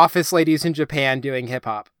two office ladies in Japan doing hip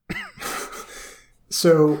hop?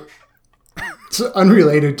 So it's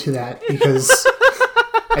unrelated to that because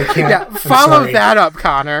I can't. Yeah, follow that up,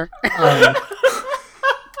 Connor.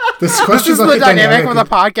 This is the dynamic of the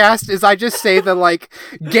podcast, is I just say the like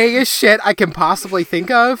gayest shit I can possibly think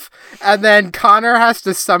of, and then Connor has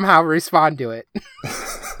to somehow respond to it.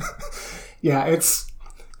 Yeah, it's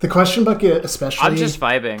the question bucket, especially. I'm just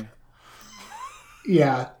vibing.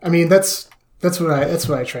 Yeah, I mean that's what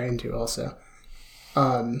I try and do also.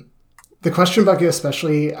 The question bucket,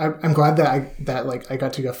 especially, I'm glad that I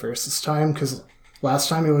got to go first this time, because last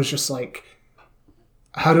time it was just like,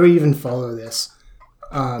 how do I even follow this?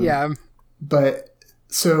 Yeah. But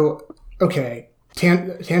so okay,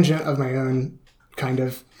 tangent of my own kind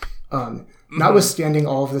of. Notwithstanding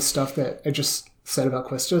all of this stuff that I just said about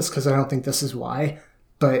Quistis, because I don't think this is why.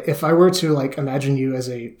 But if I were to like imagine you as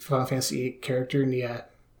a Final Fantasy VIII character, Nia,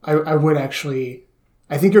 I would actually.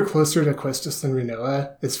 I think you're closer to Quistis than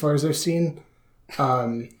Rinoa, as far as I've seen.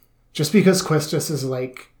 Just because Quistis is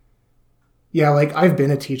like, yeah, like I've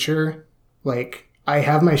been a teacher, like I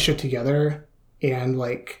have my shit together, and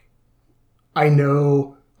like I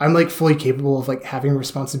know I'm like fully capable of like having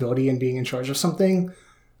responsibility and being in charge of something,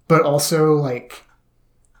 but also like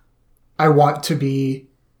I want to be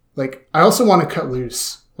like, I also want to cut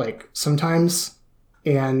loose like sometimes,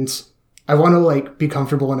 and I want to like be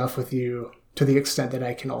comfortable enough with you to the extent that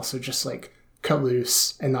I can also just like cut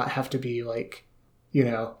loose and not have to be like,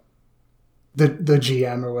 the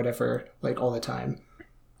GM or whatever, like all the time.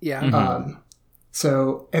 Yeah. Mm-hmm.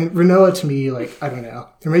 So, and Rinoa to me, like, I don't know,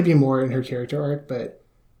 there may be more in her character arc, but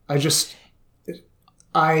I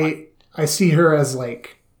see her as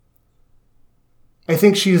like, I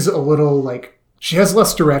think she's a little like, she has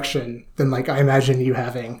less direction than like I imagine you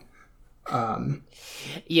having.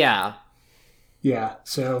 Yeah. Yeah.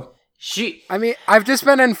 So. I mean, I've just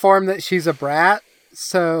been informed that she's a brat,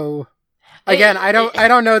 so again, I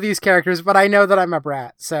don't know these characters, but I know that I'm a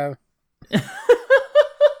brat, so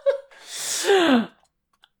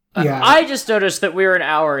Yeah. I just noticed that we're an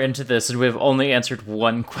hour into this and we've only answered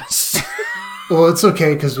one question. Well, it's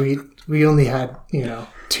okay because we only had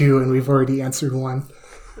 2 and we've already answered 1.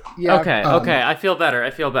 Yeah. Okay, I feel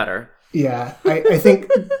better. Yeah, I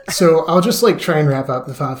think so. I'll just try and wrap up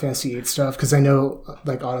the Final Fantasy VIII stuff because I know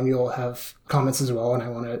Autumn, you'll have comments as well, and I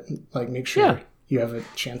want to make sure you have a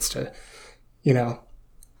chance to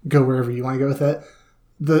go wherever you want to go with it.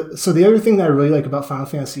 So the other thing that I really like about Final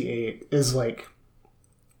Fantasy VIII is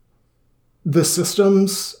the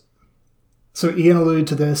systems. So Ian alluded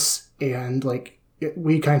to this, and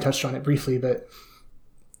we kind of touched on it briefly, but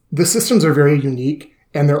the systems are very unique,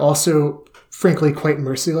 and they're also frankly quite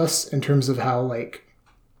merciless in terms of how it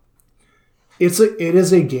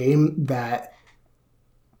is a game that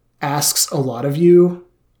asks a lot of you,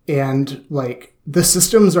 and the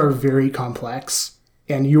systems are very complex,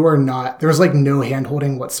 and you are not, there's no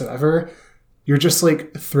hand-holding whatsoever. You're just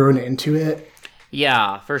thrown into it.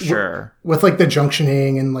 Yeah, for sure. With the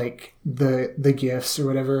junctioning and the gifts or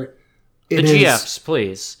whatever. The GFs,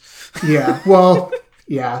 please. Yeah, well,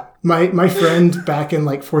 yeah. My friend back in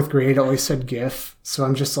 4th grade always said GIF, so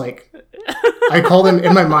I'm just I call them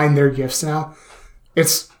in my mind they're GIFs now. I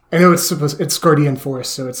know it's Guardian Force,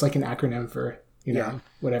 so it's an acronym for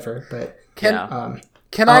whatever. But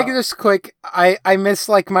can I just quick? I missed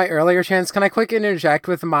my earlier chance. Can I quick interject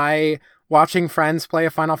with my watching friends play a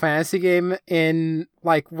Final Fantasy game in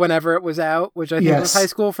whenever it was out, which I think was high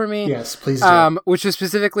school for me. Yes, please do. Which is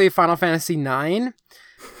specifically Final Fantasy IX,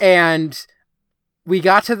 and we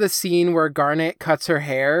got to the scene where Garnet cuts her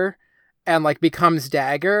hair and becomes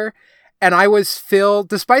Dagger, and I was filled,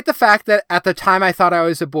 despite the fact that at the time I thought I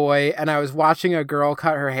was a boy and I was watching a girl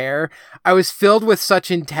cut her hair, I was filled with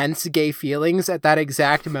such intense gay feelings at that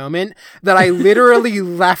exact moment that I literally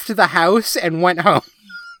left the house and went home.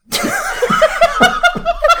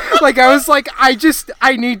 I was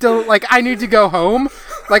I need to go home.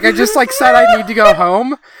 I just said I need to go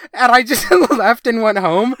home, and I just left and went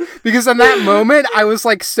home because in that moment I was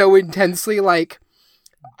so intensely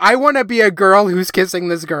I want to be a girl who's kissing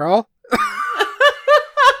this girl.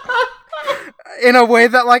 In a way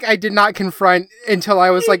that I did not confront until I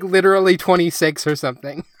was literally 26 or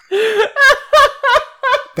something.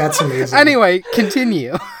 That's amazing. Anyway,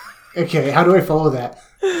 continue. Okay, how do I follow that?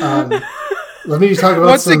 Let me talk about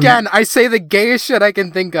Once again, I say the gayest shit I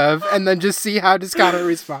can think of, and then just see how does Connor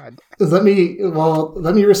respond. Let me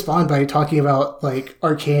respond by talking about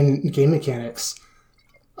arcane game mechanics.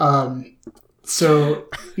 So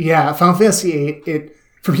yeah, Final Fantasy VIII. It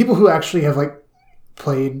for people who actually have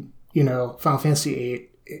played Final Fantasy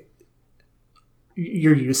VIII,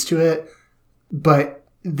 you're used to it, but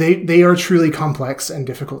they are truly complex and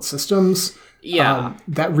difficult systems. Yeah,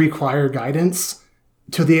 that require guidance.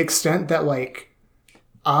 To the extent that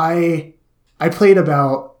I played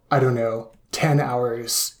about 10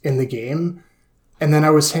 hours in the game, and then I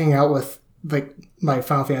was hanging out with my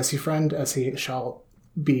Final Fantasy friend, as he shall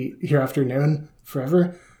be hereafter known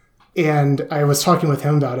forever, and I was talking with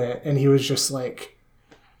him about it, and he was just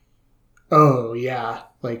oh yeah,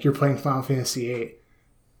 you're playing Final Fantasy VIII.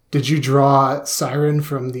 Did you draw Siren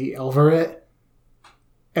from the Elvarit?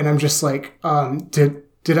 And I'm just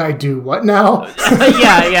did I do what now?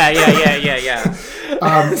 yeah.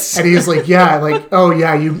 And he's oh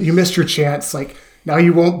yeah, you missed your chance. Now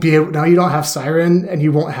you won't be able, now you don't have Siren, and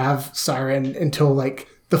you won't have Siren until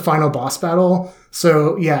the final boss battle.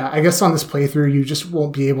 So yeah, I guess on this playthrough, you just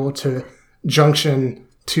won't be able to junction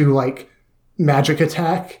to magic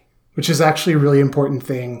attack, which is actually a really important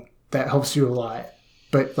thing that helps you a lot.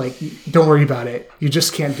 But don't worry about it. You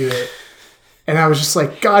just can't do it. And I was just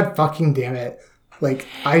God fucking damn it.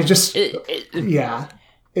 I just, yeah.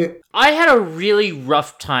 I had a really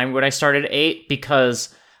rough time when I started 8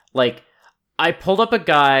 because, I pulled up a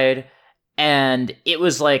guide and it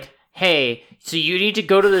was hey, so you need to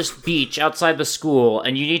go to this beach outside the school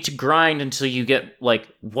and you need to grind until you get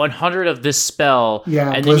 100 of this spell.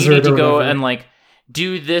 Yeah, and then you need to go and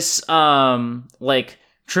do this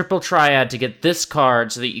triple triad to get this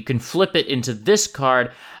card so that you can flip it into this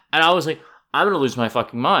card. And I was I'm gonna lose my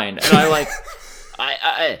fucking mind. And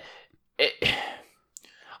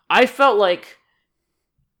I felt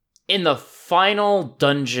in the final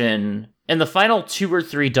dungeon, in the final 2 or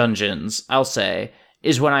 3 dungeons, I'll say,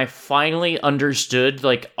 is when I finally understood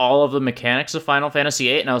all of the mechanics of Final Fantasy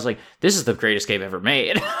VIII, and I was this is the greatest game ever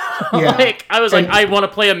made. Yeah. I was I want to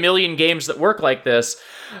play a million games that work like this,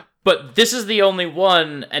 but this is the only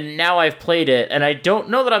one, and now I've played it, and I don't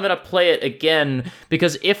know that I'm going to play it again,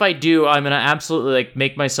 because if I do, I'm going to absolutely,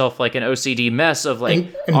 make myself, an OCD mess of,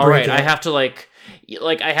 and all right, it. I have to, I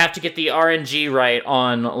have to get the RNG right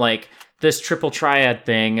on, this triple triad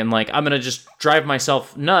thing, and like I'm gonna just drive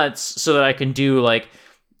myself nuts so that I can do like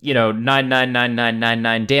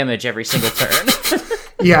 9999999 damage every single turn.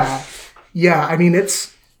 Yeah. I mean,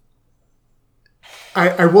 it's.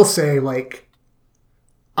 I will say, like,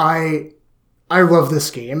 I love this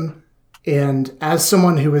game, and as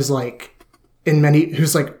someone who is like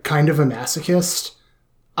who's like kind of a masochist,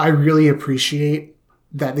 I really appreciate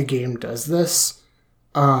that the game does this.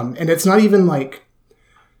 And it's not even like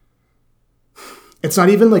a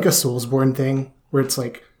Soulsborne thing where it's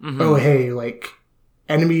like, oh, hey, like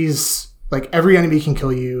enemies, like every enemy can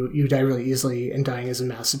kill you. You die really easily, and dying is a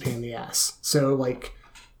massive pain in the ass. So like,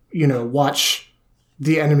 watch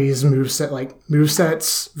the enemies'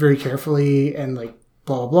 movesets very carefully and like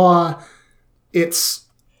blah, blah, blah. It's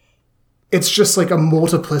just like a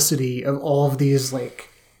multiplicity of all of these like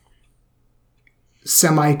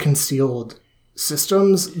semi-concealed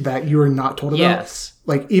systems that you are not told about. Yes.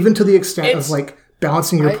 Like even to the extent of like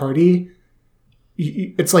balancing your party,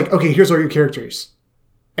 it's like, okay, here's all your characters.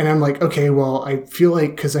 And I'm like, okay, well, I feel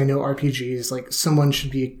like because I know RPGs, like someone should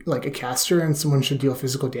be like a caster and someone should deal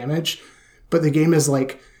physical damage. But the game is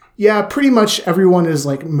like, yeah, pretty much everyone is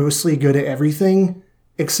like mostly good at everything,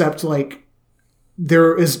 except like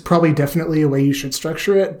there is probably definitely a way you should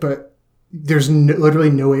structure it, but there's literally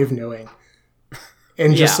no way of knowing.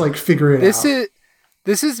 And just like figure it out.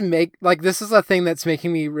 This is a thing that's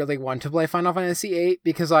making me really want to play Final Fantasy VIII,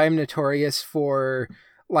 because I am notorious for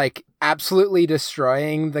like absolutely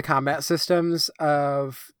destroying the combat systems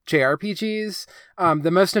of JRPGs.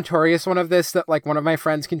 The most notorious one of this that like one of my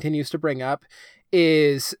friends continues to bring up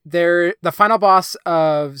is the final boss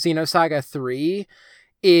of Xenosaga 3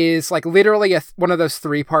 is like literally one of those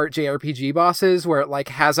 3-part JRPG bosses where it like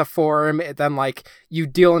has a form, then like you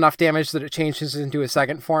deal enough damage that it changes into a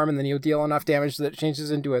second form, and then you deal enough damage that it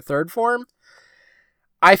changes into a third form.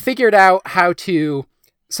 I figured out how to,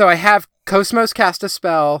 so I have Cosmos cast a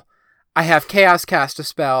spell, I have Chaos cast a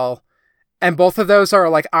spell, and both of those are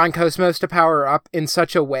like on Cosmos to power up in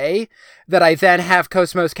such a way that I then have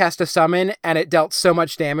Cosmos cast a summon, and it dealt so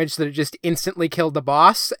much damage that it just instantly killed the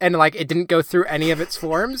boss, and like it didn't go through any of its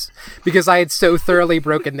forms because I had so thoroughly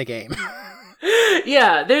broken the game.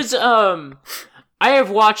 Yeah, there's I have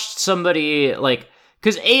watched somebody like,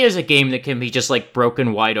 because A is a game that can be just like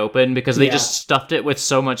broken wide open because they just stuffed it with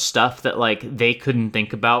so much stuff that like they couldn't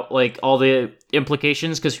think about like all the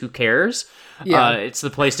implications, because who cares? Yeah. It's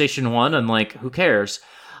the PlayStation 1 and like who cares?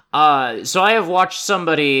 So I have watched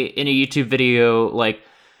somebody in a YouTube video like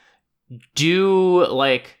do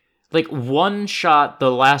like one shot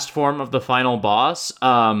the last form of the final boss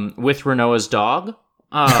with Renoa's dog.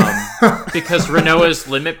 Because Renoa's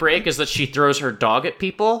limit break is that she throws her dog at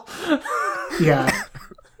people. Yeah.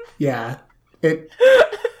 There's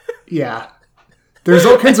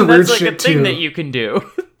all kinds of weird like shit a thing too that you can do.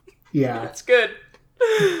 Yeah. It's good.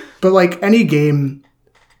 But like any game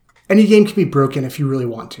can be broken if you really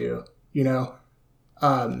want to,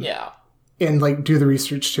 Yeah. And like do the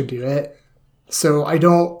research to do it. So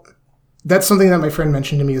that's something that my friend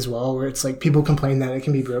mentioned to me as well, where it's like people complain that it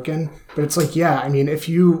can be broken, but it's like, yeah, I mean, if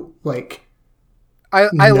you like,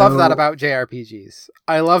 I love that about JRPGs.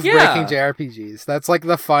 I love breaking JRPGs. That's like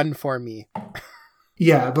the fun for me.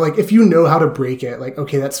 Yeah, but like if you know how to break it, like,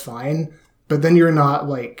 okay, that's fine. But then you're not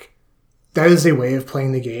like, that is a way of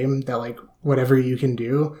playing the game that like whatever you can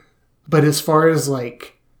do. But as far as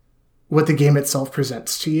like what the game itself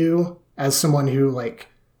presents to you as someone who like,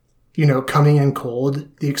 coming in cold,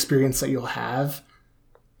 the experience that you'll have,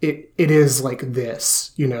 it is like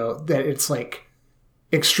this, that it's like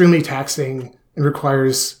extremely taxing and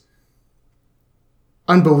requires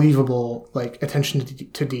unbelievable like attention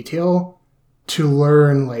to detail to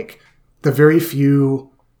learn like the very few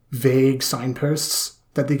vague signposts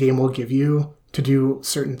that the game will give you to do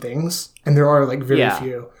certain things. And there are like very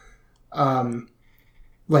few.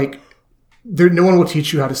 Like no one will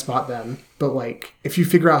teach you how to spot them, but like if you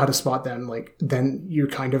figure out how to spot them, like then you're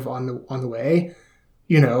kind of on the way.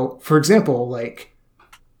 For example, like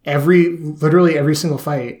literally every single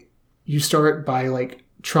fight, you start by like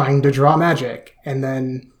trying to draw magic, and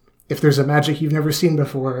then if there's a magic you've never seen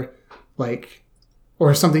before, like,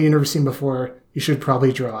 or something you've never seen before, you should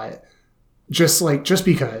probably draw it. Just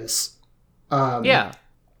because. Yeah.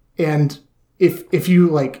 And if you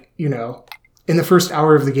like, in the first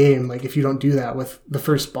hour of the game, like if you don't do that with the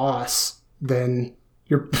first boss, then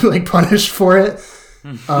you're like punished for it.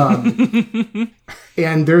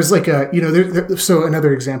 And there's like so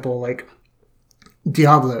another example, like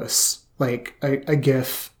Diablos, like a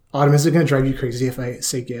GIF. Autumn, is it going to drive you crazy if I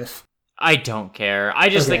say GIF? I don't care. I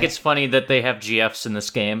just think Okay. it's funny that they have GFs in this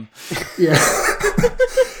game. Yeah.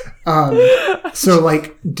 So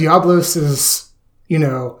like Diablos is, you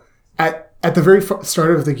know, at the very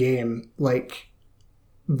start of the game, like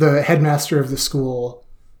the headmaster of the school,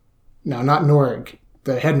 no, not Norg,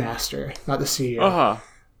 the headmaster, not the CEO,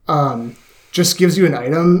 just gives you an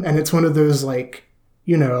item, and it's one of those like,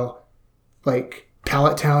 you know, like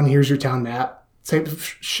pallet town, here's your town map type of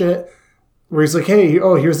shit, where he's like, hey,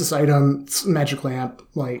 oh, here's this item, it's a magic lamp,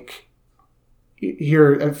 like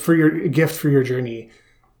here for your gift for your journey.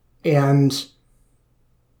 And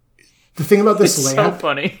the thing about this It's lamp, so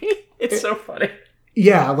funny. It's so funny.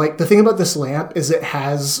 yeah, like the thing about this lamp is it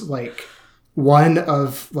has like one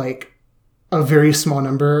of like a very small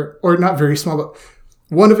number, or not very small, but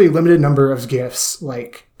one of a limited number of gifts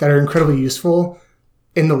like that are incredibly useful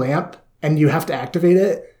in the lamp, and you have to activate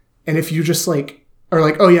it. And if you just like are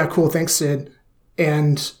like, oh yeah, cool, thanks, Sid,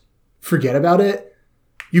 and forget about it,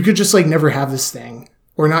 you could just like never have this thing,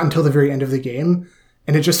 or not until the very end of the game,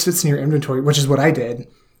 and it just sits in your inventory, which is what I did.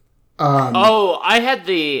 I had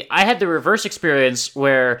the reverse experience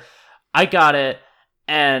where I got it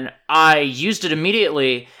and I used it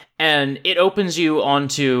immediately, and it opens you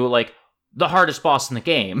onto like the hardest boss in the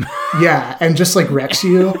game. Yeah, and just like wrecks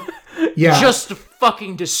you. Yeah. Just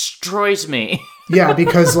fucking destroys me. Yeah,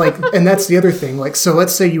 because like, and that's the other thing. Like, so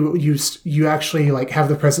let's say you actually like have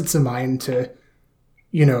the presence of mind to,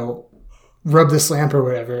 you know, rub this lamp or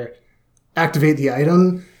whatever, activate the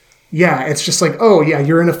item. Yeah, it's just like, oh yeah,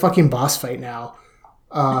 you're in a fucking boss fight now.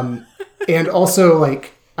 And also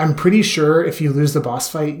like, I'm pretty sure if you lose the boss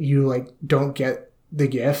fight, you like don't get the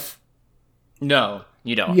GIF. No,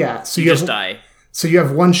 you don't. Yeah, so you just die. So you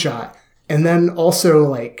have one shot, and then also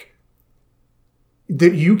like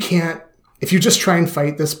that you can't, if you just try and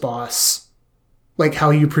fight this boss, like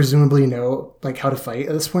how you presumably know like how to fight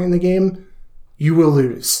at this point in the game, you will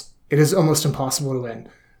lose. It is almost impossible to win.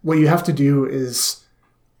 What you have to do is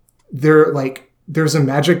there's a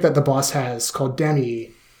magic that the boss has called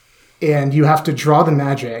Demi, and you have to draw the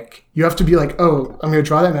magic. You have to be like, oh, I'm going to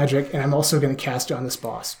draw that magic, and I'm also going to cast it on this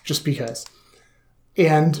boss just because.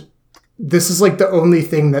 And this is like the only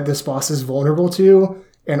thing that this boss is vulnerable to.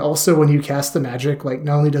 And also when you cast the magic, like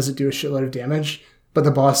not only does it do a shitload of damage, but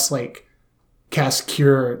the boss like casts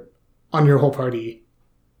cure on your whole party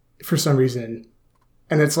for some reason.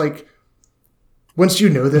 And it's like, once you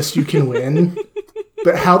know this, you can win.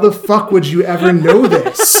 But how the fuck would you ever know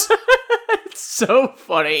this? It's so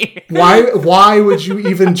funny. Why would you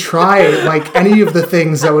even try like any of the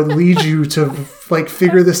things that would lead you to like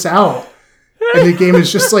figure this out? And the game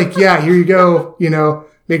is just like, yeah, here you go. You know,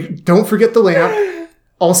 don't forget the lamp.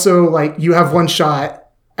 Also, like, you have one shot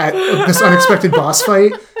at this unexpected boss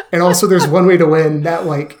fight. And also there's one way to win that,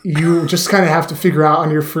 like, you just kind of have to figure out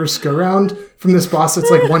on your first go-round from this boss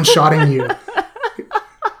that's, like, one-shotting you.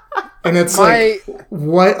 And it's like,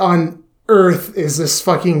 what on earth is this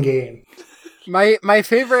fucking game? My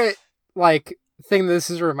favorite, like, thing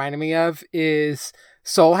this is reminding me of is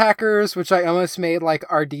Soul Hackers, which I almost made, like,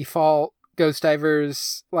 our default Ghost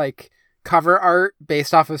Divers, like, cover art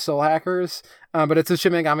based off of Soul Hackers. But it's a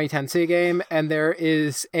Shin Megami Tensei game, and there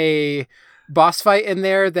is a boss fight in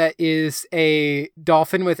there that is a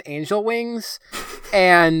dolphin with angel wings.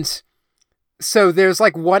 And so there's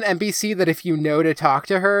like one NPC that if you know to talk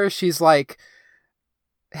to her, she's like,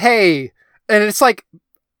 hey, and it's like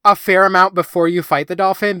a fair amount before you fight the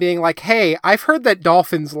dolphin being like, hey, I've heard that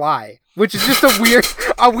dolphins lie, which is just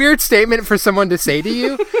a weird statement for someone to say to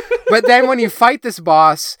you. But then when you fight this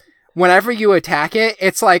boss, whenever you attack it,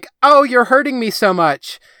 it's like, oh, you're hurting me so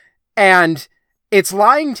much. And it's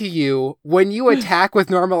lying to you. When you attack with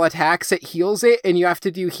normal attacks, it heals it, and you have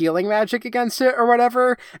to do healing magic against it or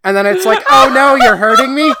whatever. And then it's like, oh no, you're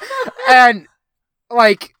hurting me. And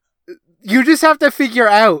like, you just have to figure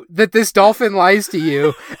out that this dolphin lies to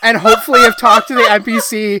you, and hopefully have talked to the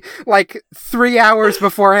NPC like 3 hours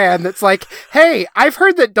beforehand that's like, hey, I've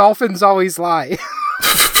heard that dolphins always lie.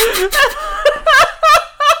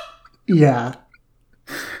 Yeah.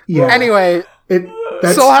 Yeah. Anyway,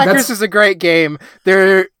 Soul Hackers is a great game.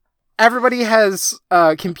 Everybody has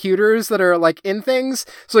computers that are like in things.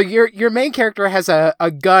 So your main character has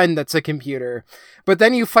a gun that's a computer. But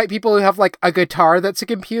then you fight people who have like a guitar that's a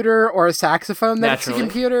computer or a saxophone that's a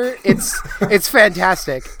computer. It's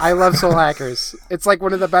fantastic. I love Soul Hackers. It's like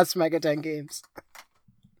one of the best Mega 10 games.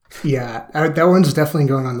 Yeah, that one's definitely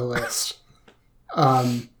going on the list.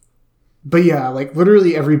 But yeah, like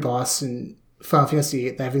literally every boss in Final Fantasy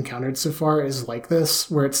VIII that I've encountered so far is like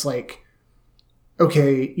this, where it's like,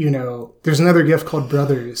 okay, you know, there's another gift called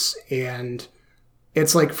Brothers, and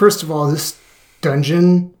it's like, first of all, this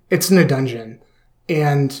dungeon it's in a dungeon,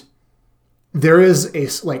 and there is a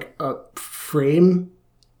frame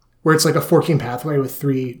where it's like a forking pathway with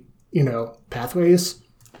 3, pathways.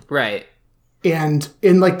 Right. And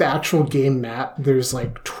in like the actual game map, there's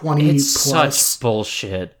like 20 It's plus. such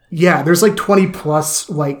bullshit. Yeah, there's like 20 plus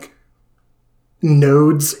like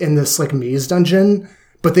nodes in this like maze dungeon,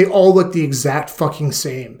 but they all look the exact fucking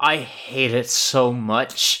same. I hate it so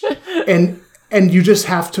much. and you just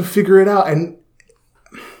have to figure it out. And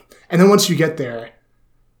then once you get there,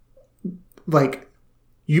 like,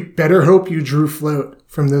 you better hope you drew float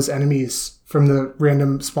from those enemies, from the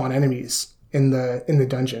random spawn enemies in the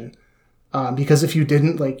dungeon. Because if you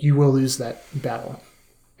didn't, like, you will lose that battle.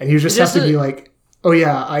 And you just have to be like, oh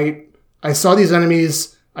yeah, I saw these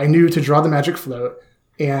enemies, I knew to draw the magic float,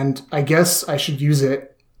 and I guess I should use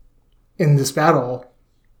it in this battle.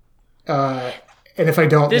 And if I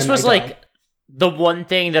don't, this then was I die. like the one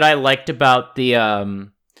thing that I liked about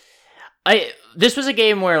the this was a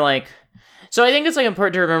game where like, so I think it's like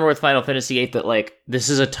important to remember with Final Fantasy VIII that like this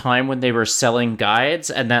is a time when they were selling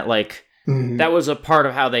guides, and that like that was a part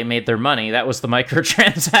of how they made their money. That was the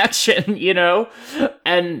microtransaction,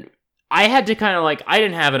 and I had to kind of like, I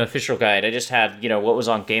didn't have an official guide. I just had, what was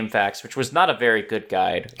on GameFAQs, which was not a very good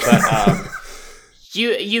guide, but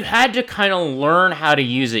you had to kind of learn how to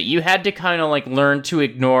use it. You had to kind of like learn to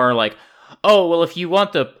ignore like, oh, well, if you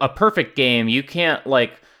want a perfect game, you can't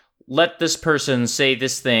like let this person say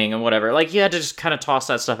this thing and whatever. Like, you had to just kind of toss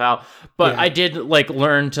that stuff out. But I did like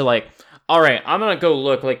learn to like, all right, I'm going to go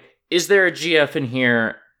look like, is there a GF in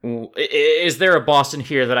here? Is there a boss in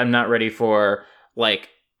here that I'm not ready for? Like,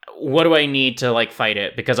 what do I need to like fight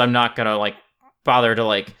it? Because I'm not going to like bother to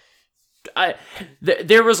like,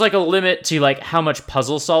 there was like a limit to like how much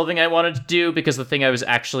puzzle solving I wanted to do, because the thing I was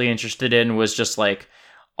actually interested in was just like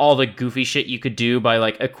all the goofy shit you could do by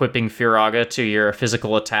like equipping Firaga to your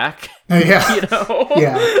physical attack. Yeah.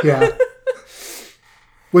 Yeah.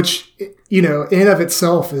 Which, in and of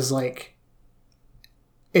itself is like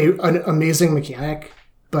an amazing mechanic,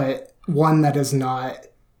 but one that is not,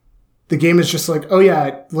 the game is just like, oh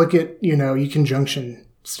yeah, look at, you can junction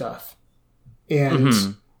stuff.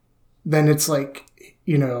 And then it's like,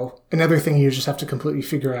 another thing you just have to completely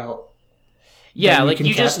figure out. Yeah, like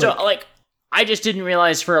you just don't, like, I just didn't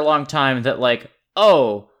realize for a long time that like,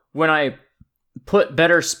 oh, when I put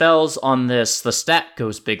better spells on this, the stat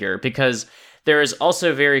goes bigger, because there is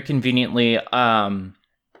also very conveniently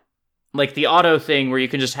like the auto thing where you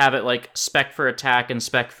can just have it like spec for attack and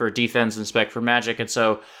spec for defense and spec for magic. And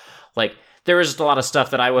so like there was just a lot of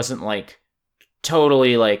stuff that I wasn't like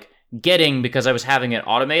totally like getting because I was having it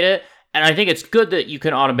automate it. And I think it's good that you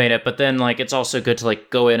can automate it, but then like it's also good to like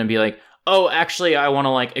go in and be like, oh, actually I want to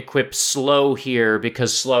like equip slow here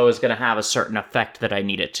because slow is going to have a certain effect that I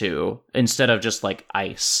need it to, instead of just like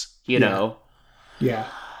ice, you know? Yeah.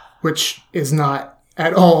 Which is not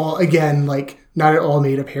at all, again, like not at all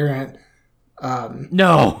made apparent.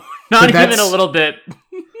 No, not even a little bit.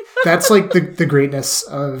 That's like the greatness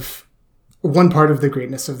of, one part of the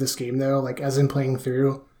greatness of this game though, like as in playing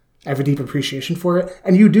through, I have a deep appreciation for it.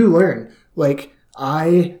 And you do learn, like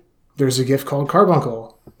there's a gift called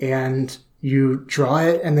Carbuncle, and you draw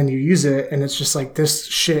it and then you use it, and it's just like, this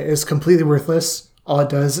shit is completely worthless. All it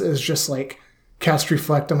does is just like cast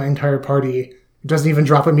Reflect on my entire party. It doesn't even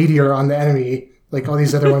drop a meteor on the enemy like all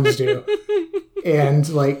these other ones do. And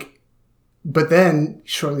like, but then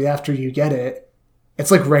shortly after you get it, it's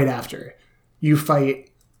like right after you fight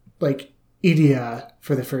like Idia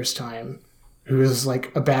for the first time, who is like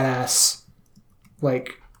a badass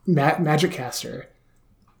like magic caster,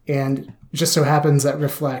 and it just so happens that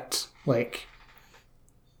Reflect like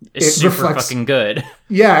it's super fucking good.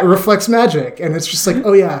 Yeah, it reflects magic, and it's just like,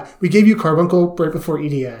 oh yeah, we gave you Carbuncle right before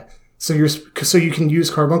Idia, so you can use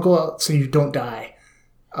Carbuncle so you don't die.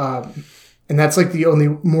 And that's like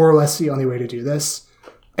more or less the only way to do this.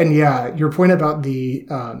 And yeah, your point about the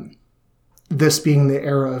this being the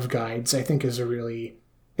era of guides, I think is really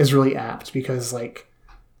apt, because like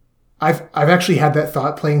I've actually had that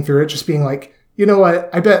thought playing through it, just being like, you know what?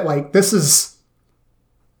 I bet like they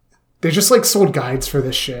just like sold guides for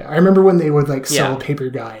this shit. I remember when they would like sell a paper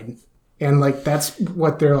guide, and like that's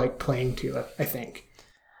what they're like playing to, I think.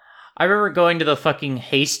 I remember going to the fucking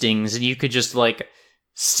Hastings, and you could just like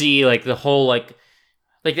see like the whole like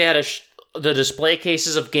they had the display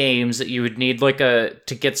cases of games that you would need like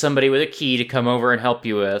to get somebody with a key to come over and help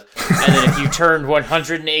you with. And then if you turned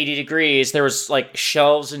 180 degrees, there was like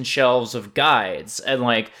shelves and shelves of guides. And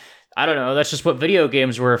like, I don't know, that's just what video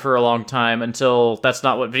games were for a long time, until that's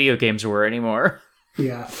not what video games were anymore.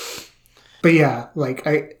 Yeah. But yeah, like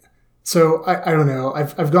I don't know.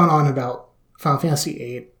 I've gone on about Final Fantasy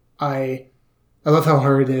VIII I love how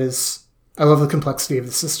hard it is. I love the complexity of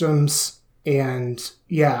the systems. And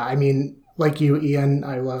yeah, I mean, like you, Ian,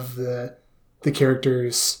 I love the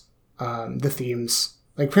characters, the themes.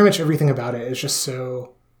 Like pretty much everything about it is just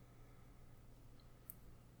so...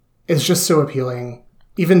 It's just so appealing.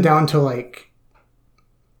 Even down to like...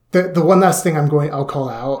 The one last thing I'll call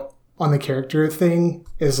out on the character thing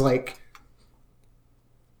is like...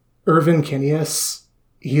 Irvin Kinius,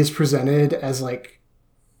 he is presented as like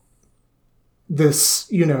this,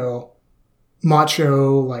 you know,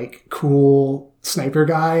 macho, like cool sniper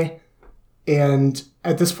guy. And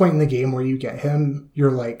at this point in the game where you get him,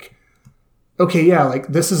 you're like, okay, yeah, like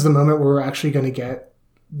this is the moment where we're actually going to get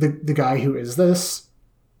the guy who is this,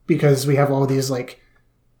 because we have all these like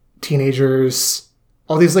teenagers,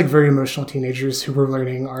 all these like very emotional teenagers who we're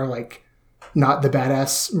learning are like not the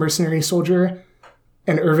badass mercenary soldier.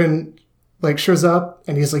 And Irvin like shows up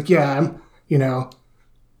and he's like, yeah,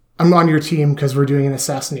 I'm on your team because we're doing an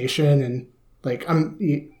assassination, and like I'm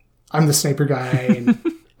the sniper guy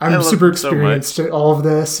and I'm super experienced at all of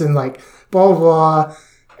this, and like blah blah blah.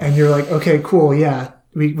 And you're like, okay, cool, yeah,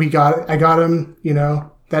 I got him, you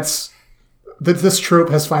know, this trope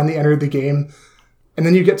has finally entered the game. And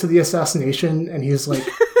then you get to the assassination and he's like,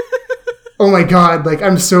 oh my god, like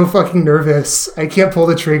I'm so fucking nervous, I can't pull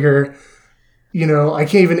the trigger. You know, I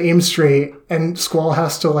can't even aim straight, and Squall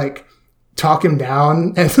has to like talk him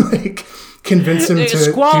down and like convince him to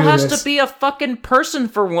Squall do has this. to be a fucking person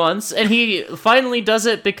for once, and he finally does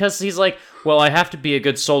it because he's like, well, I have to be a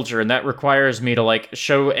good soldier, and that requires me to like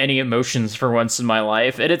show any emotions for once in my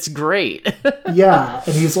life, and it's great. Yeah,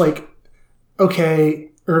 and he's like,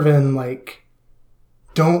 okay, Irvin, like,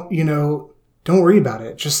 don't worry about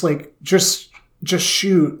it. Just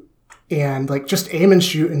shoot, and like just aim and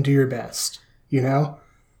shoot and do your best. You know?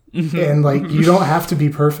 And like, you don't have to be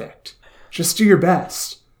perfect. Just do your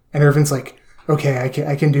best. And Irvin's like, okay,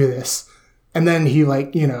 I can do this. And then he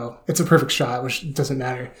like, you know, it's a perfect shot, which doesn't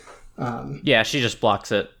matter. Yeah, she just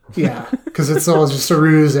blocks it. Yeah, because it's all just a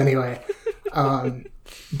ruse anyway.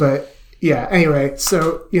 But yeah, anyway,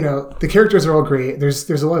 so, you know, the characters are all great. There's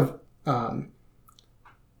a lot of,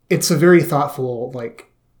 it's a very thoughtful, like,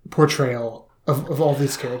 portrayal of all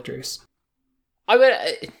these characters.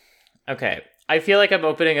 Okay. I feel like I'm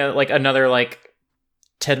opening another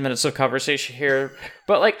 10 minutes of conversation here,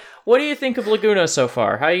 but like, what do you think of Laguna so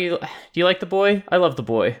far? Do you like the boy? I love the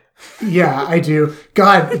boy. Yeah, I do.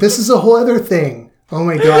 God, this is a whole other thing. Oh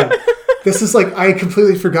my god. This is like, I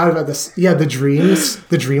completely forgot about this. Yeah, the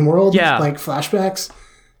dream world, yeah, like flashbacks.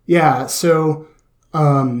 Yeah, so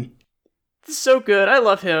so good. I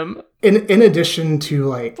love him. In addition to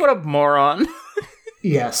like, what a moron.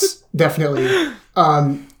 Yes, definitely.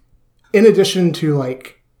 In addition to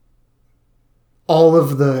like all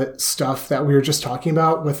of the stuff that we were just talking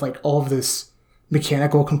about with like all of this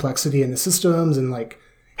mechanical complexity in the systems, and like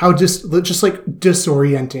how just like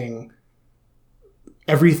disorienting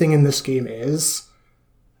everything in this game is,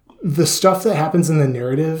 the stuff that happens in the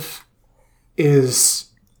narrative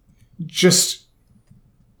is just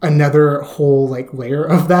another whole like layer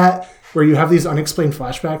of that, where you have these unexplained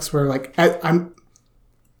flashbacks where like I'm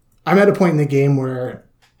at a point in the game where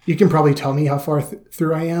you can probably tell me how far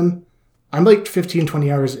through I am. I'm like 15,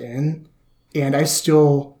 20 hours in, and I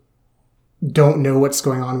still don't know what's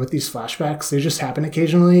going on with these flashbacks. They just happen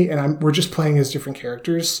occasionally, and we're just playing as different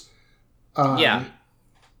characters. Yeah.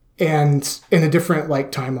 And in a different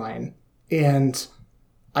like timeline. And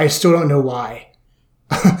I still don't know why.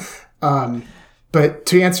 But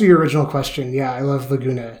to answer your original question, yeah, I love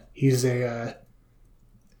Laguna. He's there's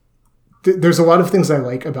a lot of things I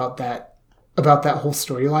like about that whole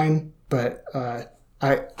storyline, but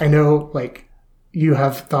I know like you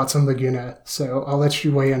have thoughts on Laguna, so I'll let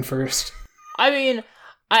you weigh in first. I mean,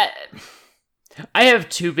 I have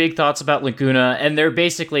two big thoughts about Laguna, and they're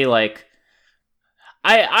basically like,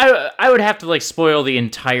 I would have to like spoil the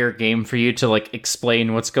entire game for you to like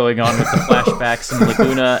explain what's going on with the flashbacks in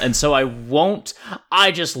Laguna, and so I won't.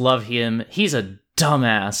 I just love him. He's a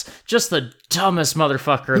dumbass, just the dumbest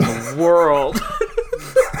motherfucker in the world.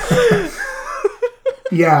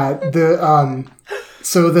 Yeah,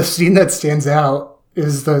 so the scene that stands out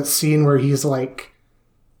is the scene where he's like,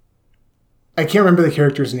 I can't remember the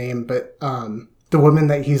character's name, but the woman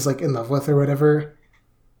that he's like in love with or whatever,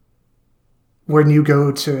 when you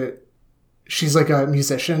go to, she's like a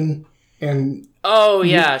musician, and oh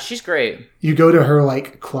yeah, she's great. You go to her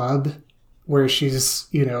like club where she's,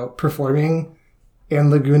 you know, performing, and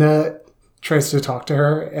Laguna tries to talk to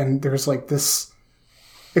her, and there's like this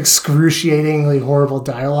excruciatingly horrible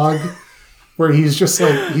dialogue where he's just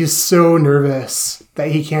like, he's so nervous that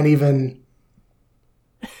he can't even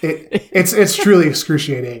It's truly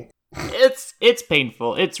excruciating. It's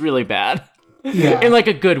painful. It's really bad. Yeah. In like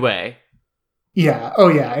a good way. Yeah. Oh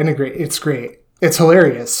yeah. It's great. It's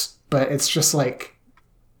hilarious, but it's just like,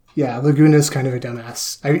 yeah, Laguna's kind of a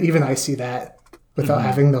dumbass. I see that without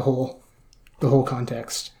having the whole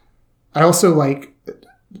context. I also like,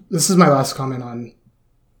 this is my last comment on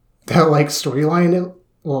that like storyline.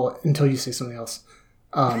 Well, until you say something else.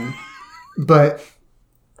 But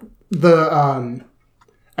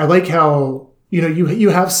I like how, you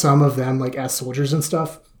have some of them like as soldiers and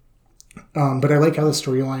stuff. But I like how the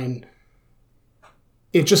storyline,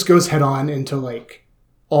 it just goes head on into like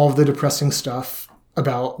all of the depressing stuff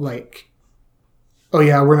about like, oh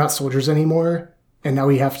yeah, we're not soldiers anymore. And now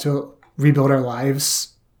we have to rebuild our lives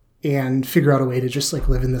and figure out a way to just like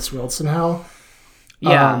live in this world somehow.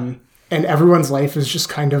 Yeah. And everyone's life is just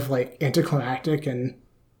kind of like anticlimactic and,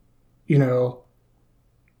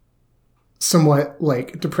 somewhat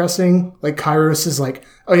like depressing. Like Kairos is like,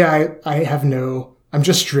 oh yeah, I'm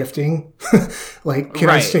just drifting. Like, can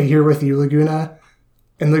I stay here with you, Laguna?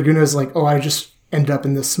 And Laguna's like, oh, I just ended up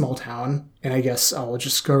in this small town and I guess I'll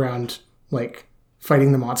just go around like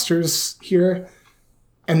fighting the monsters here.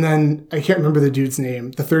 And then I can't remember the dude's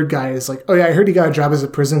name. The third guy is like, oh yeah, I heard he got a job as a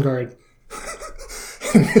prison guard.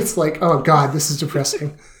 And it's like, oh god, this is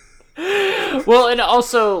depressing. Well, and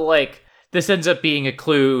also like this ends up being a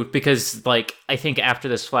clue because like I think after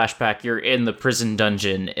this flashback you're in the prison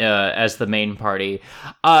dungeon as the main party.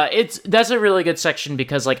 That's a really good section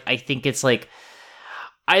because like I think it's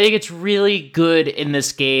really good in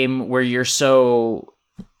this game where you're so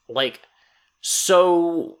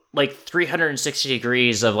 360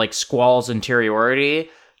 degrees of like Squall's interiority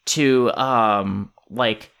to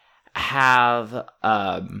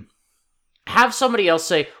have somebody else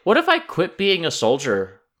say, what if I quit being a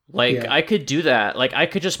soldier? I could do that. Like, I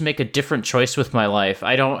could just make a different choice with my life.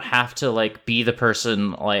 I don't have to, like, be the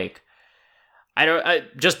person, like...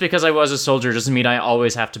 just because I was a soldier doesn't mean I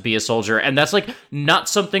always have to be a soldier. And that's, like, not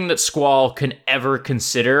something that Squall can ever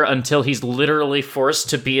consider until he's literally forced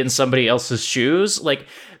to be in somebody else's shoes. Like,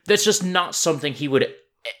 that's just not something he would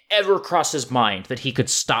ever cross his mind, that he could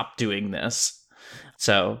stop doing this.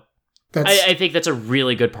 So... I think that's a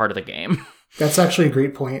really good part of the game. That's actually a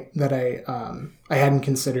great point that I hadn't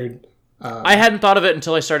considered. I hadn't thought of it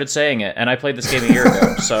until I started saying it, and I played this game a year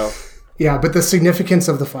ago, so... Yeah, but the significance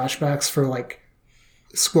of the flashbacks for, like,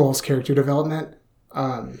 Squall's character development,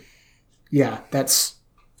 that's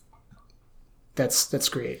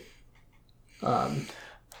great.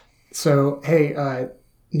 So, hey,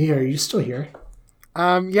 Nia, are you still here?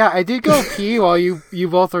 Yeah, I did go pee while you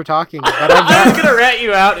both were talking. But I was gonna rat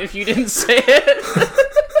you out if you didn't say it.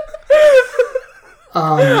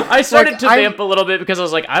 I started to vamp a little bit because I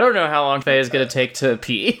was like, I don't know how long Faye is gonna take to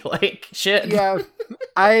pee. Like, shit. Yeah,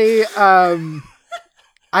 I'm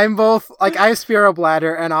both, like, I have Spiro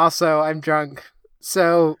bladder and also I'm drunk.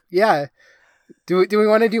 So, yeah. Do we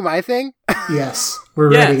want to do my thing? Yes,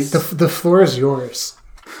 we're ready. The floor is yours.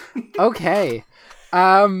 Okay.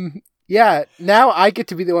 Yeah, now I get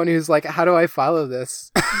to be the one who's like, how do I follow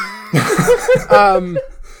this?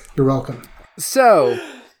 You're welcome. So,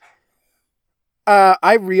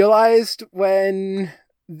 I realized when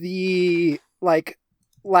the, like,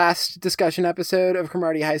 last discussion episode of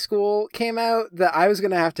Cromartie High School came out that I was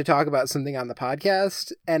going to have to talk about something on the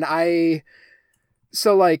podcast. And I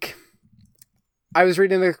was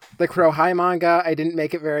reading the Crow High manga. I didn't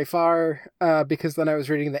make it very far because then I was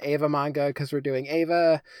reading the Ava manga because we're doing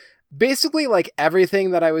Ava. Basically, like,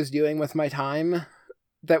 everything that I was doing with my time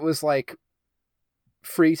that was, like,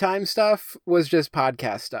 free time stuff was just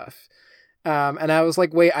podcast stuff. And I was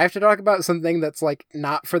like, wait, I have to talk about something that's, like,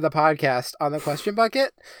 not for the podcast on the question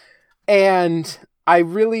bucket. And I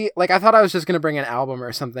really, like, I thought I was just going to bring an album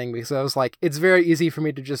or something because I was like, it's very easy for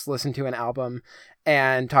me to just listen to an album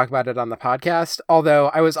and talk about it on the podcast. Although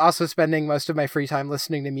I was also spending most of my free time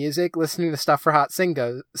listening to music, listening to stuff for hot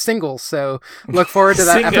singles. So look forward to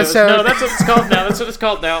that episode. No, that's what it's called now. That's what it's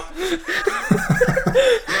called now.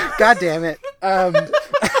 God damn it.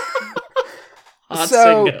 Hot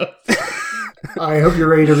singles. I hope you're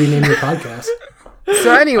ready to rename your podcast.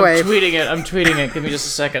 So anyway. I'm tweeting it. Give me just a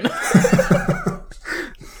second.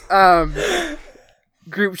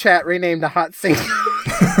 Group chat renamed to Hot Single.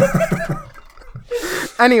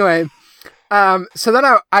 Anyway, so then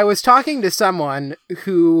I was talking to someone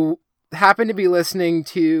who happened to be listening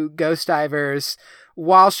to Ghost Divers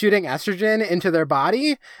while shooting estrogen into their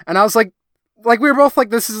body, and I was like we were both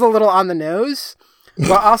like, this is a little on the nose,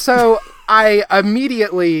 but also I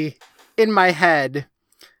immediately in my head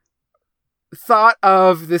thought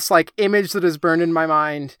of this, like, image that is burned in my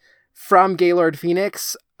mind from Gaylord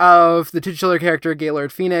Phoenix of the titular character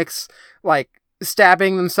Gaylord Phoenix, like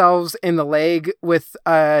stabbing themselves in the leg with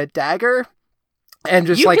a dagger. And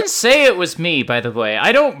just you like, can say it was me, by the way.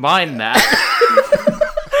 I don't mind that.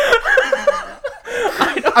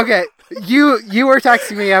 okay, you were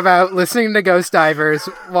texting me about listening to Ghost Divers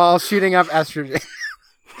while shooting up estrogen.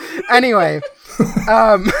 Anyway,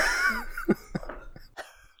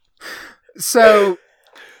 so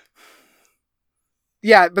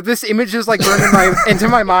yeah, but this image is like burned into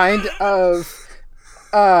my mind of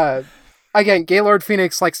again, Gaylord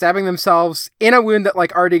Phoenix like stabbing themselves in a wound that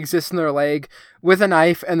like already exists in their leg with a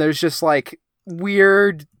knife, and there's just like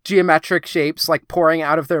weird geometric shapes like pouring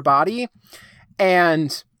out of their body.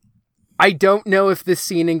 And I don't know if this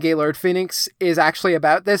scene in Gaylord Phoenix is actually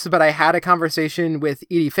about this, but I had a conversation with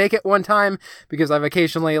Edie Fake at one time, because I've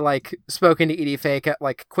occasionally like spoken to Edie Fake at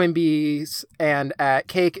like Quimby's and at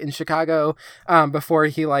Cake in Chicago before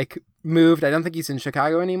he like moved. I don't think he's in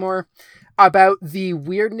Chicago anymore. About the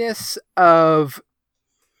weirdness of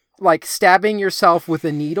like stabbing yourself with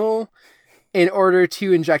a needle in order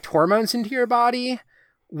to inject hormones into your body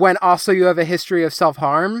when also you have a history of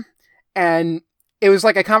self-harm. And it was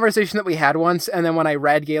like a conversation that we had once, and then when I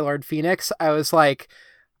read Gaylord Phoenix, I was like,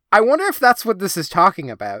 I wonder if that's what this is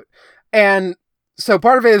talking about. And so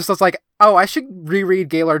part of it is just like, oh, I should reread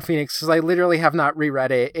Gaylord Phoenix, because I literally have not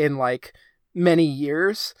reread it in like many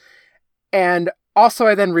years. And also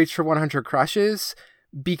I then reached for 100 Crushes,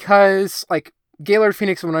 because like Gaylord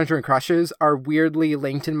Phoenix and 100 Crushes are weirdly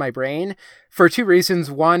linked in my brain for two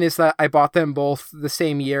reasons. One is that I bought them both the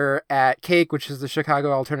same year at Cake, which is the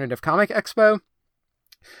Chicago Alternative Comic Expo.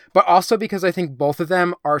 But also because I think both of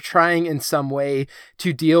them are trying in some way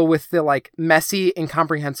to deal with the like messy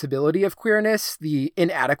incomprehensibility of queerness, the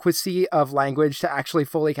inadequacy of language to actually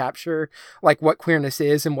fully capture like what queerness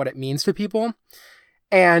is and what it means to people.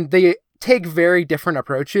 And they take very different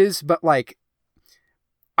approaches, but like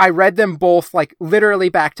I read them both like literally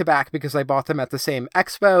back to back because I bought them at the same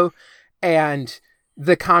expo, and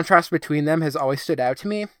the contrast between them has always stood out to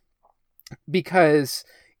me, because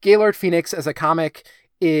Gaylord Phoenix as a comic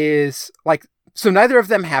is like, so neither of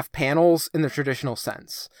them have panels in the traditional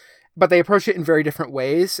sense, but they approach it in very different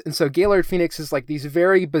ways. And so Gaylord Phoenix is like these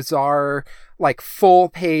very bizarre, like full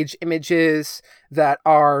page images that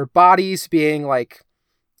are bodies being like,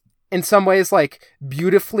 in some ways, like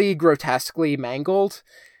beautifully, grotesquely mangled,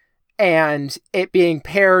 and it being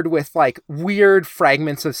paired with like weird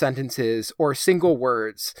fragments of sentences or single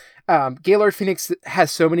words. Gaylord Phoenix has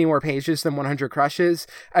so many more pages than 100 Crushes.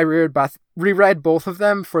 I reread both of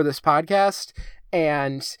them for this podcast,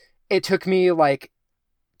 and it took me like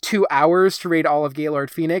 2 hours to read all of Gaylord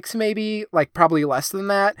Phoenix, maybe, like probably less than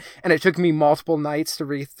that. And it took me multiple nights to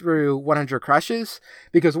read through 100 Crushes,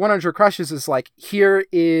 because 100 Crushes is like, here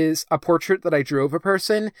is a portrait that I drew of a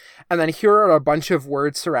person, and then here are a bunch of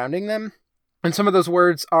words surrounding them. And some of those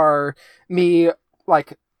words are me,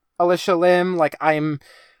 like Alicia Lim, like I'm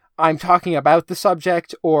talking about the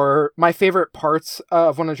subject, or my favorite parts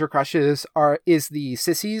of 100 Crushes is the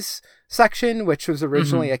Sissies section, which was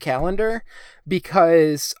originally a calendar,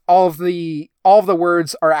 because all of the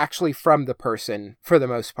words are actually from the person for the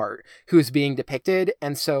most part who's being depicted,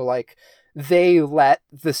 and so like they let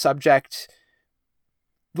the subject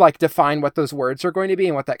like define what those words are going to be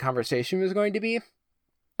and what that conversation was going to be.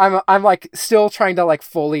 I'm like still trying to like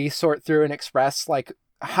fully sort through and express like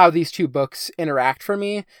how these two books interact for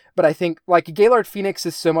me, but I think like Gaylord Phoenix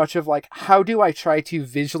is so much of like, how do I try to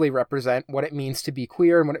visually represent what it means to be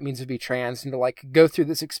queer and what it means to be trans, and to like go through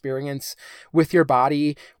this experience with your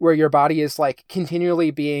body, where your body is like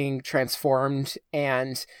continually being transformed,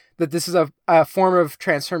 and that this is a form of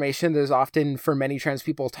transformation that is often for many trans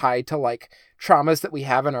people tied to like traumas that we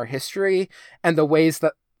have in our history, and the ways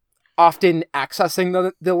that often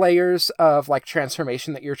accessing the layers of like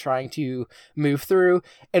transformation that you're trying to move through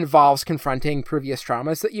involves confronting previous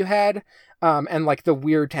traumas that you had, and like the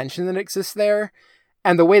weird tension that exists there.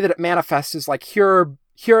 And the way that it manifests is like, here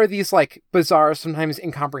are these like bizarre, sometimes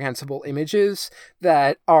incomprehensible images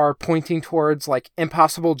that are pointing towards like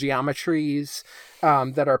impossible geometries,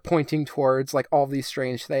 that are pointing towards like all these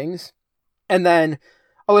strange things. And then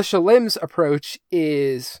Alicia Lim's approach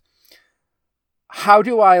is, how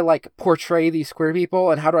do I like portray these queer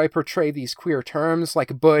people, and how do I portray these queer terms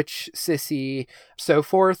like butch, sissy, so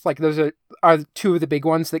forth? Like those are two of the big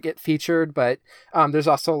ones that get featured, but there's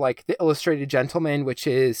also like the illustrated gentleman, which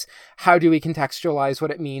is how do we contextualize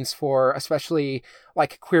what it means for especially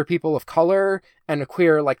like queer people of color and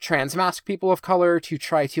queer like trans masc people of color to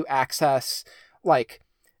try to access like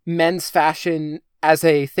men's fashion as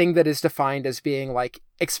a thing that is defined as being like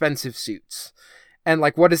expensive suits. And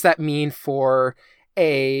like, what does that mean for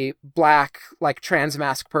a Black, like, trans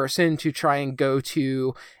masc person to try and go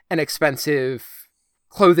to an expensive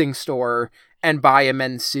clothing store and buy a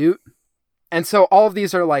men's suit? And so all of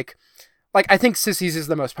these are like I think Sissies is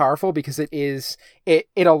the most powerful because it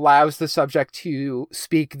allows the subject to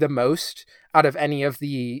speak the most out of any of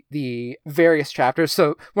the various chapters.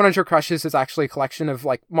 So 100 Crushes is actually a collection of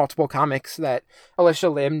like multiple comics that Alicia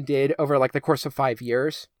Lim did over like the course of 5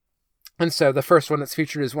 years. And so the first one that's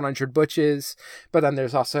featured is 100 Butches, but then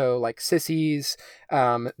there's also like Sissies.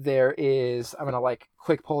 There is, I'm going to like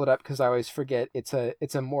quick pull it up because I always forget. It's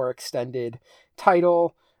a more extended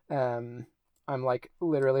title. I'm like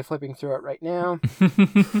literally flipping through it right now.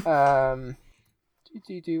 Oh,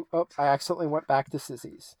 I accidentally went back to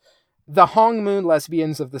Sissies. The Hong Moon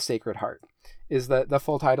Lesbians of the Sacred Heart is the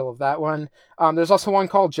full title of that one. There's also one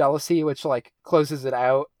called Jealousy, which like closes it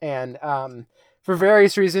out, and for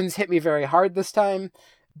various reasons hit me very hard this time.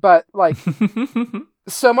 But like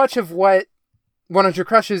so much of what 100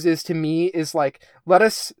 Crushes is to me is like,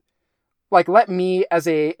 let me as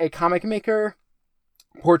a comic maker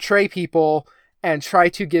portray people and try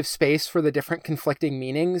to give space for the different conflicting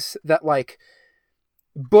meanings that like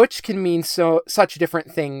butch can mean such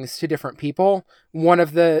different things to different people. One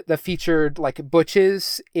of the featured like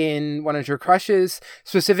butches in 100 Crushes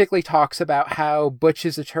specifically talks about how butch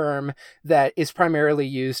is a term that is primarily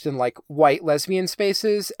used in like white lesbian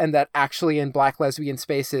spaces, and that actually in Black lesbian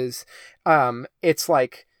spaces it's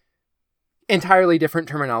like entirely different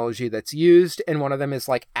terminology that's used, and one of them is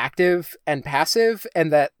like active and passive,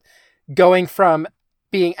 and that going from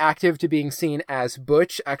being active to being seen as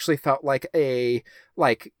butch actually felt like a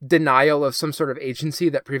like denial of some sort of agency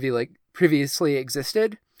that previously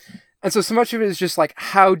existed. And so much of it is just like,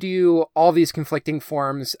 how do all these conflicting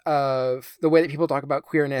forms of the way that people talk about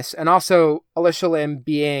queerness, and also Alicia Lim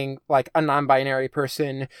being like a non-binary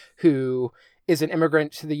person who is an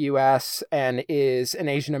immigrant to the US and is an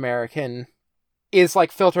Asian American, is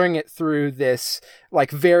like filtering it through this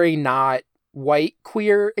like very not white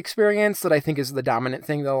queer experience that I think is the dominant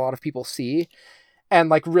thing that a lot of people see, and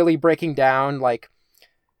like really breaking down like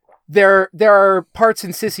there are parts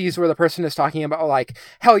in Sissies where the person is talking about like,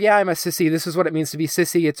 hell yeah, I'm a sissy, this is what it means to be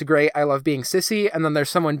sissy, it's great, I love being sissy, and then there's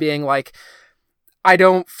someone being like, I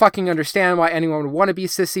don't fucking understand why anyone would want to be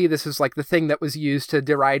sissy, this is like the thing that was used to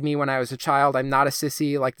deride me when I was a child, I'm not a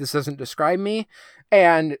sissy, like this doesn't describe me.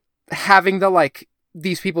 And having the like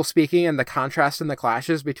these people speaking and the contrast and the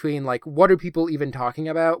clashes between like, what are people even talking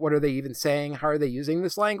about? What are they even saying? How are they using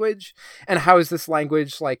this language? And how is this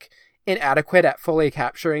language like inadequate at fully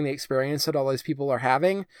capturing the experience that all those people are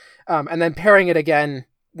having? And then pairing it again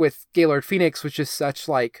with Gaylord Phoenix, which is such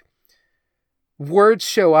like, words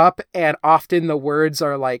show up and often the words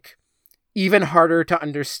are like even harder to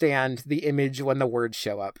understand the image when the words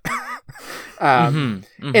show up. In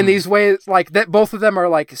these ways, like that, both of them are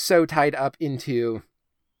like so tied up into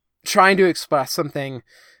trying to express something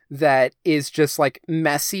that is just like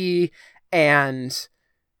messy and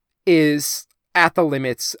is at the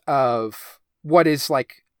limits of what is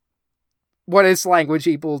language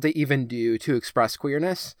able to even do to express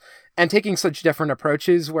queerness, and taking such different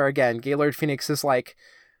approaches where again, Gaylord Phoenix is like,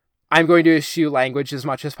 I'm going to eschew language as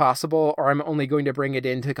much as possible, or I'm only going to bring it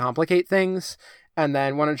in to complicate things. And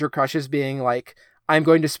then 100 Crushes being like, I'm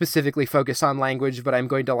going to specifically focus on language, but I'm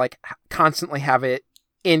going to like constantly have it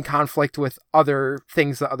in conflict with other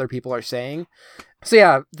things that other people are saying. So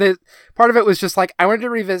yeah, the part of it was just like, I wanted to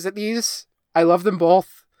revisit these. I love them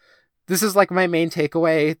both. This is like my main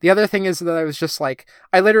takeaway. The other thing is that I was just like,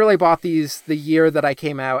 I literally bought these the year that I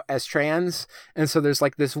came out as trans. And so there's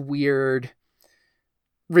like this weird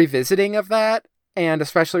revisiting of that, and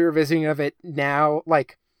especially revisiting of it now.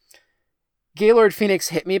 Like, Gaylord Phoenix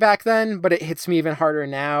hit me back then, but it hits me even harder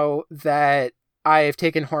now that I've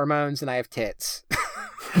taken hormones and I have tits.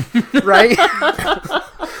 Right?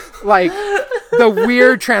 Like, the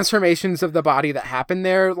weird transformations of the body that happened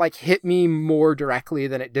there, like, hit me more directly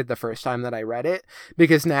than it did the first time that I read it,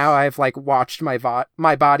 because now I've, like, watched my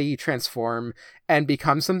body transform and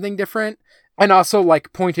become something different, and also,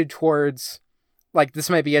 like, pointed towards, like, this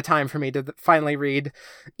might be a time for me to finally read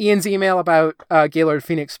Ian's email about Gaylord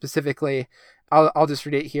Phoenix specifically. I'll just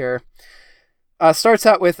read it here. Starts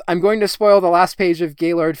out with, I'm going to spoil the last page of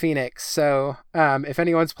Gaylord Phoenix, so if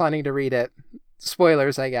anyone's planning to read it,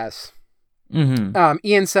 spoilers, I guess.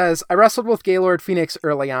 Ian says, I wrestled with Gaylord Phoenix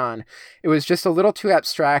early on. It was just a little too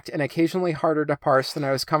abstract and occasionally harder to parse than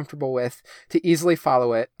I was comfortable with to easily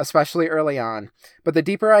follow it, especially early on. But the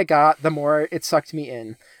deeper I got, the more it sucked me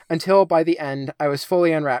in, until by the end, I was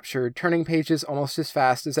fully enraptured, turning pages almost as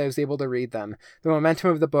fast as I was able to read them, the momentum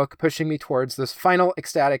of the book pushing me towards those final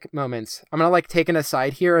ecstatic moments. I'm gonna take an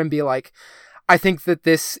aside here and be like, I think that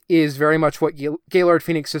this is very much what Gaylord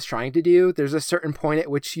Phoenix is trying to do. There's a certain point at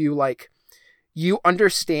which you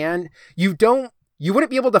understand, you wouldn't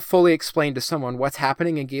be able to fully explain to someone what's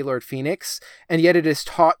happening in Gaylord Phoenix, and yet it has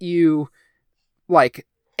taught you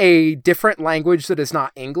a different language that is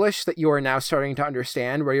not English that you are now starting to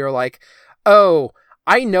understand, where you're like, oh,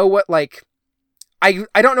 I know what, I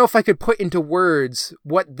don't know if I could put into words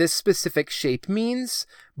what this specific shape means,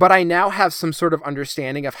 but I now have some sort of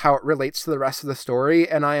understanding of how it relates to the rest of the story,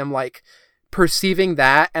 and I am perceiving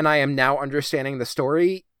that, and I am now understanding the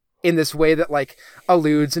story in this way that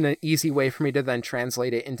alludes in an easy way for me to then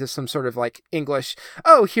translate it into some sort of English.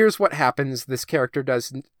 Oh, here's what happens. This character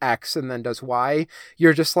does X and then does Y.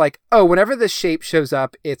 You're just oh, whenever this shape shows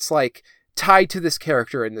up, it's tied to this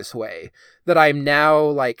character in this way that I'm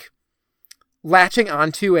now latching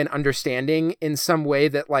onto and understanding in some way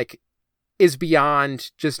that is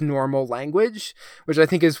beyond just normal language, which I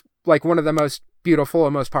think is one of the most beautiful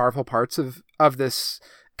and most powerful parts of this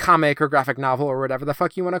comic or graphic novel or whatever the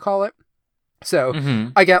fuck you want to call it. So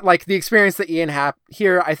I get the experience that Ian had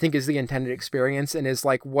here, I think is the intended experience, and is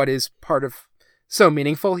what is part of so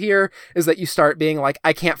meaningful here is that you start being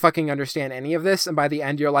I can't fucking understand any of this, and by the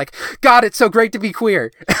end you're God, it's so great to be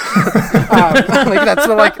queer. That's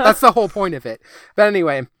the whole point of it. But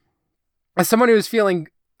anyway, as someone who is feeling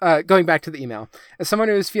going back to the email, as someone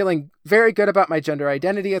who is feeling very good about my gender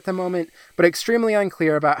identity at the moment, but extremely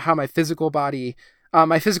unclear about how my physical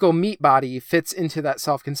meat body fits into that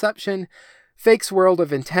self-conception, Fake's world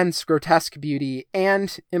of intense, grotesque beauty,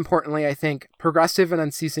 and, importantly, I think, progressive and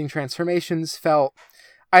unceasing transformations felt,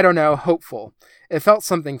 I don't know, hopeful. It felt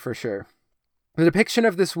something for sure. The depiction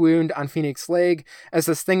of this wound on Phoenix's leg as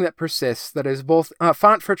this thing that persists, that is both a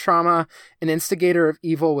font for trauma, an instigator of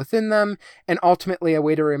evil within them, and ultimately a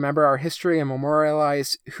way to remember our history and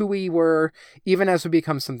memorialize who we were, even as we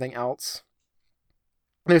become something else.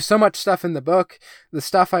 There's so much stuff in the book. The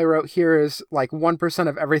stuff I wrote here is 1%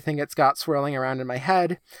 of everything it's got swirling around in my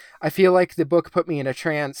head. I feel like the book put me in a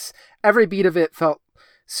trance. Every beat of it felt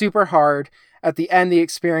super hard. At the end, the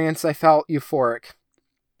experience, I felt euphoric.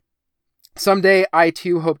 Someday, I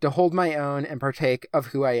too hope to hold my own and partake of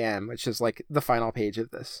who I am, which is the final page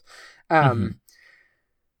of this.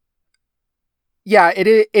 Yeah,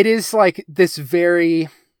 it is this very...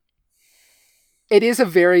 It is a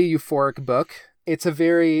very euphoric book. It's a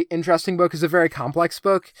very interesting book. It's a very complex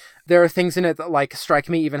book. There are things in it that strike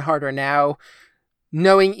me even harder now.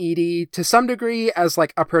 Knowing Edie to some degree as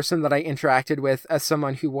a person that I interacted with as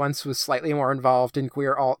someone who once was slightly more involved in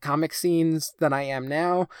queer alt comic scenes than I am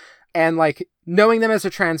now. And knowing them as a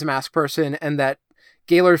trans mask person, and that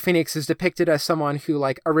Gaylord Phoenix is depicted as someone who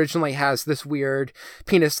originally has this weird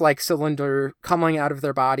penis-like cylinder coming out of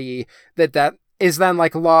their body that is then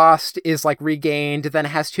lost, is regained, then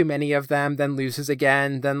has too many of them, then loses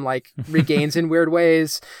again, then regains in weird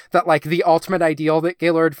ways. That the ultimate ideal that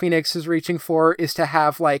Gaylord Phoenix is reaching for is to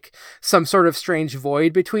have some sort of strange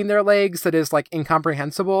void between their legs that is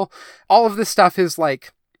incomprehensible. All of this stuff is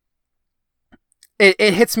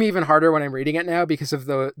it hits me even harder when I'm reading it now because of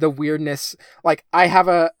the weirdness. I have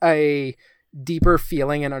a deeper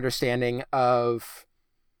feeling and understanding of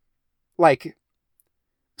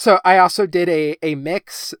so I also did a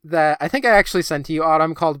mix that I think I actually sent to you,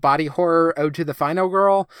 Autumn, called Body Horror Ode to the Final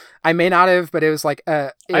Girl. I may not have, but it was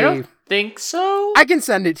I don't think so. I can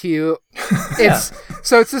send it to you. It's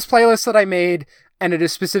this playlist that I made, and it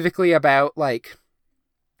is specifically about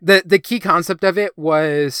the key concept of it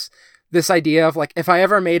was this idea of if I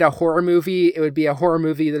ever made a horror movie, it would be a horror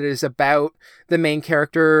movie that is about the main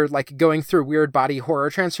character going through weird body horror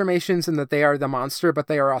transformations, and that they are the monster, but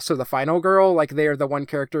they are also the final girl. They are the one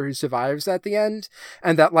character who survives at the end,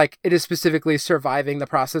 and that it is specifically surviving the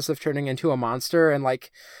process of turning into a monster and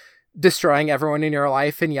destroying everyone in your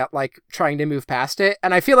life, and yet trying to move past it.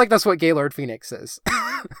 And I feel like that's what Gaylord Phoenix is.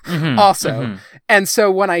 Also. And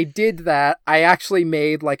so when I did that, I actually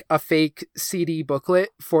made a fake CD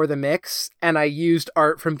booklet for the mix, and I used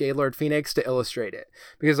art from Gaylord Phoenix to illustrate it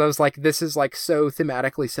because I was this is so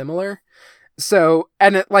thematically similar. So,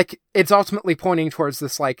 and it it's ultimately pointing towards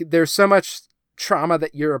this there's so much trauma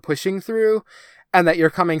that you're pushing through, and that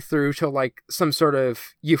you're coming through to some sort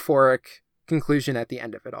of euphoric conclusion at the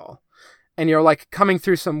end of it all. And you're coming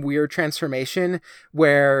through some weird transformation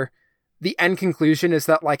where the end conclusion is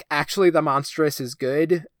that, like, actually the monstrous is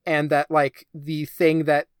good, and that, like, the thing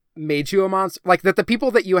that made you a monster, like, that the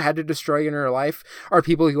people that you had to destroy in your life are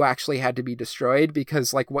people who actually had to be destroyed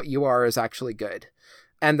because, like, what you are is actually good,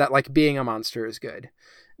 and that, like, being a monster is good,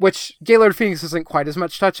 which Gaylord Phoenix doesn't quite as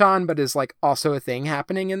much touch on, but is, like, also a thing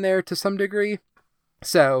happening in there to some degree.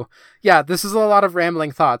 So yeah, this is a lot of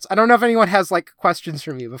rambling thoughts. I don't know if anyone has, like, questions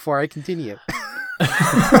for me before I continue.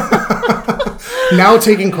 Now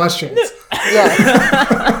taking questions.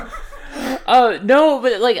 Yeah. No,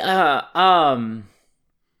 but like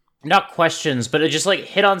not questions, but it just, like,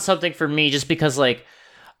 hit on something for me, just because, like,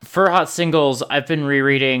 for Hot Singles, I've been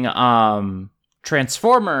rereading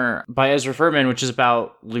Transformer by Ezra Furman, which is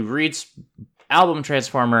about Lou Reed's album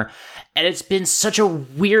Transformer, and it's been such a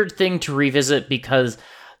weird thing to revisit because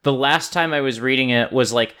the last time I was reading it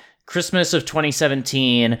was, like, Christmas of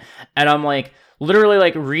 2017, and I'm, like, literally,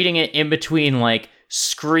 like, reading it in between, like,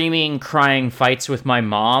 screaming, crying fights with my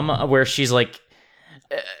mom, where she's, like,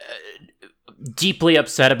 deeply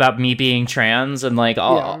upset about me being trans and, like,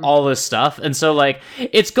 all this stuff. And so, like,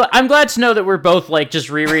 I'm glad to know that we're both, like, just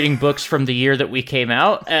rereading books from the year that we came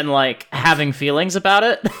out and, like, having feelings about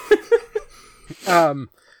it.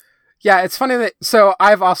 Yeah, it's funny that, so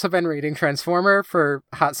I've also been reading Transformer for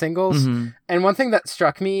Hot Singles, and one thing that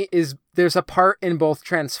struck me is there's a part in both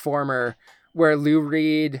Transformer where Lou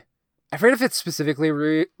Reed, I forget if it's specifically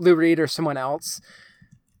Lou Reed or someone else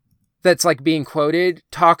that's, like, being quoted,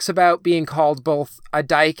 talks about being called both a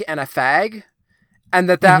dyke and a fag, and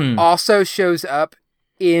that also shows up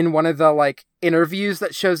in one of the, like, interviews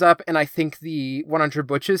that shows up in, I think, the 100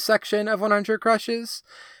 Butches section of 100 Crushes,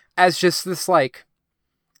 as just this, like,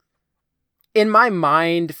 in my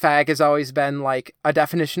mind, fag has always been, like, a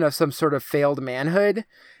definition of some sort of failed manhood,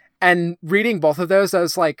 and reading both of those, I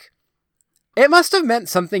was like, it must have meant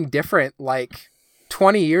something different, like,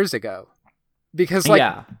 20 years ago, because,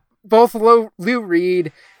 like, both Lou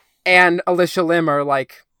Reed and Alicia Lim are,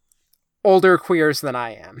 like, older queers than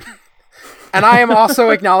I am. And I am also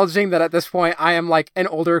acknowledging that at this point, I am, like, an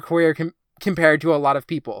older queer compared to a lot of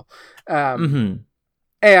people.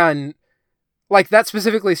 And, like, that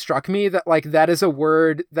specifically struck me that, like, that is a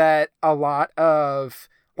word that a lot of,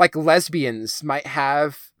 like, lesbians might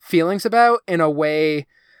have feelings about in a way.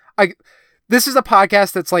 This is a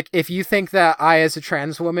podcast that's, like, if you think that I, as a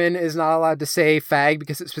trans woman, is not allowed to say fag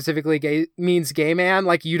because it specifically means gay man,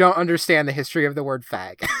 like, you don't understand the history of the word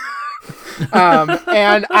fag.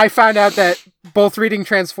 And I found out that both reading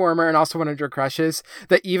Transformer and also 100 Crushes,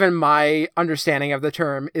 that even my understanding of the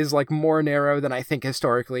term is, like, more narrow than I think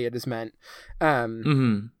historically it is meant. But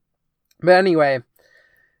anyway,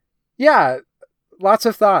 yeah, lots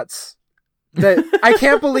of thoughts. That I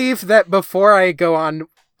can't believe that before I go on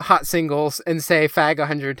Hot Singles and say fag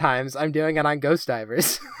 100 times, I'm doing it on Ghost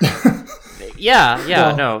Divers.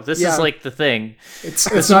 This is, like, the thing.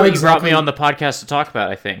 It's not what you brought me on the podcast to talk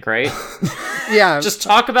about, I think, right? Yeah. Just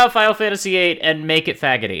talk about Final Fantasy VIII and make it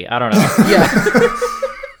faggoty. I don't know. Yeah.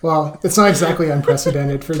 Well, it's not exactly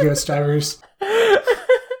unprecedented for Ghost Divers.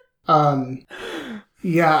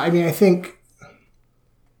 Yeah, I mean, I think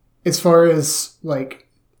as far as, like,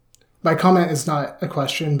 my comment is not a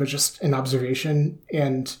question, but just an observation.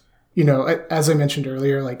 And, you know, as I mentioned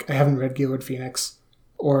earlier, like, I haven't read Gaylord Phoenix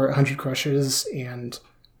or 100 Crushes, and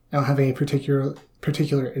I don't have any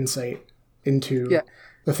particular insight into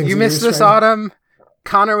the things you missed this, Autumn.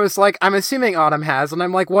 Connor was like, I'm assuming Autumn has, and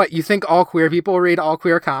I'm like, what, you think all queer people read all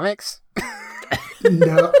queer comics?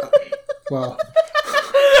 No. Well,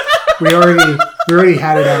 we already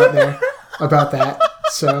had it out there about that.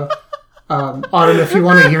 So, Autumn, if you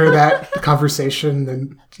want to hear that conversation,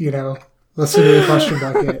 then, you know, listen to the Question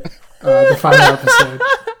Bucket, the final episode.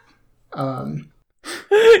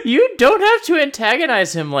 You don't have to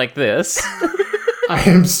antagonize him like this. I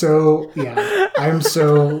am so,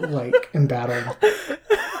 like, embattled.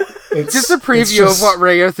 It's just a preview of what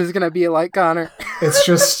Rayoth is going to be like, Connor. It's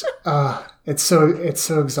just, it's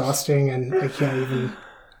so exhausting, and I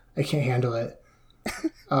can't handle it.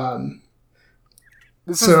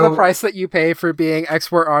 This is the price that you pay for being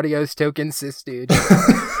Export Audio's token cis dude.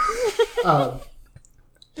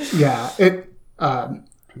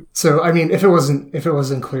 So, I mean, if it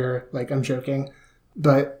wasn't clear, like, I'm joking,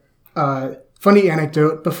 but, funny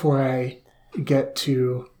anecdote before I get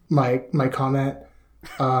to my comment,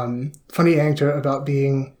 funny anecdote about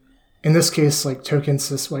being, in this case, like, token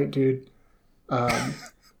cis white dude,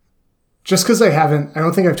 just because I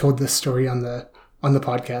don't think I've told this story on the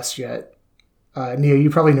podcast yet. Nia, you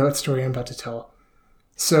probably know what story I'm about to tell.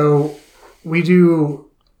 So, we do,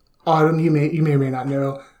 Autumn, you may or may not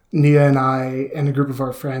know, Nia and I and a group of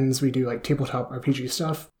our friends, we do, like, tabletop RPG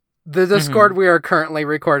stuff. The Discord we are currently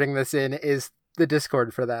recording this in is the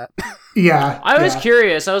Discord for that. Yeah. I was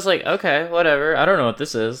curious. I was like, okay, whatever. I don't know what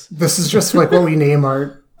this is. This is just like what we name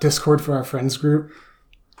our Discord for our friends group.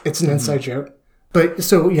 It's an inside joke. But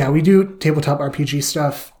so, yeah, we do tabletop RPG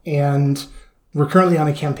stuff, and we're currently on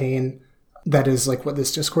a campaign that is like what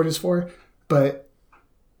this Discord is for. But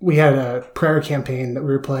we had a prior campaign that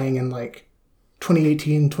we were playing in like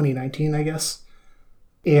 2018, 2019, I guess.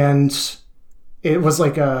 And it was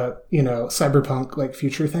like a, cyberpunk like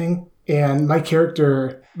future thing. And my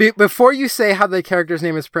character... Before you say how the character's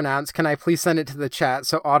name is pronounced, can I please send it to the chat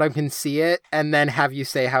so Autumn can see it and then have you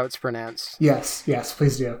say how it's pronounced? Yes,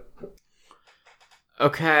 please do.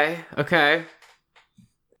 Okay.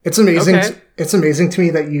 It's amazing. Okay. It's amazing to me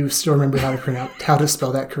that you still remember how to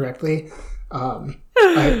spell that correctly.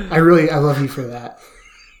 I love you for that.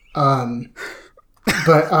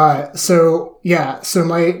 So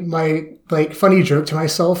my like funny joke to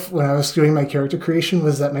myself when I was doing my character creation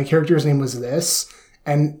was that my character's name was this,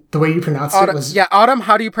 and the way you pronounced Autumn, it was Autumn.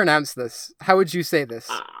 How do you pronounce this? How would you say this?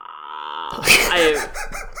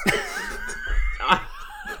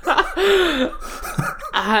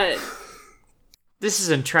 This is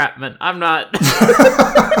entrapment. I'm not.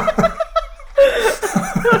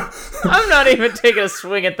 I'm not even taking a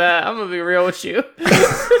swing at that. I'm gonna be real with you.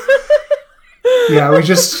 Yeah,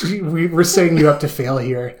 we're setting you up to fail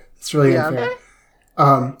here. It's really unfair.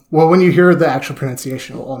 Well, when you hear the actual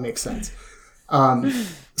pronunciation, it'll all make sense.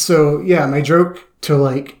 So yeah, my joke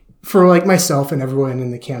for myself and everyone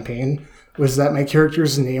in the campaign was that my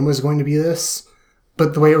character's name was going to be this,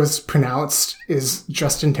 but the way it was pronounced is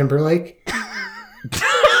Justin Timberlake.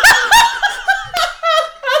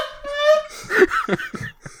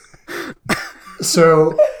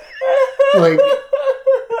 So,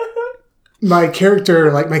 my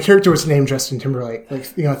character was named Justin Timberlake,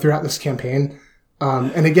 throughout this campaign.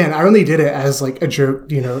 And again, I only did it as a joke,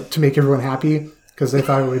 to make everyone happy, because I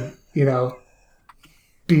thought it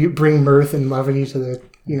would, bring mirth and levity to the,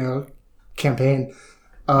 campaign.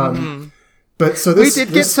 But so we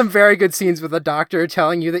did get some very good scenes with the doctor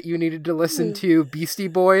telling you that you needed to listen to Beastie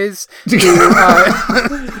Boys, who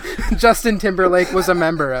Justin Timberlake was a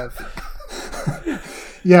member of.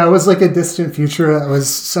 Yeah, it was like a distant future that was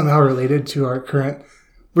somehow related to our current.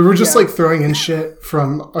 We were just throwing in shit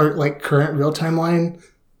from our current real timeline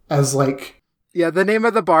as Yeah, the name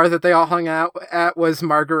of the bar that they all hung out at was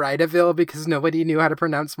Margaritaville because nobody knew how to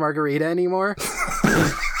pronounce margarita anymore.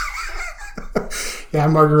 Yeah,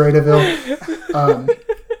 Margaritaville.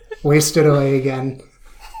 Wasted away again.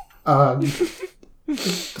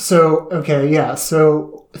 So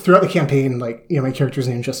throughout the campaign, my character's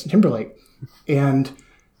named Justin Timberlake. And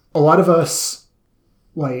a lot of us,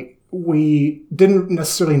 we didn't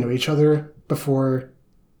necessarily know each other before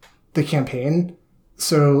the campaign.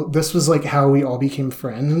 So this was how we all became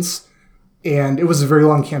friends. And it was a very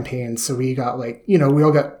long campaign. So we got we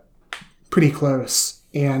all got pretty close.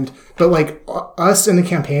 But us in the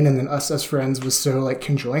campaign and then us as friends was so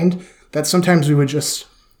conjoined that sometimes we would just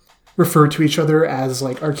refer to each other as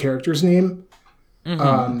our character's name.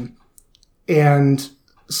 Mm-hmm. And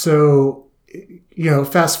so,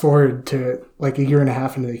 fast forward to a year and a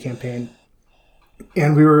half into the campaign,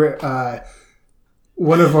 and we were,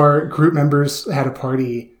 one of our group members had a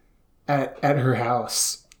party at her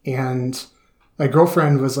house, and my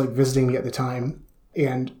girlfriend was visiting me at the time,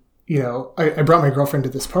 and I brought my girlfriend to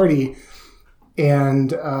this party,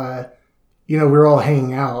 and we were all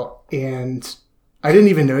hanging out, and I didn't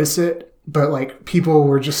even notice it, but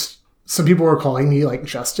some people were calling me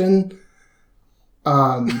Justin.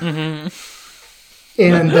 Mm-hmm.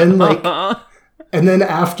 And then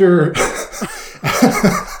after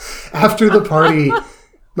after the party,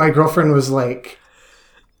 my girlfriend was were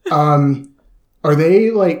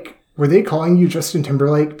they calling you Justin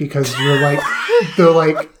Timberlake because you're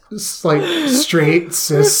the straight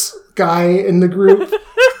cis guy in the group?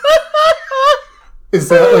 Is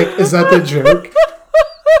that the joke?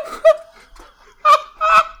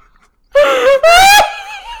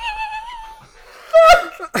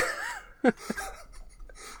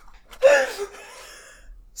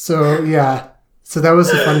 So yeah, that was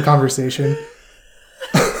a fun conversation.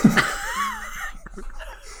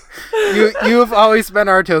 You have always been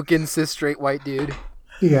our token cis straight white dude.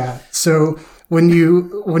 Yeah. So when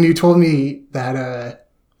you told me that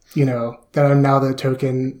that I'm now the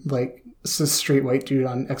token cis straight white dude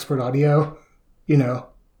on Export Audio,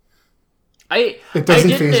 I did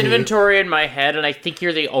an inventory in my head, and I think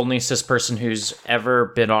you're the only cis person who's ever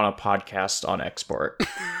been on a podcast on Export,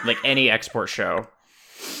 any Export show.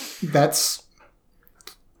 That's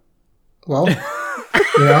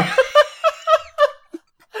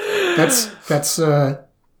That's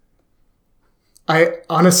I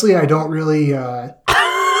honestly I don't really like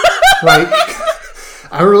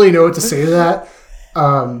I don't really know what to say to that.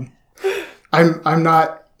 I'm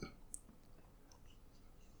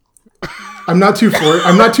not too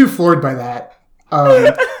floored by that.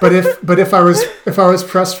 But if I was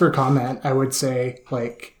pressed for comment, I would say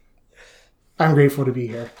like I'm grateful to be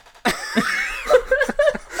here.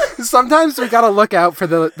 Sometimes we gotta look out for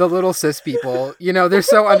the little cis people. You know, they're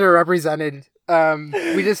so underrepresented.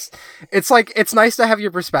 It's nice to have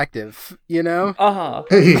your perspective, you know?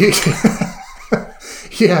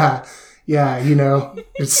 Yeah, you know,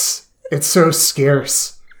 it's so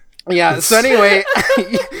scarce. Yeah. So anyway,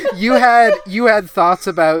 you had thoughts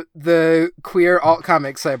about the queer alt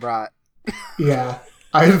comics I brought. Yeah,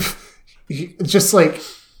 I've just like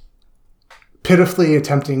pitifully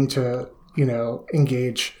attempting to, you know,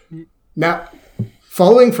 engage. Now,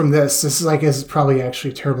 following from this is probably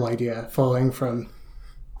actually a terrible idea. Following from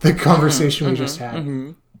the conversation we just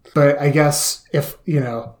had, but I guess if you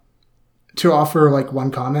know, to offer like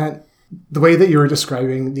one comment. The way that you were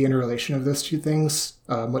describing the interrelation of those two things,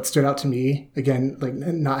 what stood out to me, again, like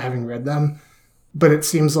not having read them, but it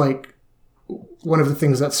seems like one of the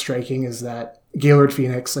things that's striking is that Gaylord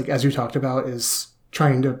Phoenix, like as you talked about, is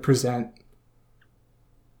trying to present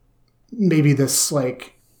maybe this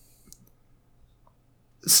like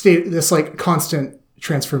this like constant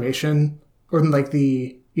transformation, or like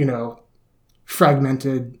the, you know,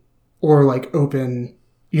 fragmented or like open,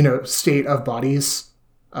 you know, state of bodies.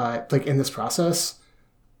 Like in this process,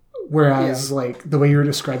 whereas like the way you're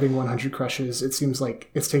describing 100 Crushes, it seems like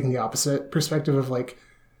it's taking the opposite perspective of like,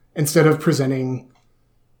 instead of presenting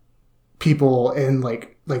people in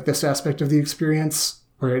like this aspect of the experience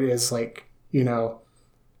where it is like, you know,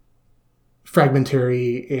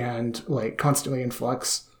 fragmentary and like constantly in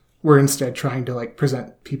flux, we're instead trying to like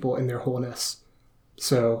present people in their wholeness.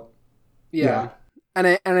 So yeah.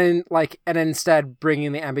 And instead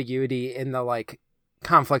bringing the ambiguity in the like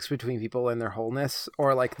conflicts between people in their wholeness,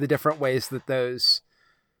 or like the different ways that those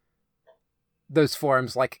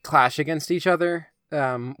forms like clash against each other,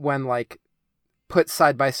 when like put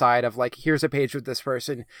side by side of like, here's a page with this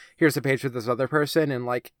person, here's a page with this other person, and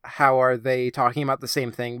like how are they talking about the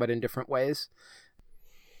same thing but in different ways.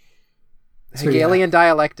 So, Hegelian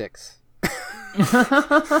dialectics.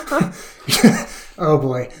 Oh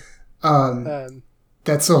boy.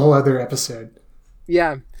 That's a whole other episode.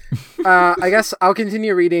 Yeah. I guess I'll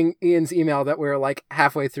continue reading Ian's email that we're like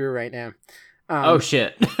halfway through right now. Oh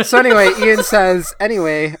shit. So anyway, Ian says,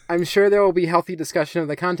 anyway, I'm sure there will be healthy discussion of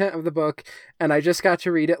the content of the book, and I just got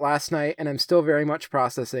to read it last night, and I'm still very much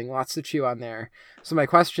processing. Lots to chew on there. So my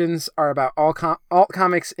questions are about alt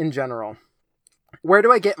comics in general. Where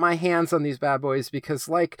do I get my hands on these bad boys? Because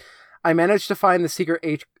like, I managed to find the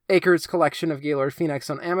Secret Acres collection of Gaylord Phoenix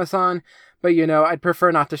on Amazon, but you know, I'd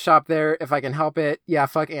prefer not to shop there if I can help it. Yeah,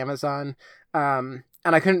 fuck Amazon.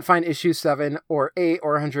 And I couldn't find issue 7 or 8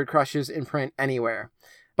 or 100 Crushes in print anywhere.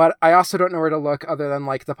 But I also don't know where to look other than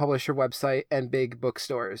like the publisher website and big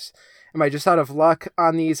bookstores. Am I just out of luck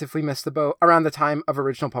on these if we missed the boat around the time of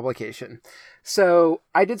original publication? So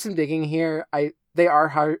I did some digging here. They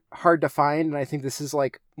are hard to find, and I think this is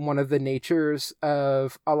like one of the natures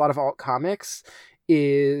of a lot of alt comics,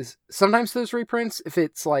 is sometimes those reprints, if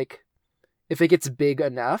it gets big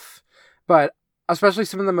enough, but especially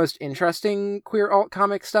some of the most interesting queer alt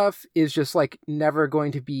comic stuff is just like never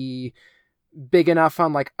going to be big enough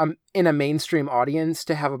on like in a mainstream audience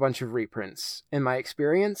to have a bunch of reprints, in my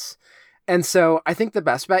experience. And so I think the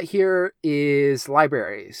best bet here is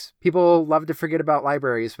libraries. People love to forget about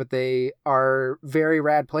libraries, but they are very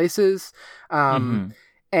rad places.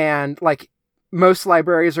 And like most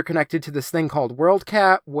libraries are connected to this thing called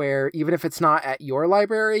WorldCat, where even if it's not at your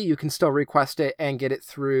library, you can still request it and get it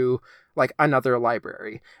through like another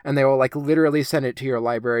library. And they will like literally send it to your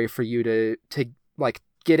library for you to like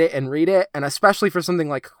get it and read it. And especially for something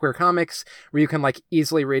like queer comics, where you can like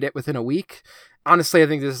easily read it within a week. Honestly, I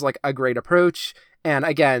think this is like a great approach. And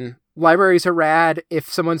again, libraries are rad. If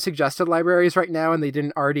someone suggested libraries right now and they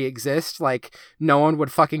didn't already exist, like no one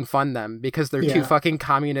would fucking fund them because they're too fucking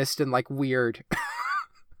communist and like weird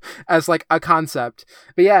as like a concept.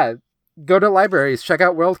 But yeah, go to libraries, check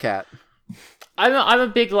out WorldCat. I'm a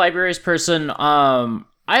big libraries person.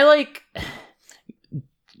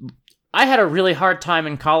 I had a really hard time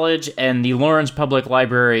in college, and the Lawrence Public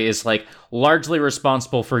Library is like largely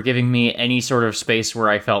responsible for giving me any sort of space where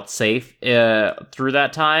I felt safe through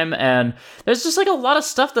that time. And there's just like a lot of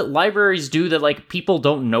stuff that libraries do that like people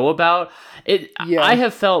don't know about. I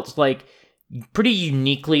have felt like pretty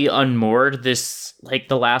uniquely unmoored this like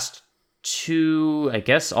the last I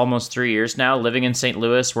guess almost 3 years now living in St.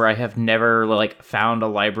 Louis, where I have never like found a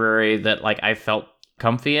library that like I felt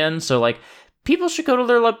comfy in. So like people should go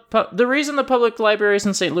to the reason the public libraries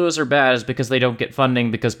in St. Louis are bad is because they don't get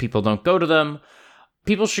funding because people don't go to them.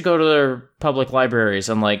 People should go to their public libraries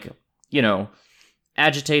and like, you know,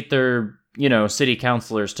 agitate their, you know, city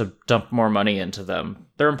councilors to dump more money into them.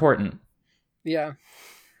 They're important. Yeah.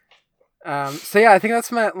 So yeah, I think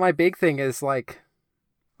that's my big thing is like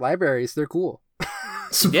libraries. They're cool.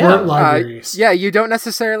 Support libraries. Yeah, you don't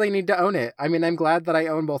necessarily need to own it. I mean, I'm glad that I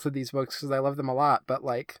own both of these books because I love them a lot, but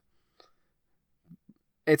like,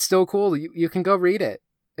 it's still cool. You can go read it.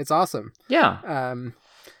 It's awesome. Yeah.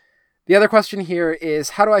 The other question here is,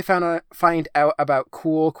 how do I find out about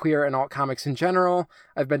cool, queer, and alt comics in general?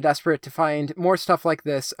 I've been desperate to find more stuff like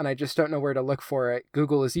this, and I just don't know where to look for it.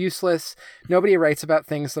 Google is useless. Nobody writes about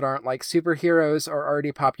things that aren't like superheroes or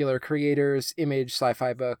already popular creators, image,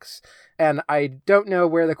 sci-fi books. And I don't know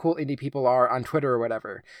where the cool indie people are on Twitter or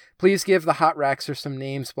whatever. Please give the Hot Recs or some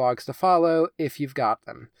names blogs to follow if you've got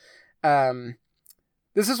them.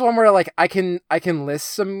 This is one where like I can list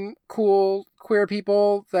some cool queer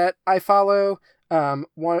people that I follow. One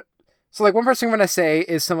person I'm gonna say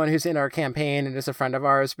is someone who's in our campaign and is a friend of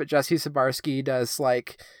ours, but Jesse Sabarsky does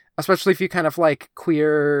like, especially if you kind of like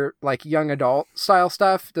queer, like young adult style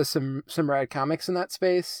stuff, does some rad comics in that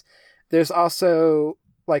space. There's also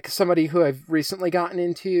like somebody who I've recently gotten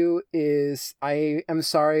into is, I am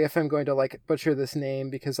sorry if I'm going to like butcher this name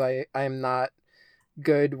because I am not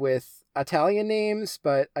good with Italian names,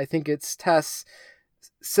 but I think it's Tess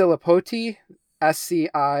Silipoti,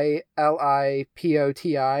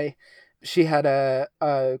 Scilipoti. She had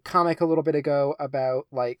a comic a little bit ago about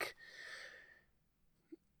like,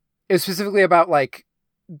 it was specifically about like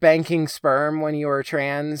banking sperm when you're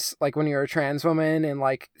trans, like when you're a trans woman and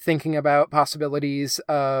like thinking about possibilities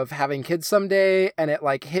of having kids someday. And it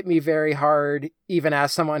like hit me very hard, even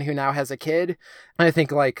as someone who now has a kid. And I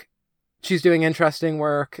think like, she's doing interesting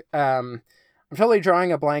work. I'm totally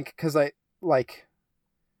drawing a blank because I like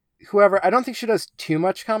whoever. I don't think she does too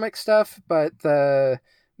much comic stuff, but the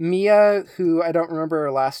Mia, who I don't remember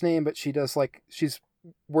her last name, but she does like, she's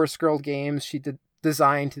Worst Girl Games. She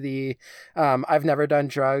designed the I've Never Done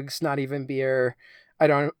Drugs, Not Even Beer.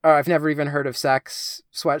 I've never even heard of sex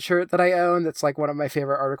sweatshirt that I own. That's like one of my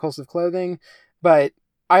favorite articles of clothing. But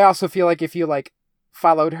I also feel like if you like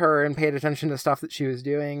followed her and paid attention to stuff that she was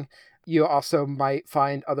doing, you also might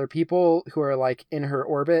find other people who are like in her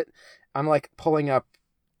orbit. I'm like pulling up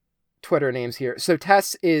Twitter names here. So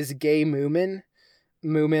Tess is Gay Moomin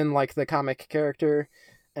like the comic character.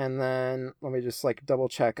 And then let me just like double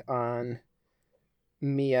check on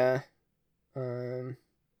Mia.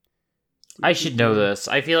 I should know this.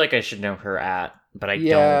 I feel like I should know her but I don't.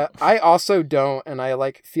 Yeah, I also don't, and I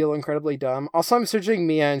like feel incredibly dumb. Also, I'm searching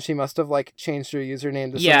Mia, and she must have like changed her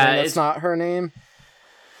username to something that's not her name.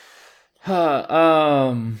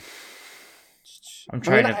 I'm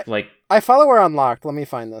trying to like. I follow her on Locked. Let me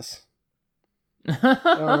find this.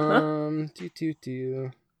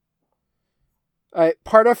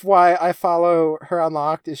 Part of why I follow her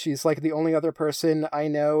Unlocked is she's like the only other person I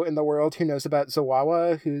know in the world who knows about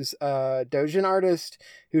Zawawa, who's a doujin artist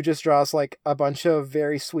who just draws like a bunch of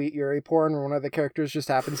very sweet Yuri porn where one of the characters just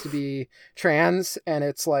happens to be trans, and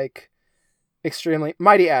it's like extremely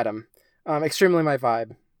Mighty Atom. Extremely my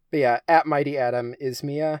vibe. But yeah, at Mighty Atom is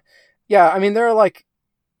Mia. Yeah, I mean there are like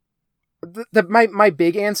my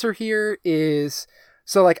big answer here is,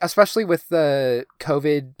 so like, especially with the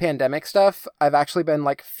COVID pandemic stuff, I've actually been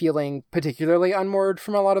like feeling particularly unmoored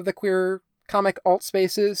from a lot of the queer comic alt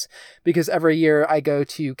spaces, because every year I go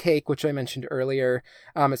to Cake, which I mentioned earlier.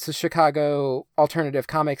 It's the Chicago Alternative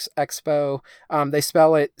Comics Expo. They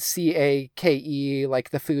spell it CAKE,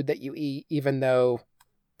 like the food that you eat, even though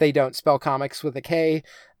they don't spell comics with a K.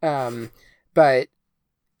 But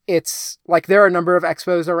it's like there are a number of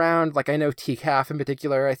expos around. Like I know TCAF in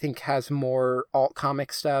particular, I think has more alt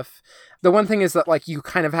comic stuff. The one thing is that like you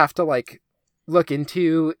kind of have to like look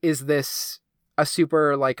into, is this a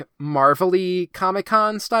super like Marvel-y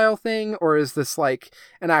Comic-Con style thing, or is this like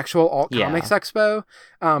an actual alt comics expo?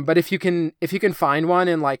 But if you can find one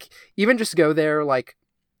and like even just go there like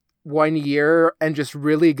 1 year and just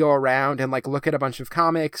really go around and like look at a bunch of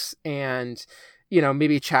comics and, you know,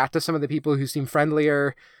 maybe chat to some of the people who seem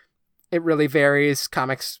friendlier. It really varies.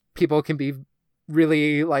 Comics people can be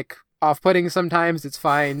really like off-putting sometimes. It's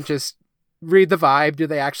fine. Just read the vibe. Do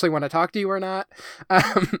they actually want to talk to you or not?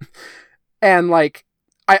 And like,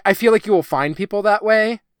 I feel like you will find people that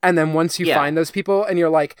way. And then once you find those people and you're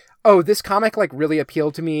like, oh, this comic like really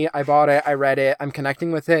appealed to me. I bought it. I read it. I'm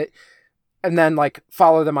connecting with it. and then like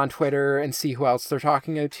follow them on Twitter and see who else they're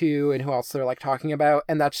talking to and who else they're like talking about.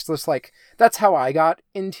 And that's just like, that's how I got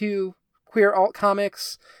into queer alt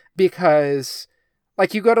comics, because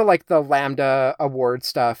like you go to like the Lambda award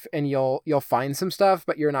stuff and you'll find some stuff,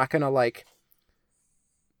 but you're not going to like,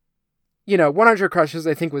 100 Crushes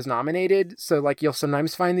I think was nominated. So like you'll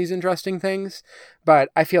sometimes find these interesting things, but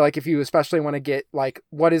I feel like if you especially want to get like,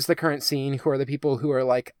 what is the current scene? Who are the people who are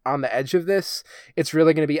like on the edge of this? It's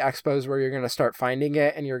really going to be expos where you're going to start finding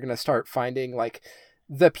it, and you're going to start finding like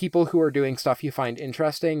the people who are doing stuff you find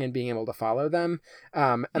interesting and being able to follow them.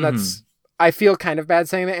 And that's, I feel kind of bad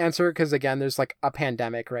saying the answer because again, there's like a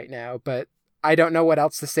pandemic right now, but I don't know what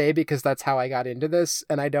else to say because that's how I got into this.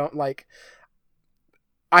 And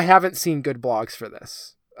I haven't seen good blogs for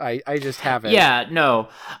this. I just haven't. Yeah, no.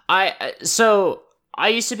 I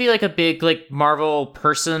used to be like a big like Marvel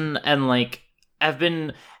person, and like have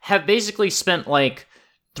basically spent like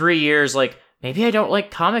 3 years like, maybe I don't like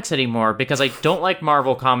comics anymore because I don't like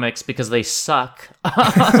Marvel comics because they suck.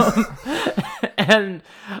 And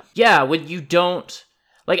yeah, when you don't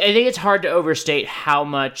like, I think it's hard to overstate how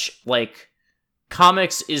much like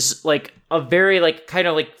comics is like a very like kind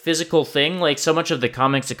of like physical thing. Like so much of the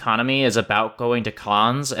comics economy is about going to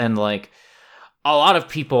cons, and like a lot of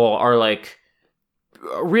people are like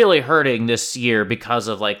really hurting this year because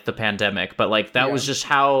of like the pandemic. But like that was just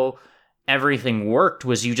how everything worked,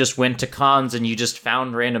 was you just went to cons and you just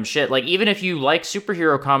found random shit. Like even if you like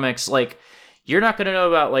superhero comics, like you're not going to know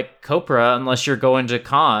about like Copra unless you're going to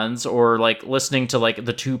cons or like listening to like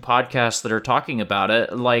the 2 podcasts that are talking about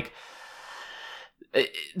it. Like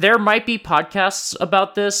there might be podcasts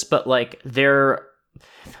about this, but like they're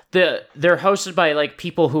hosted by like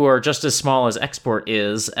people who are just as small as Export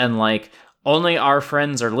is, and like only our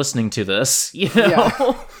friends are listening to this,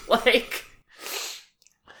 Yeah. Like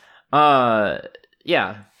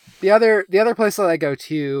yeah. The other place that I go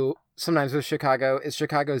to sometimes with Chicago is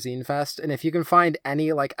Chicago Zine Fest, and if you can find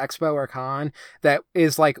any like expo or con that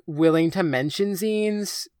is like willing to mention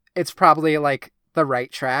zines, it's probably like the right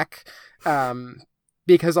track.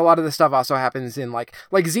 Because a lot of the stuff also happens in like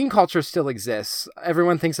zine culture still exists.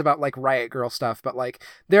 Everyone thinks about like Riot Girl stuff, but like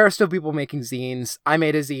there are still people making zines. I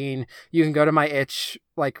made a zine. You can go to my itch,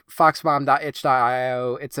 like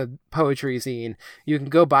foxbomb.itch.io. It's a poetry zine. You can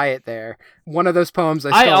go buy it there. One of those poems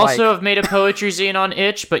I also have made a poetry zine on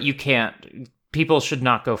itch, but you can't. People should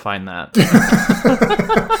not go find that.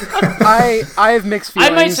 I have mixed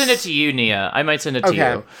feelings. I might send it to you, Nia. I might send it to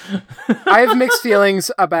you. I have mixed feelings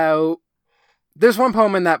about. There's one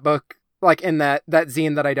poem in that book, like in that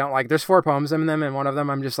zine that I don't like. There's 4 poems in them, and one of them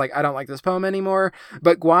I'm just like, I don't like this poem anymore.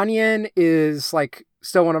 But Guanyin is like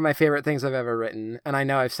still one of my favorite things I've ever written, and I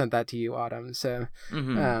know I've sent that to you, Autumn. So,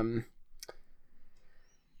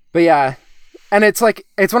 but yeah, and it's like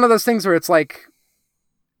it's one of those things where it's like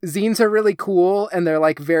zines are really cool and they're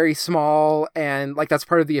like very small, and like that's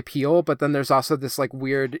part of the appeal. But then there's also this like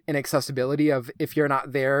weird inaccessibility of if you're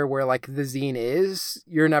not there where like the zine is,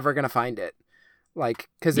 you're never gonna find it. Like,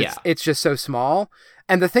 because it's just so small.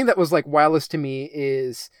 And the thing that was like wildest to me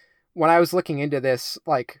is when I was looking into this,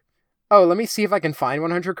 like, oh, let me see if I can find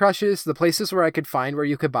 100 Crushes. The places where I could find where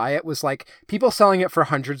you could buy it was like people selling it for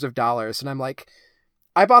hundreds of dollars. And I'm like,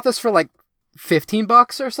 I bought this for like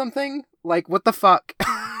 $15 or something. Like, what the fuck?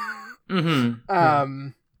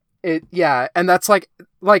 And that's like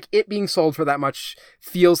it being sold for that much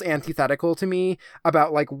feels antithetical to me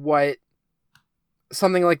about like what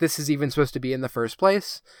something like this is even supposed to be in the first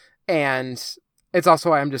place. And it's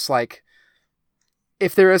also why I'm just like,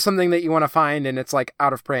 if there is something that you want to find and it's like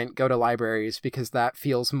out of print, go to libraries, because that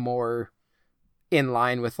feels more in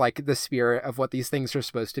line with like the spirit of what these things are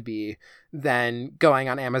supposed to be than going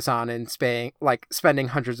on Amazon and spending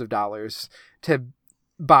hundreds of dollars to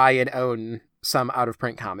buy and own some out of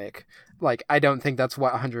print comic. Like, I don't think that's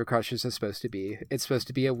what 100 Crushes is supposed to be. It's supposed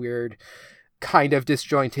to be a weird kind of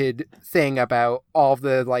disjointed thing about all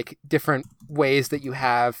the like different ways that you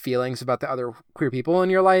have feelings about the other queer people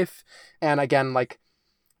in your life. And again, like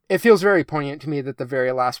it feels very poignant to me that the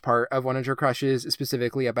very last part of 100 Crushes is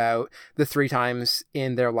specifically about the 3 times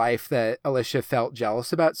in their life that Alicia felt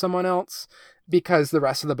jealous about someone else, because the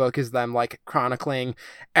rest of the book is them like chronicling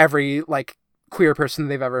every like queer person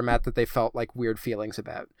they've ever met that they felt like weird feelings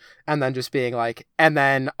about, and then just being like, and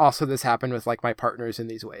then also this happened with like my partners in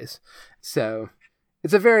these ways. So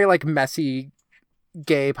it's a very like messy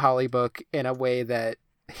gay poly book in a way that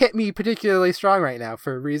hit me particularly strong right now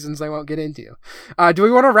for reasons I won't get into. Do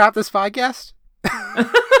we want to wrap this podcast?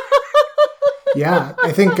 Yeah,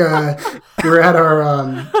 I think we're at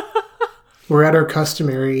our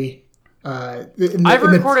customary. I've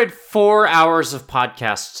recorded 4 hours of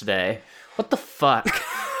podcasts today. What the fuck?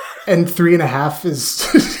 And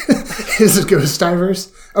 3.5 is Ghost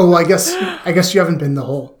Divers. Oh well, I guess you haven't been the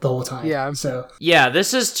whole time. Yeah. So Yeah,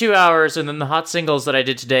 this is 2 hours, and then the hot singles that I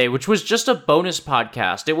did today, which was just a bonus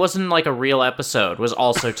podcast. It wasn't like a real episode. Was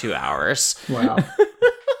also 2 hours. wow.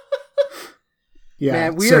 Yeah,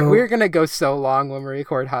 Man, we're gonna go so long when we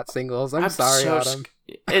record hot singles. I'm sorry, Autumn.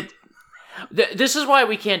 This is why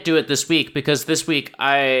we can't do it this week, because this week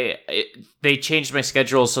they changed my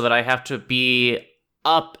schedule so that I have to be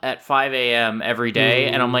up at 5 a.m. every day,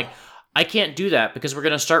 and I'm like, I can't do that because we're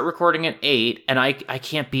gonna start recording at 8, and I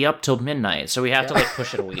can't be up till midnight, so we have to like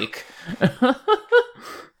push it a week.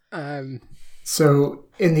 So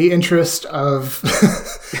in the interest of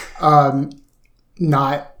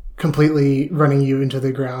not completely running you into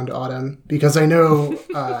the ground, Autumn, because I know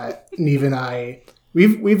Neve and I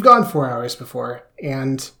we've gone 4 hours before,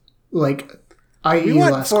 and like we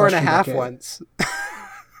went 4.5 once.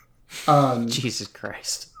 Jesus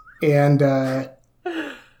Christ. And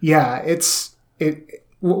yeah,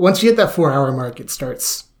 once you hit that 4 hour mark, it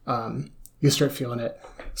starts you start feeling it.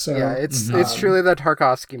 So yeah, it's truly the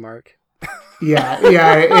Tarkovsky mark. yeah,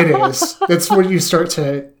 it is. That's when you start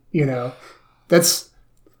to, that's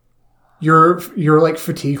you're like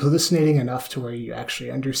fatigue hallucinating enough to where you actually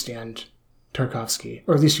understand Tarkovsky,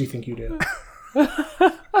 or at least you think you do.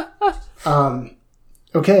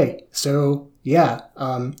 Okay, so yeah,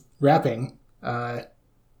 rapping. Nia,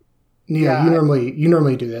 you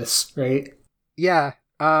normally do this, right? Yeah.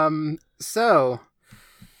 So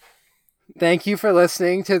thank you for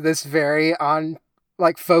listening to this very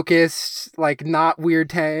focused, not weird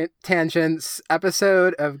tangents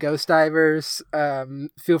episode of Ghost Divers.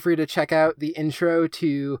 Feel free to check out the intro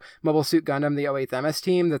to Mobile Suit Gundam, the 08th MS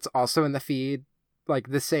team. That's also in the feed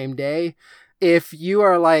the same day. If you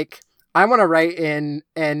are I want to write in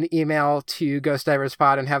an email to Ghost Divers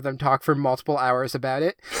Pod and have them talk for multiple hours about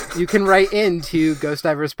it, you can write into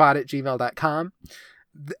ghostdiverspod@gmail.com.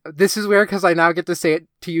 This is weird because I now get to say it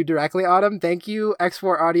to you directly, Autumn. Thank you,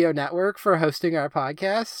 Export Audio Network, for hosting our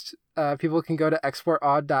podcast. People can go to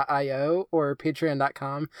exportaud.io or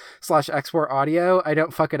patreon.com/exportaudio. I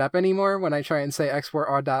don't fuck it up anymore when I try and say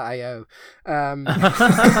exportaud.io.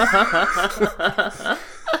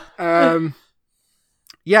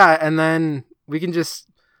 Yeah, and then we can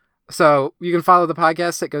so you can follow the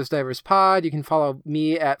podcast at Ghost Divers Pod. You can follow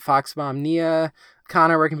me at Foxmom Nia.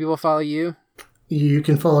 Connor, where can people follow you? You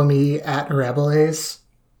can follow me at Rabelaise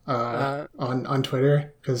on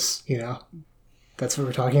Twitter, because, that's what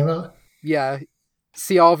we're talking about. Yeah,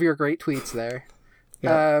 see all of your great tweets there.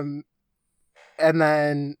 Yeah. And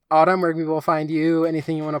then, Autumn, where can people find you?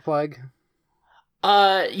 Anything you want to plug?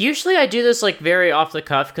 Usually I do this very off the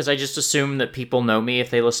cuff because I just assume that people know me if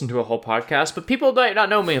they listen to a whole podcast, but people might not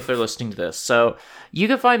know me if they're listening to this. So you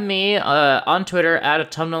can find me on Twitter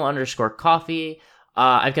at autumnal_coffee.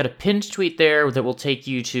 I've got a pinned tweet there that will take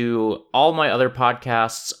you to all my other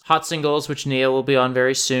podcasts, Hot Singles, which Nia will be on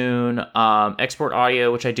very soon, Export Audio,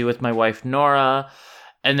 which I do with my wife Nora,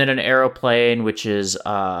 and then an Aeroplane, which is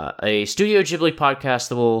a Studio Ghibli podcast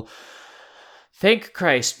that will, thank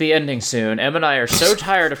Christ, be ending soon. Em and I are so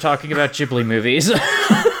tired of talking about Ghibli movies.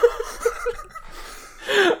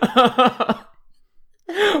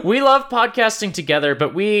 We love podcasting together,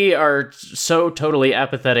 but we are so totally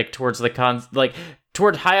apathetic towards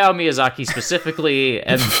toward Hayao Miyazaki specifically,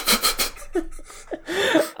 and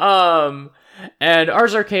and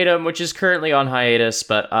Ars Arcadum, which is currently on hiatus.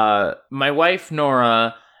 But my wife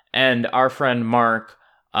Nora and our friend Mark,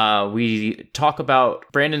 we talk about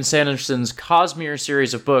Brandon Sanderson's Cosmere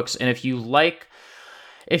series of books, and if you like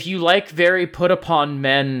very put upon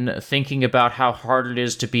men thinking about how hard it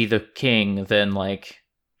is to be the king, then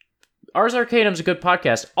Ars Arcadum's a good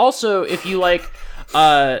podcast. Also, if you like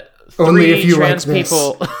only if you trans like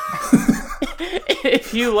people,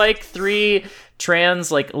 if you like 3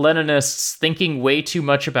 trans Leninists thinking way too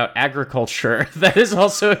much about agriculture, that is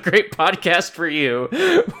also a great podcast for you.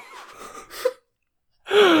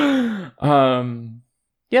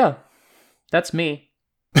 Yeah, that's me.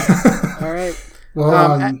 All right.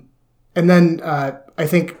 Well, and then I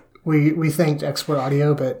think we thanked Export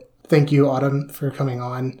Audio, but thank you, Autumn, for coming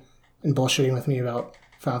on and bullshitting with me about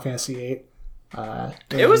Final Fantasy VIII.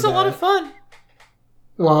 It was a lot of fun.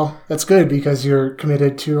 Well, that's good because you're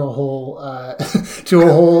committed to a whole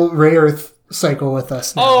Ray Earth cycle with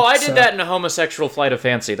us now. Oh, I did that in a homosexual flight of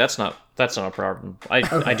fancy. That's not a problem.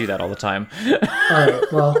 I do that all the time. All right.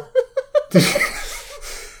 Well,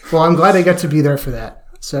 well, I'm glad I got to be there for that.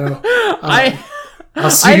 So I'll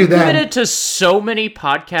see you then. I've committed to so many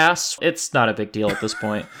podcasts. It's not a big deal at this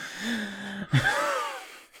point.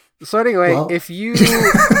 So anyway, Well. if you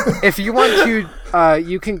want to,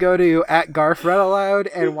 you can go to @GarfReadAloud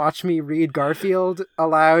and watch me read Garfield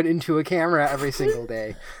aloud into a camera every single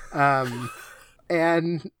day.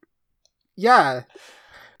 And yeah,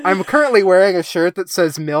 I'm currently wearing a shirt that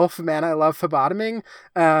says "MILF, Man, I Love Phlebotoming."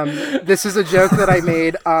 This is a joke that I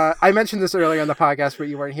made. I mentioned this earlier on the podcast, but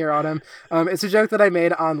you weren't here, Autumn. It's a joke that I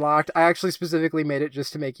made on Locked. I actually specifically made it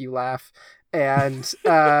just to make you laugh. And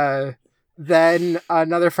then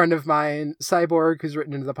another friend of mine, Cyborg, who's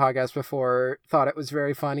written into the podcast before, thought it was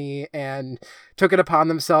very funny and took it upon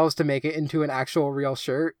themselves to make it into an actual real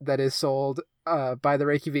shirt that is sold by the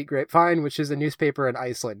Reykjavik Grapevine, which is a newspaper in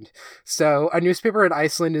Iceland. So a newspaper in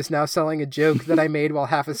Iceland is now selling a joke that I made while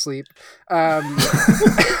half asleep.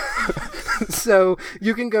 So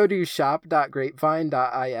you can go to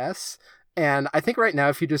shop.grapevine.is. And I think right now,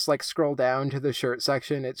 if you just like scroll down to the shirt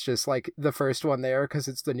section, it's just like the first one there because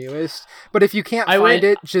it's the newest. But if you can't find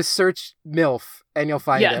it, just search MILF and you'll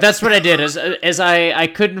find it. Yeah, that's what I did. As I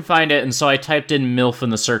couldn't find it, and so I typed in MILF in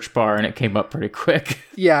the search bar, and it came up pretty quick.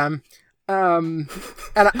 Yeah. And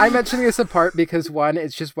I'm mentioning this in part because, one,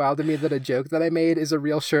 it's just wild to me that a joke that I made is a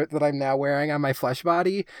real shirt that I'm now wearing on my flesh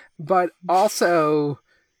body. But also,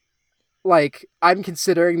 like, I'm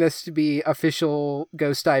considering this to be official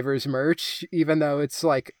Ghost Divers merch, even though it's,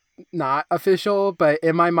 like, not official. But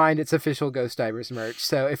in my mind, it's official Ghost Divers merch.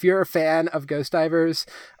 So if you're a fan of Ghost Divers,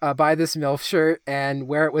 buy this MILF shirt and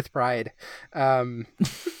wear it with pride.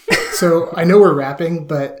 So I know we're wrapping,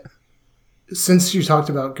 but since you talked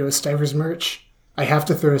about Ghost Divers merch, I have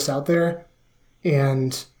to throw this out there,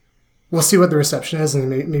 and we'll see what the reception is, and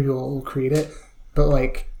maybe we'll create it. But,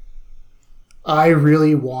 like, I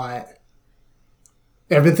really want...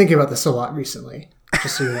 I've been thinking about this a lot recently,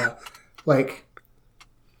 just so you know. Like,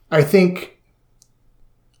 I think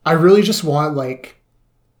I really just want, like,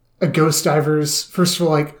 a Ghost Divers... First of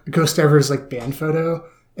all, like, a Ghost Divers, like, band photo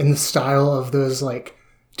in the style of those, like,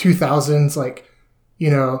 2000s, like, you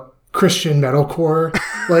know, Christian metalcore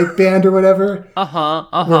like band or whatever. Where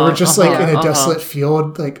we're just like in a desolate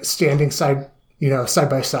field, like standing side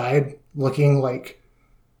by side, looking like,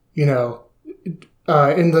 you know,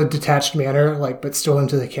 in the detached manner, like, but still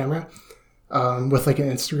into the camera, with like an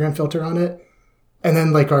Instagram filter on it. And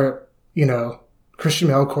then like our, you know, Christian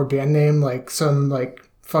metalcore band name, like some like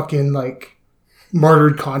fucking like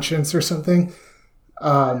Martyred Conscience or something.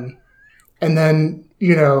 And then,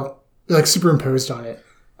 you know, like superimposed on it.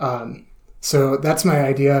 So that's my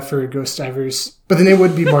idea for Ghost Divers. But then it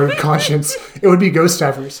would be Martyred Conscience. It would be Ghost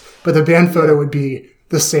Divers. But the band photo would be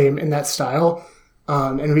the same in that style.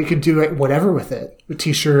 And we could do it whatever with it. With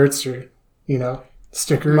t-shirts or, you know,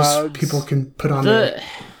 stickers mugs. People can put on their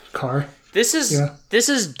car. This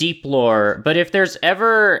is deep lore, but if there's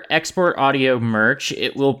ever export audio merch,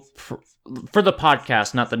 it will, for the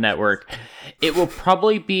podcast, not the network, it will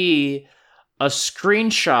probably be a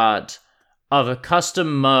screenshot of a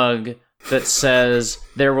custom mug that says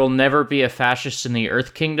 "There will never be a fascist in the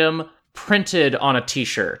Earth Kingdom" printed on a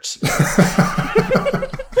t-shirt.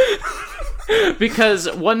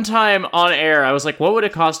 Because one time on air, I was like, what would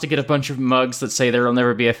it cost to get a bunch of mugs that say "There will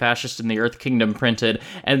never be a fascist in the Earth Kingdom" printed?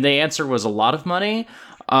 And the answer was a lot of money.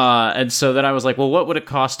 And so then I was like, well, what would it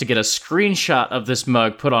cost to get a screenshot of this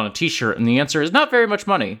mug put on a t-shirt? And the answer is not very much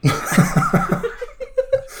money.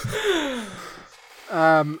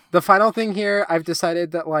 The final thing here, I've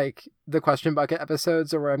decided that like the Question Bucket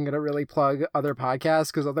episodes are where I'm going to really plug other podcasts,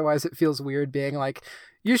 because otherwise it feels weird being like,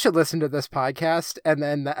 you should listen to this podcast and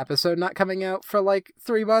then the episode not coming out for like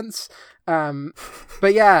 3 months.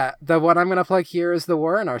 But yeah, the one I'm going to plug here is The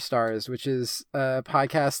War in Our Stars, which is a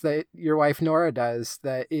podcast that your wife Nora does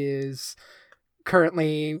that is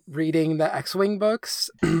currently reading the X-Wing books.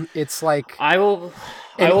 It's like I will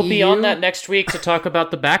be on that next week to talk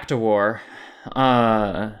about the Back to War.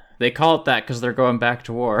 They call it that because they're going back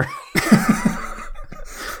to war.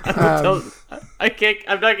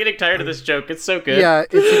 I'm not getting tired of this joke. It's so good. Yeah,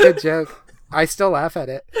 it's a good joke. I still laugh at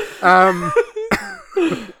it.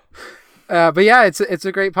 But yeah, it's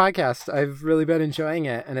a great podcast. I've really been enjoying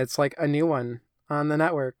it, and it's like a new one on the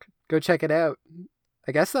network. Go check it out.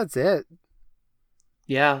 I guess that's it.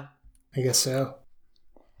 Yeah. I guess so.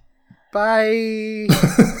 Bye.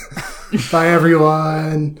 Bye,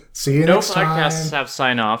 everyone. See you next time. No podcasts have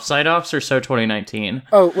sign-offs. Sign-offs are so 2019.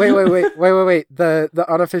 Oh, wait. The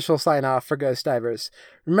unofficial sign-off for Ghost Divers.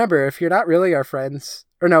 Remember, if you're not really our friends...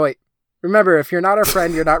 Or no, wait. Remember, if you're not our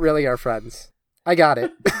friend, you're not really our friends. I got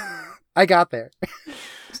it. I got there.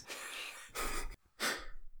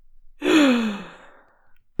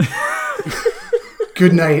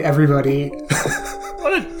 Good night, everybody.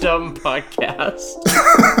 What a dumb podcast.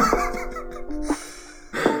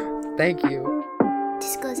 Thank you.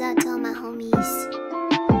 This goes out to all my homies.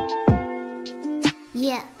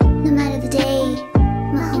 Yeah, no matter the day,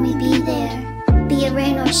 my homie be there. Be it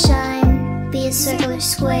rain or shine, be it circle or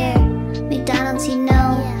square. McDonald's, you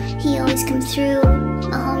know, he always come through.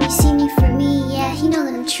 My homie see me for me, yeah, he know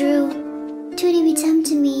that I'm true. Tootie be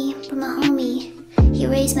tempting me, but my homie, he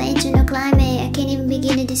raised my internal climate, I can't even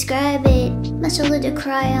begin to describe it. My shoulder to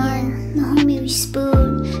cry on, my homie we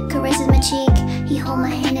spoon, caresses my cheek, he hold my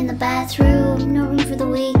hand in the bathroom, no room for the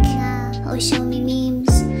weak, always showing me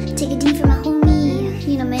memes, take a D for my homie,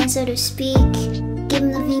 you know man so to speak, give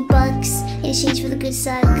him the V-Bucks, in exchange for the good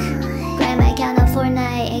suck, grind my account on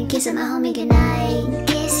Fortnite, and kiss at my homie goodnight.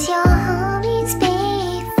 Kiss your homies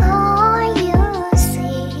before you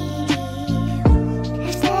sleep,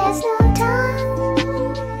 if there's no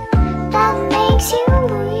tongue that makes you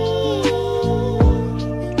breathe.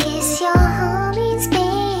 Kiss your homies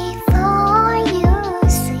before you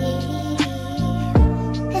sleep,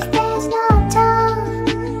 if there's no tongue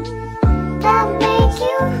that makes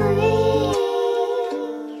you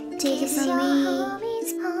breathe. Take it from me,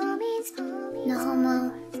 no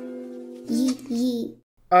homo. Yeet yeet.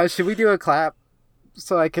 Should we do a clap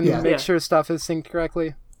so I can make sure stuff is synced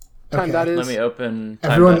correctly? Okay. Time.is. Let me open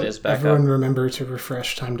Everyone time.is back everyone up. remember to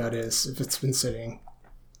refresh time.is if it's been sitting.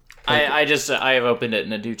 I have opened it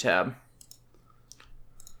in a new tab.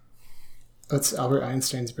 It's Albert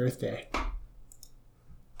Einstein's birthday.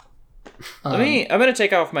 I'm gonna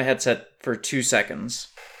take off my headset for 2 seconds.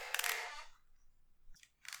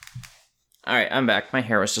 Alright, I'm back. My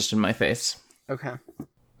hair was just in my face. Okay.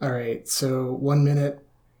 All right, so 1 minute.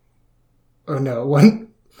 Oh no, one.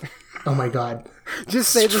 Oh my god. Just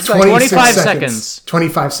say the 26 second. 25 seconds.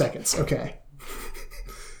 25 seconds. Okay.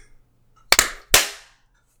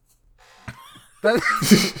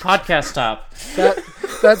 Podcast stop.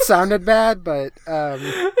 That sounded bad, but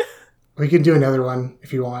We can do another one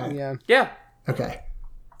if you want. yeah. Yeah. Okay.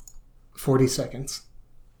 40 seconds.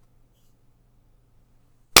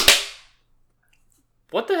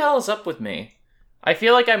 What the hell is up with me? I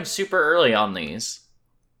feel like I'm super early on these.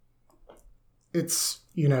 It's,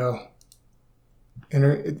 you know,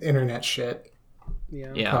 internet shit,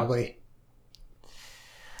 Yeah. Yeah. probably.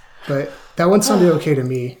 But that one sounded okay to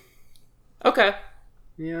me. Okay.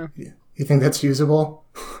 Yeah. You think that's usable?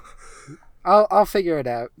 I'll figure it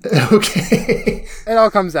out. Okay. It all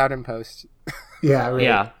comes out in post. Yeah, right.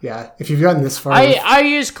 Yeah. Yeah. If you've gotten this far. I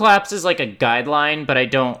use claps as like a guideline, but I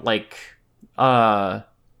don't like I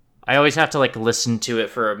always have to like listen to it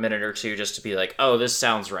for a minute or two just to be like, oh, this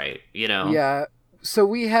sounds right, you know? Yeah. So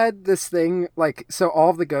we had this thing, like, so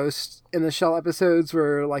all of the ghosts in the Shell episodes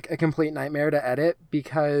were, like, a complete nightmare to edit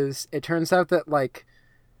because it turns out that, like,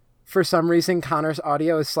 for some reason, Connor's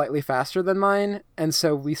audio is slightly faster than mine. And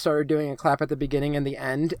so we started doing a clap at the beginning and the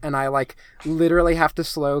end. And I, like, literally have to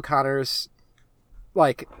slow Connor's,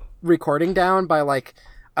 like, recording down by, like,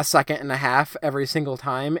 a second and a half every single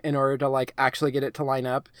time in order to, like, actually get it to line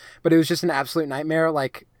up. But it was just an absolute nightmare,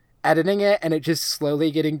 like, editing it and it just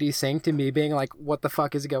slowly getting desynced and me being like, what the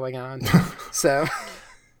fuck is going on? So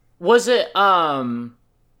Was it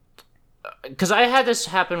because I had this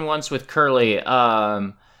happen once with Curly,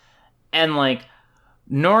 and like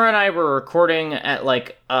Nora and I were recording at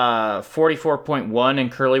like 44.1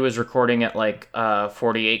 and Curly was recording at like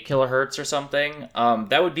 48 kilohertz or something.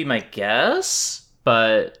 That would be my guess,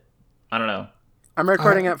 but I don't know. I'm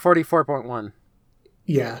recording at 44.1.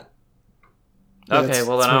 Yeah. Okay, That's-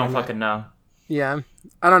 well then that's I where don't I'm at. fucking know. Yeah.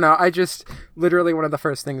 I don't know. I just literally one of the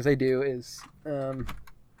first things I do is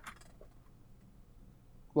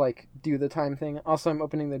like do the time thing. Also, I'm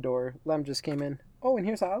opening the door. Lem just came in. Oh, and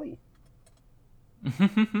here's Ali.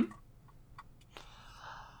 The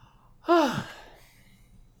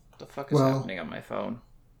fuck is Well- happening on my phone?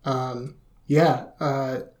 Yeah.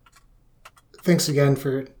 Thanks again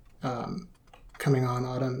for coming on,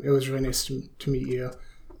 Autumn. It was really nice to meet you.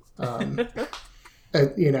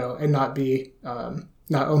 You know, and not be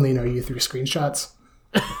not only know you through screenshots.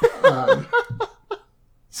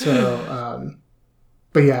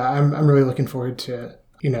 But yeah, I'm really looking forward to,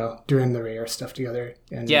 you know, doing the Rare stuff together.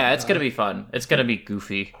 And Yeah, it's gonna be fun. It's gonna be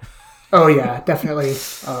goofy. Oh yeah, definitely.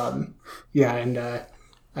 Yeah, and I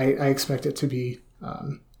expect it to be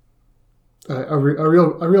a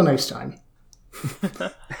real nice time.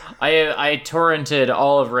 I torrented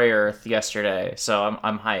all of Ray Earth yesterday, so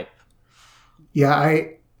I'm hype. Yeah,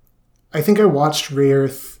 I think I watched Ray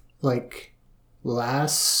Earth like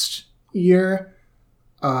last year,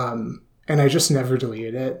 and I just never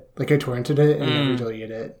deleted it. Like I torrented it and never deleted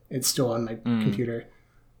it. It's still on my computer.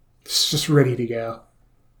 It's just ready to go.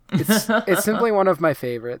 It's simply one of my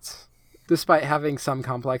favorites. despite having some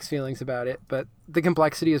complex feelings about it. But the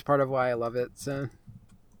complexity is part of why I love it. So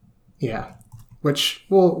Yeah, which,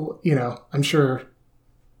 well, you know, I'm sure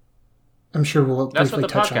we'll That's briefly what the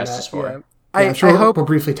touch on podcast that. is for. yeah, Yeah, I'm sure I hope. we'll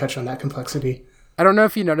briefly touch on that complexity. I don't know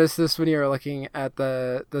if you noticed this when you were looking at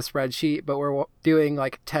the spreadsheet, but we're doing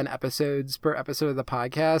like 10 episodes per episode of the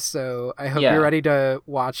podcast. So I hope Yeah. you're ready to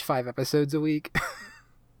watch 5 episodes a week.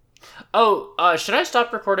 Oh, should I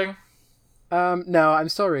stop recording? No, I'm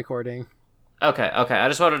still recording. Okay. I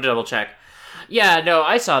just wanted to double check. Yeah, no,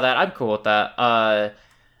 I saw that. I'm cool with that.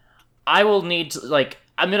 I will need to, like,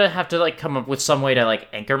 I'm gonna have to, like, come up with some way to, like,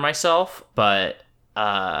 anchor myself, but,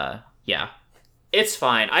 yeah. It's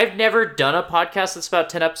fine. I've never done a podcast that's about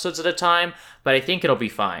 10 episodes at a time, but I think it'll be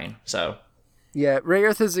fine, so. Yeah, Ray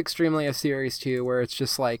Earth is extremely a series too, where it's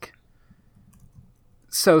just like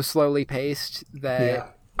so slowly paced that Yeah.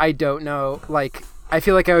 I don't know. Like, I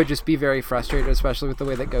feel like I would just be very frustrated, especially with the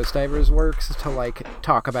way that Ghost Divers works, to like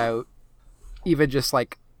talk about even just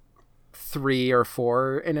like 3 or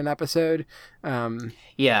 4 in an episode.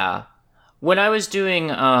 Yeah. When I was doing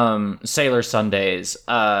Sailor Sundays,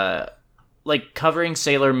 like covering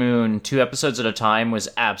Sailor Moon 2 episodes at a time was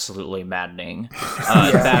absolutely maddening.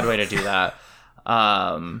 Bad way to do that.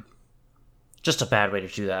 Just a bad way to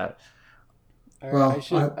do that. All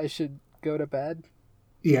right, Well, I should go to bed.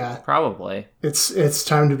 Yeah, Probably. it's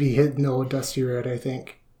time to be hitting the old dusty road, I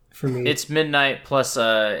think, for me. It's midnight plus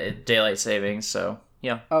daylight savings, so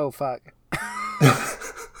yeah. Oh fuck.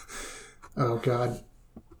 Oh god,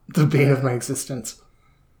 the bane of my existence.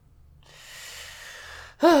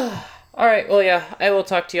 All right. Well, yeah. I will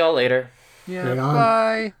talk to y'all later. Yeah. Right on.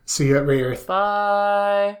 Bye. See you at Ray Earth.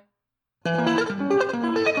 Bye.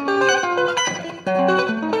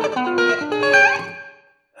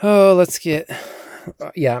 Oh, let's get.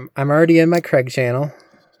 Yeah, I'm already in my Craig channel.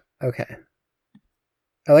 Okay.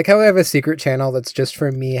 I like how I have a secret channel that's just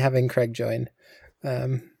for me having Craig join.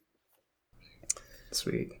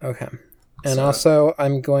 Sweet. Okay. And So- also,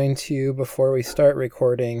 I'm going to, before we start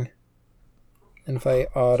recording, invite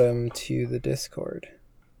Autumn to the Discord.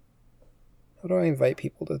 How do I invite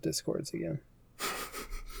people to Discords again?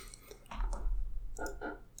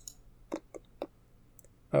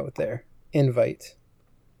 Oh, there. Invite.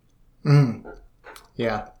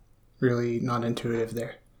 Yeah, really not intuitive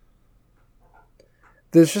there.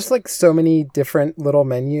 There's just like so many different little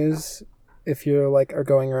menus if you're like are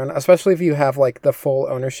going around, especially if you have like the full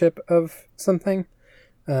ownership of something.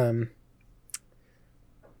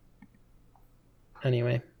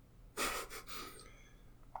 Anyway.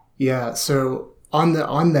 Yeah, so on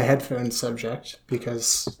the headphone subject,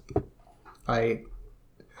 because I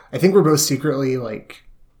think we're both secretly like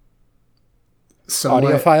somewhat,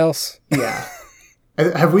 Audiophiles. Yeah.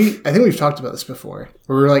 I think we've talked about this before.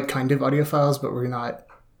 Where we're like kind of audiophiles, but we're not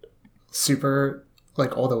super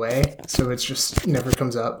like all the way. So it's just never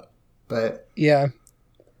comes up. But Yeah.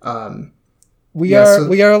 We Yeah, are so-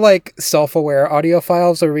 we are like self-aware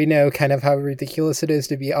audiophiles, where we know kind of how ridiculous it is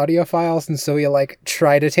to be audiophiles, and so we like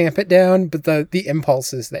try to tamp it down, but the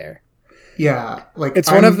impulse is there. yeah, like It's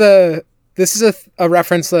one of the. This is a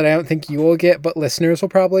reference that I don't think you will get, but listeners will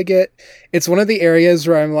probably get. It's one of the areas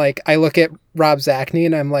where I'm like, I look at Rob Zachney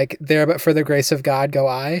and I'm like, there, but for the grace of God, go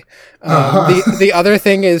I. The other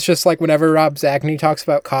thing is just like whenever Rob Zachney talks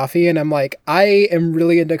about coffee, and I'm like, I am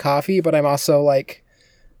really into coffee, but I'm also like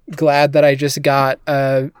glad that I just got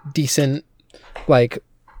a decent, like,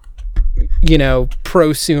 you know,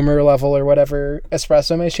 prosumer level or whatever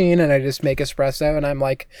espresso machine, and I just make espresso, and I'm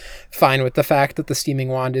like fine with the fact that the steaming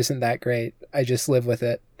wand isn't that great. I just live with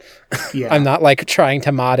it. yeah. I'm not like trying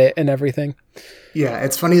to mod it and everything. Yeah,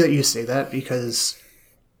 it's funny that you say that because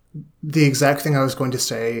the exact thing I was going to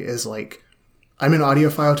say is like I'm an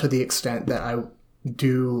audiophile to the extent that I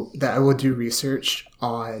will do research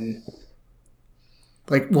on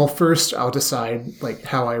like, well, first I'll decide like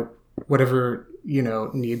how whatever, you know,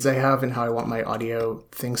 needs I have and how I want my audio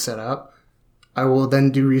thing set up. I will then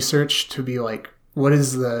do research to be like, what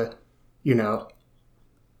is the, you know,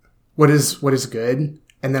 what is good,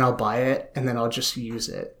 and then I'll buy it and then I'll just use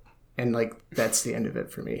it. And like that's the end of it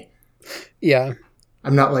for me. Yeah.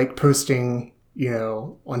 I'm not like posting, you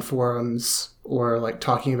know, on forums or like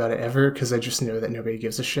talking about it ever because I just know that nobody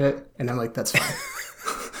gives a shit, and I'm like, that's fine.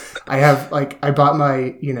 I bought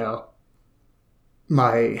my, you know,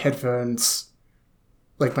 my headphones,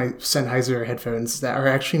 like my Sennheiser headphones that are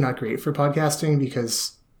actually not great for podcasting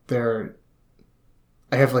because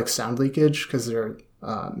I have like sound leakage because they're,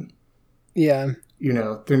 Yeah. you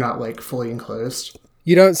know, they're not like fully enclosed.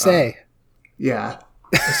 You don't say. Yeah.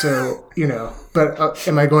 So, you know, but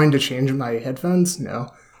am I going to change my headphones? No.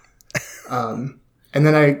 And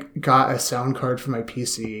then I got a sound card for my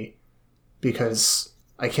PC because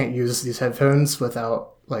I can't use these headphones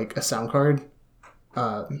without like a sound card.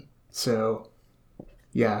 So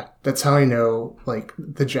yeah, that's how I know like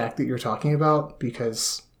the jack that you're talking about,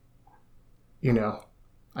 because you know,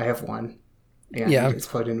 I have one and it's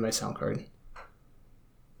plugged into my sound card.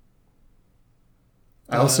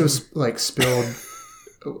 I also spilled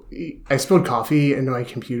coffee into my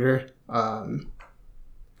computer a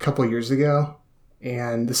couple years ago,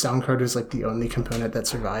 and the sound card was like the only component that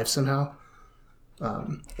survived somehow.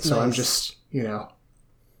 So I'm just, you know,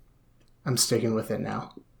 I'm sticking with it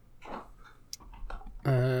now.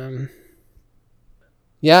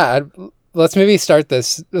 Let's maybe start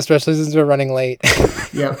this, especially since we're running late.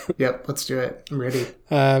 Yep. Let's do it. I'm ready.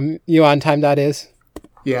 You on time.is?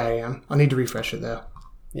 Yeah, I am. I'll need to refresh it though.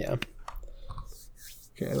 Yeah.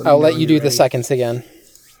 Okay, I'll let you do the seconds again.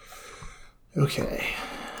 Okay.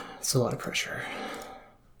 It's a lot of pressure.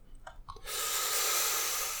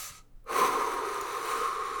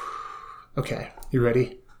 Okay, you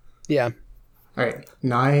ready? Yeah. All right.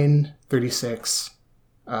 9, 36,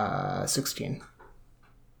 16.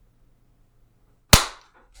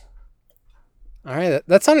 All right,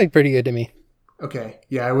 that sounded pretty good to me. Okay.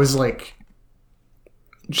 Yeah, I was like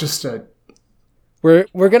just we're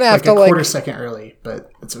gonna have to a quarter second early,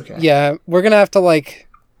 but it's okay. Yeah, we're gonna have to like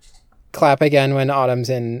clap again when Autumn's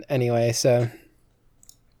in anyway. So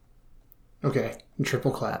okay,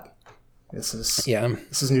 triple clap. This is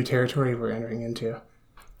new territory we're entering into.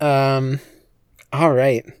 All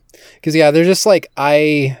right, because they're just like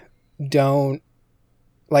I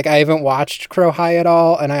haven't watched Crow High at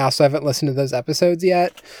all, and I also haven't listened to those episodes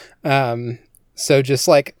yet. So just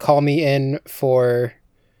like call me in for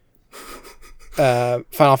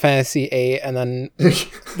Final Fantasy VIII, and then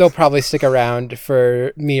they'll probably stick around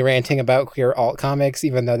for me ranting about queer alt comics,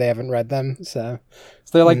 even though they haven't read them. So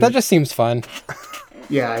they're like, that just seems fun.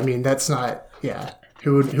 Yeah, I mean that's not. Yeah,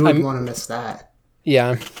 who would want to miss that?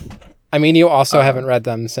 Yeah, I mean you also haven't read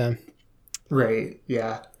them, so right.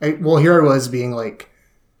 Yeah. Well, here I was being like,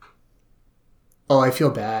 oh, I feel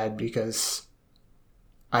bad because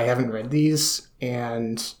I haven't read these,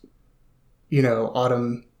 and you know,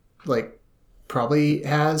 Autumn like probably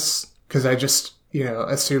has, because I just, you know,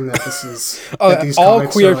 assume that this is that these all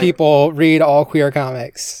queer people read all queer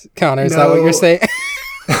comics. Connor, is that what you're saying?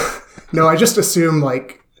 No, I just assume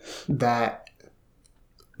like that,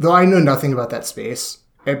 though I know nothing about that space,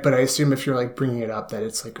 but I assume if you're like bringing it up that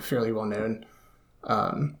it's like fairly well known.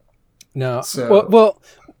 No, so well,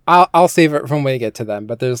 I'll save it from when we get to them,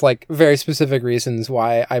 but there's like very specific reasons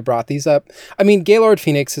why I brought these up. I mean, Gaylord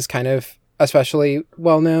Phoenix is kind of especially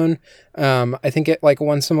well known. I think it like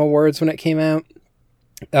won some awards when it came out,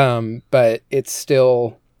 but it's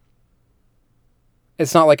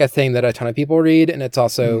not like a thing that a ton of people read, and it's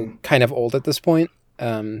also kind of old at this point.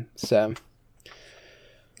 So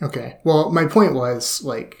okay, well, my point was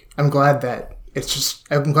like I'm glad that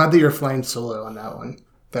you're flying solo on that one.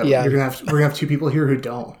 That we're gonna have two people here who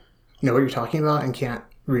don't know what you're talking about and can't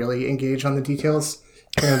really engage on the details.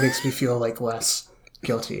 Kind of makes me feel like less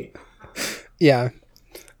guilty. Yeah.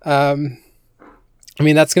 I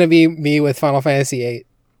mean, that's going to be me with Final Fantasy VIII,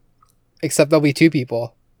 except there'll be two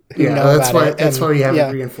people who know that's about it. That's why we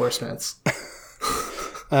have reinforcements.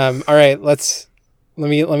 All right, let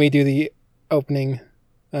me do the opening.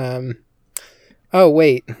 Oh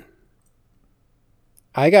wait,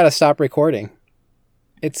 I gotta stop recording.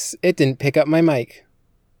 It didn't pick up my mic.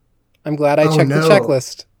 I'm glad I checked the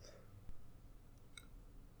checklist.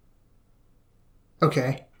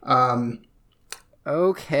 Okay.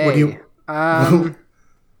 Okay. What do you...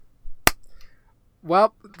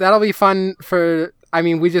 Well, that'll be fun for... I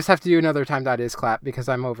mean, we just have to do another time.is clap because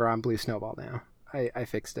I'm over on Blue Snowball now. I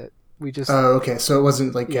fixed it. We just... Oh, okay. So it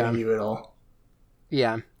wasn't like getting you at all.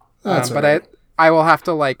 Yeah. That's but right. I will have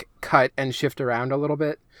to like cut and shift around a little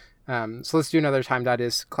bit. So let's do another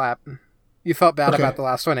time.is clap. You felt bad about the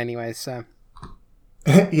last one anyway, so...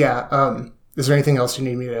 Yeah. Is there anything else you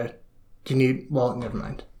need me to... Do you need... Well, never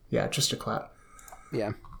mind. Yeah, just a clap.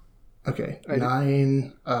 Yeah. Okay.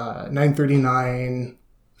 9:39,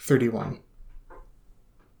 31.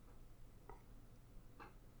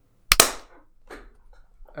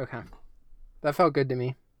 Okay. That felt good to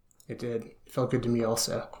me. It did. It felt good to me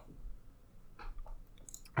also.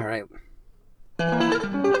 All right.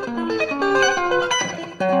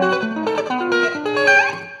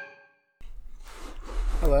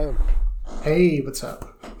 Hello. Hey, what's up?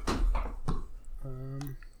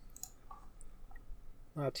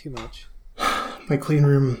 Not too much. My clean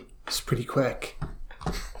room is pretty quick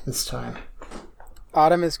this time.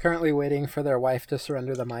 Autumn is currently waiting for their wife to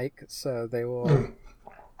surrender the mic, so they will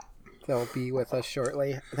They'll be with us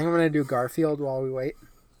shortly. I think I'm going to do Garfield while we wait.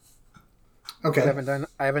 Okay. I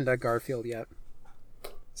haven't done Garfield yet.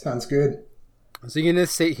 Sounds good. So you're going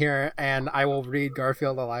to sit here and I will read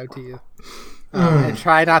Garfield aloud to you. And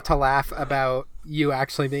try not to laugh about you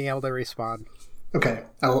actually being able to respond. Okay.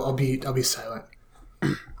 I'll be silent.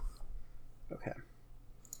 Okay.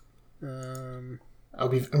 I'm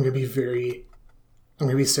gonna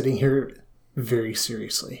be sitting here very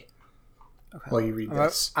seriously while you read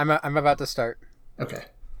this. I'm about to start. Okay.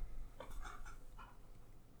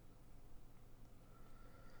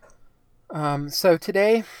 So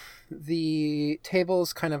today, the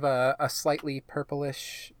table's kind of a slightly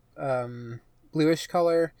purplish, bluish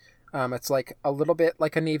color. It's like a little bit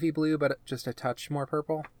like a navy blue, but just a touch more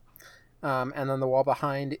purple. And then the wall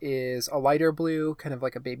behind is a lighter blue, kind of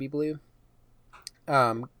like a baby blue.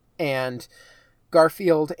 And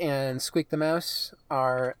Garfield and Squeak the Mouse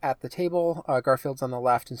are at the table. Garfield's on the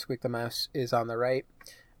left and Squeak the Mouse is on the right.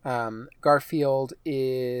 Garfield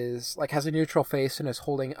has a neutral face and is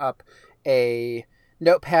holding up a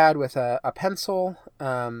notepad with a pencil.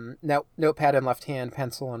 Notepad in left hand,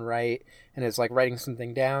 pencil in right, and is like writing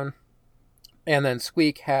something down. And then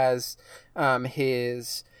Squeak has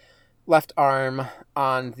his left arm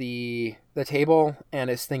on the table and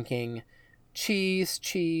is thinking cheese,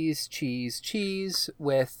 cheese, cheese, cheese,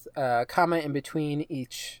 with a comma in between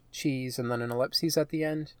each cheese and then an ellipses at the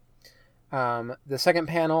end. The second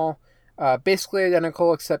panel, basically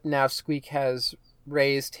identical, except now Squeak has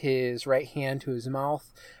raised his right hand to his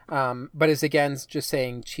mouth, but is again just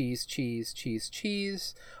saying cheese, cheese, cheese,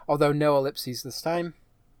 cheese, although no ellipses this time.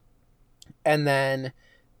 And then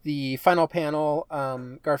the final panel,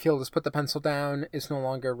 Garfield has put the pencil down, is no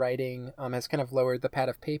longer writing, has kind of lowered the pad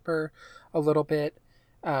of paper a little bit,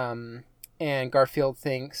 and Garfield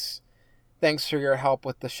thinks, "Thanks for your help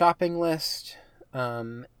with the shopping list,"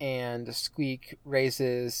 and Squeak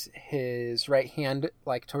raises his right hand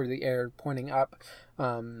like toward the air, pointing up,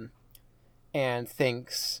 and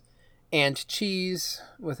thinks, "And cheese,"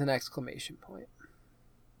 with an exclamation point.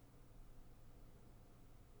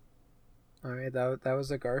 All right, that was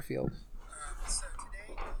a Garfield.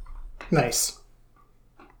 Nice.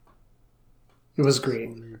 It was great.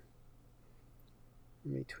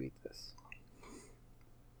 Let me tweet this.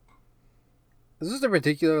 This is a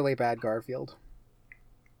particularly bad Garfield.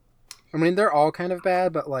 I mean, they're all kind of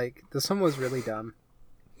bad, but like this one was really dumb.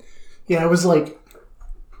 Yeah, I was like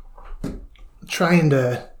trying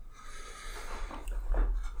to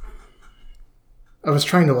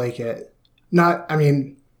like it.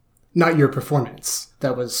 Not your performance.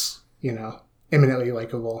 That was, eminently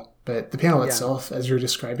likable. But the panel itself, as you're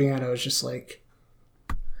describing it, I was just like...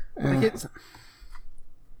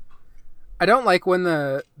 I don't like when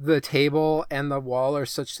the table and the wall are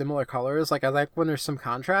such similar colors. Like, I like when there's some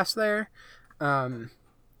contrast there.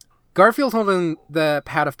 Garfield holding the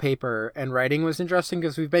pad of paper and writing was interesting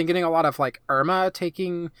because we've been getting a lot of, like, Irma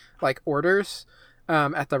taking, like, orders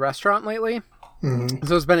at the restaurant lately. Mm-hmm.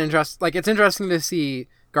 So it's been interesting. Like, it's interesting to see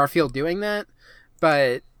Garfield doing that,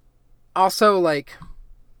 but also like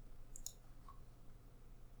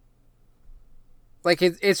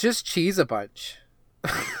it's just cheese a bunch.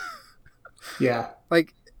 Yeah.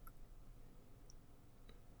 Like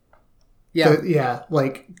yeah.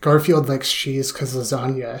 Like Garfield likes cheese because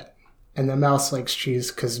lasagna, and the mouse likes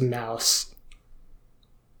cheese because mouse.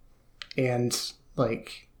 And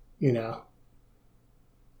like,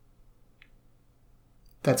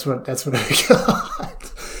 that's what I got.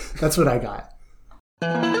 That's what I got.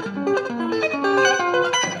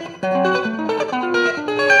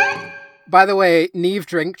 By the way, Neve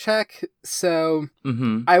drink check. So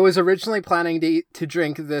I was originally planning to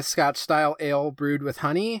drink this Scotch-style ale brewed with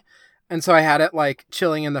honey, and so I had it like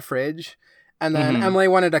chilling in the fridge. And then Emily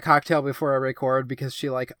wanted a cocktail before I record because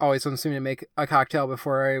she like always wants me to make a cocktail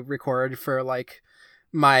before I record for like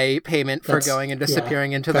my payment for going and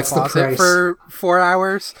disappearing into the closet for 4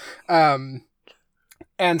 hours.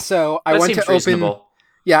 And so I went to reasonable.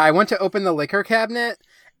 I went to open the liquor cabinet,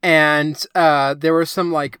 and there were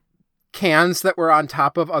some like cans that were on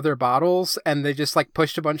top of other bottles, and they just like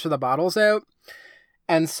pushed a bunch of the bottles out.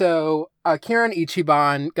 And so Kirin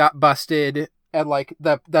Ichiban got busted, and like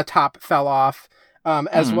the top fell off,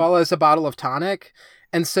 as well as a bottle of tonic.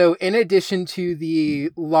 And so in addition to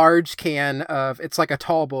the large can of, it's like a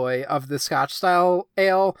tall boy of the Scotch style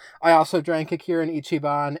ale, I also drank a Kirin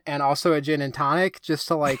Ichiban and also a gin and tonic just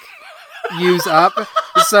to like use up.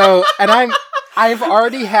 So, and I've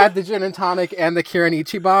already had the gin and tonic and the Kirin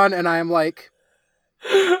Ichiban, and I'm like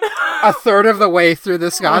a third of the way through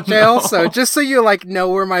the Scotch ale. So just so you like know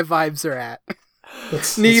where my vibes are at.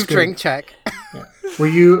 Neve drink check. Yeah. Were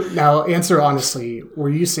you, now answer honestly, were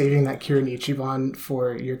you saving that Kirin Ichiban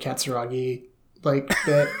for your Katsuragi like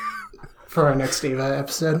bit for our next Eva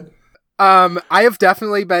episode? I have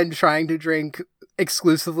definitely been trying to drink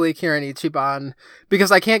exclusively Kirin Ichiban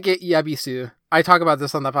because I can't get Yabisu. I talk about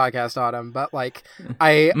this on the podcast, Autumn, but like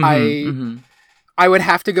I would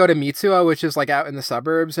have to go to Mitsuo, which is like out in the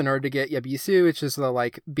suburbs, in order to get Yabisu, which is the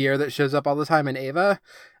like beer that shows up all the time in Eva.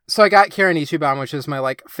 So I got Kirin Ichiban, which is my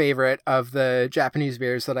like favorite of the Japanese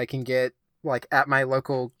beers that I can get like at my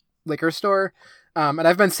local liquor store. And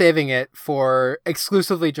I've been saving it for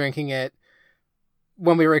exclusively drinking it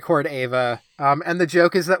when we record Ava. And the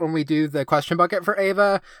joke is that when we do the question bucket for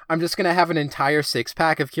Ava, I'm just going to have an entire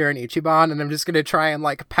 6-pack of Kirin Ichiban, and I'm just going to try and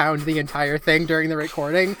like pound the entire thing during the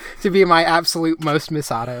recording to be my absolute most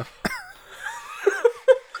Misato.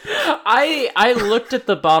 I looked at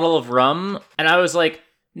the bottle of rum and I was like,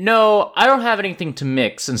 no, I don't have anything to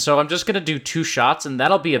mix, and so I'm just gonna do 2 shots, and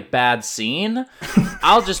that'll be a bad scene.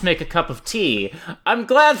 I'll just make a cup of tea. I'm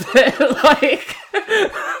glad that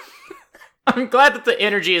I'm glad that the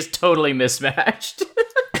energy is totally mismatched.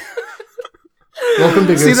 Welcome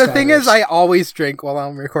to Ghost See, the Divers. thing is, I always drink while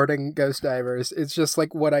I'm recording Ghost Divers. It's just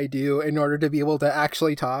like what I do in order to be able to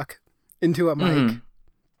actually talk into a mic.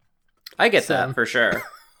 I get that for sure.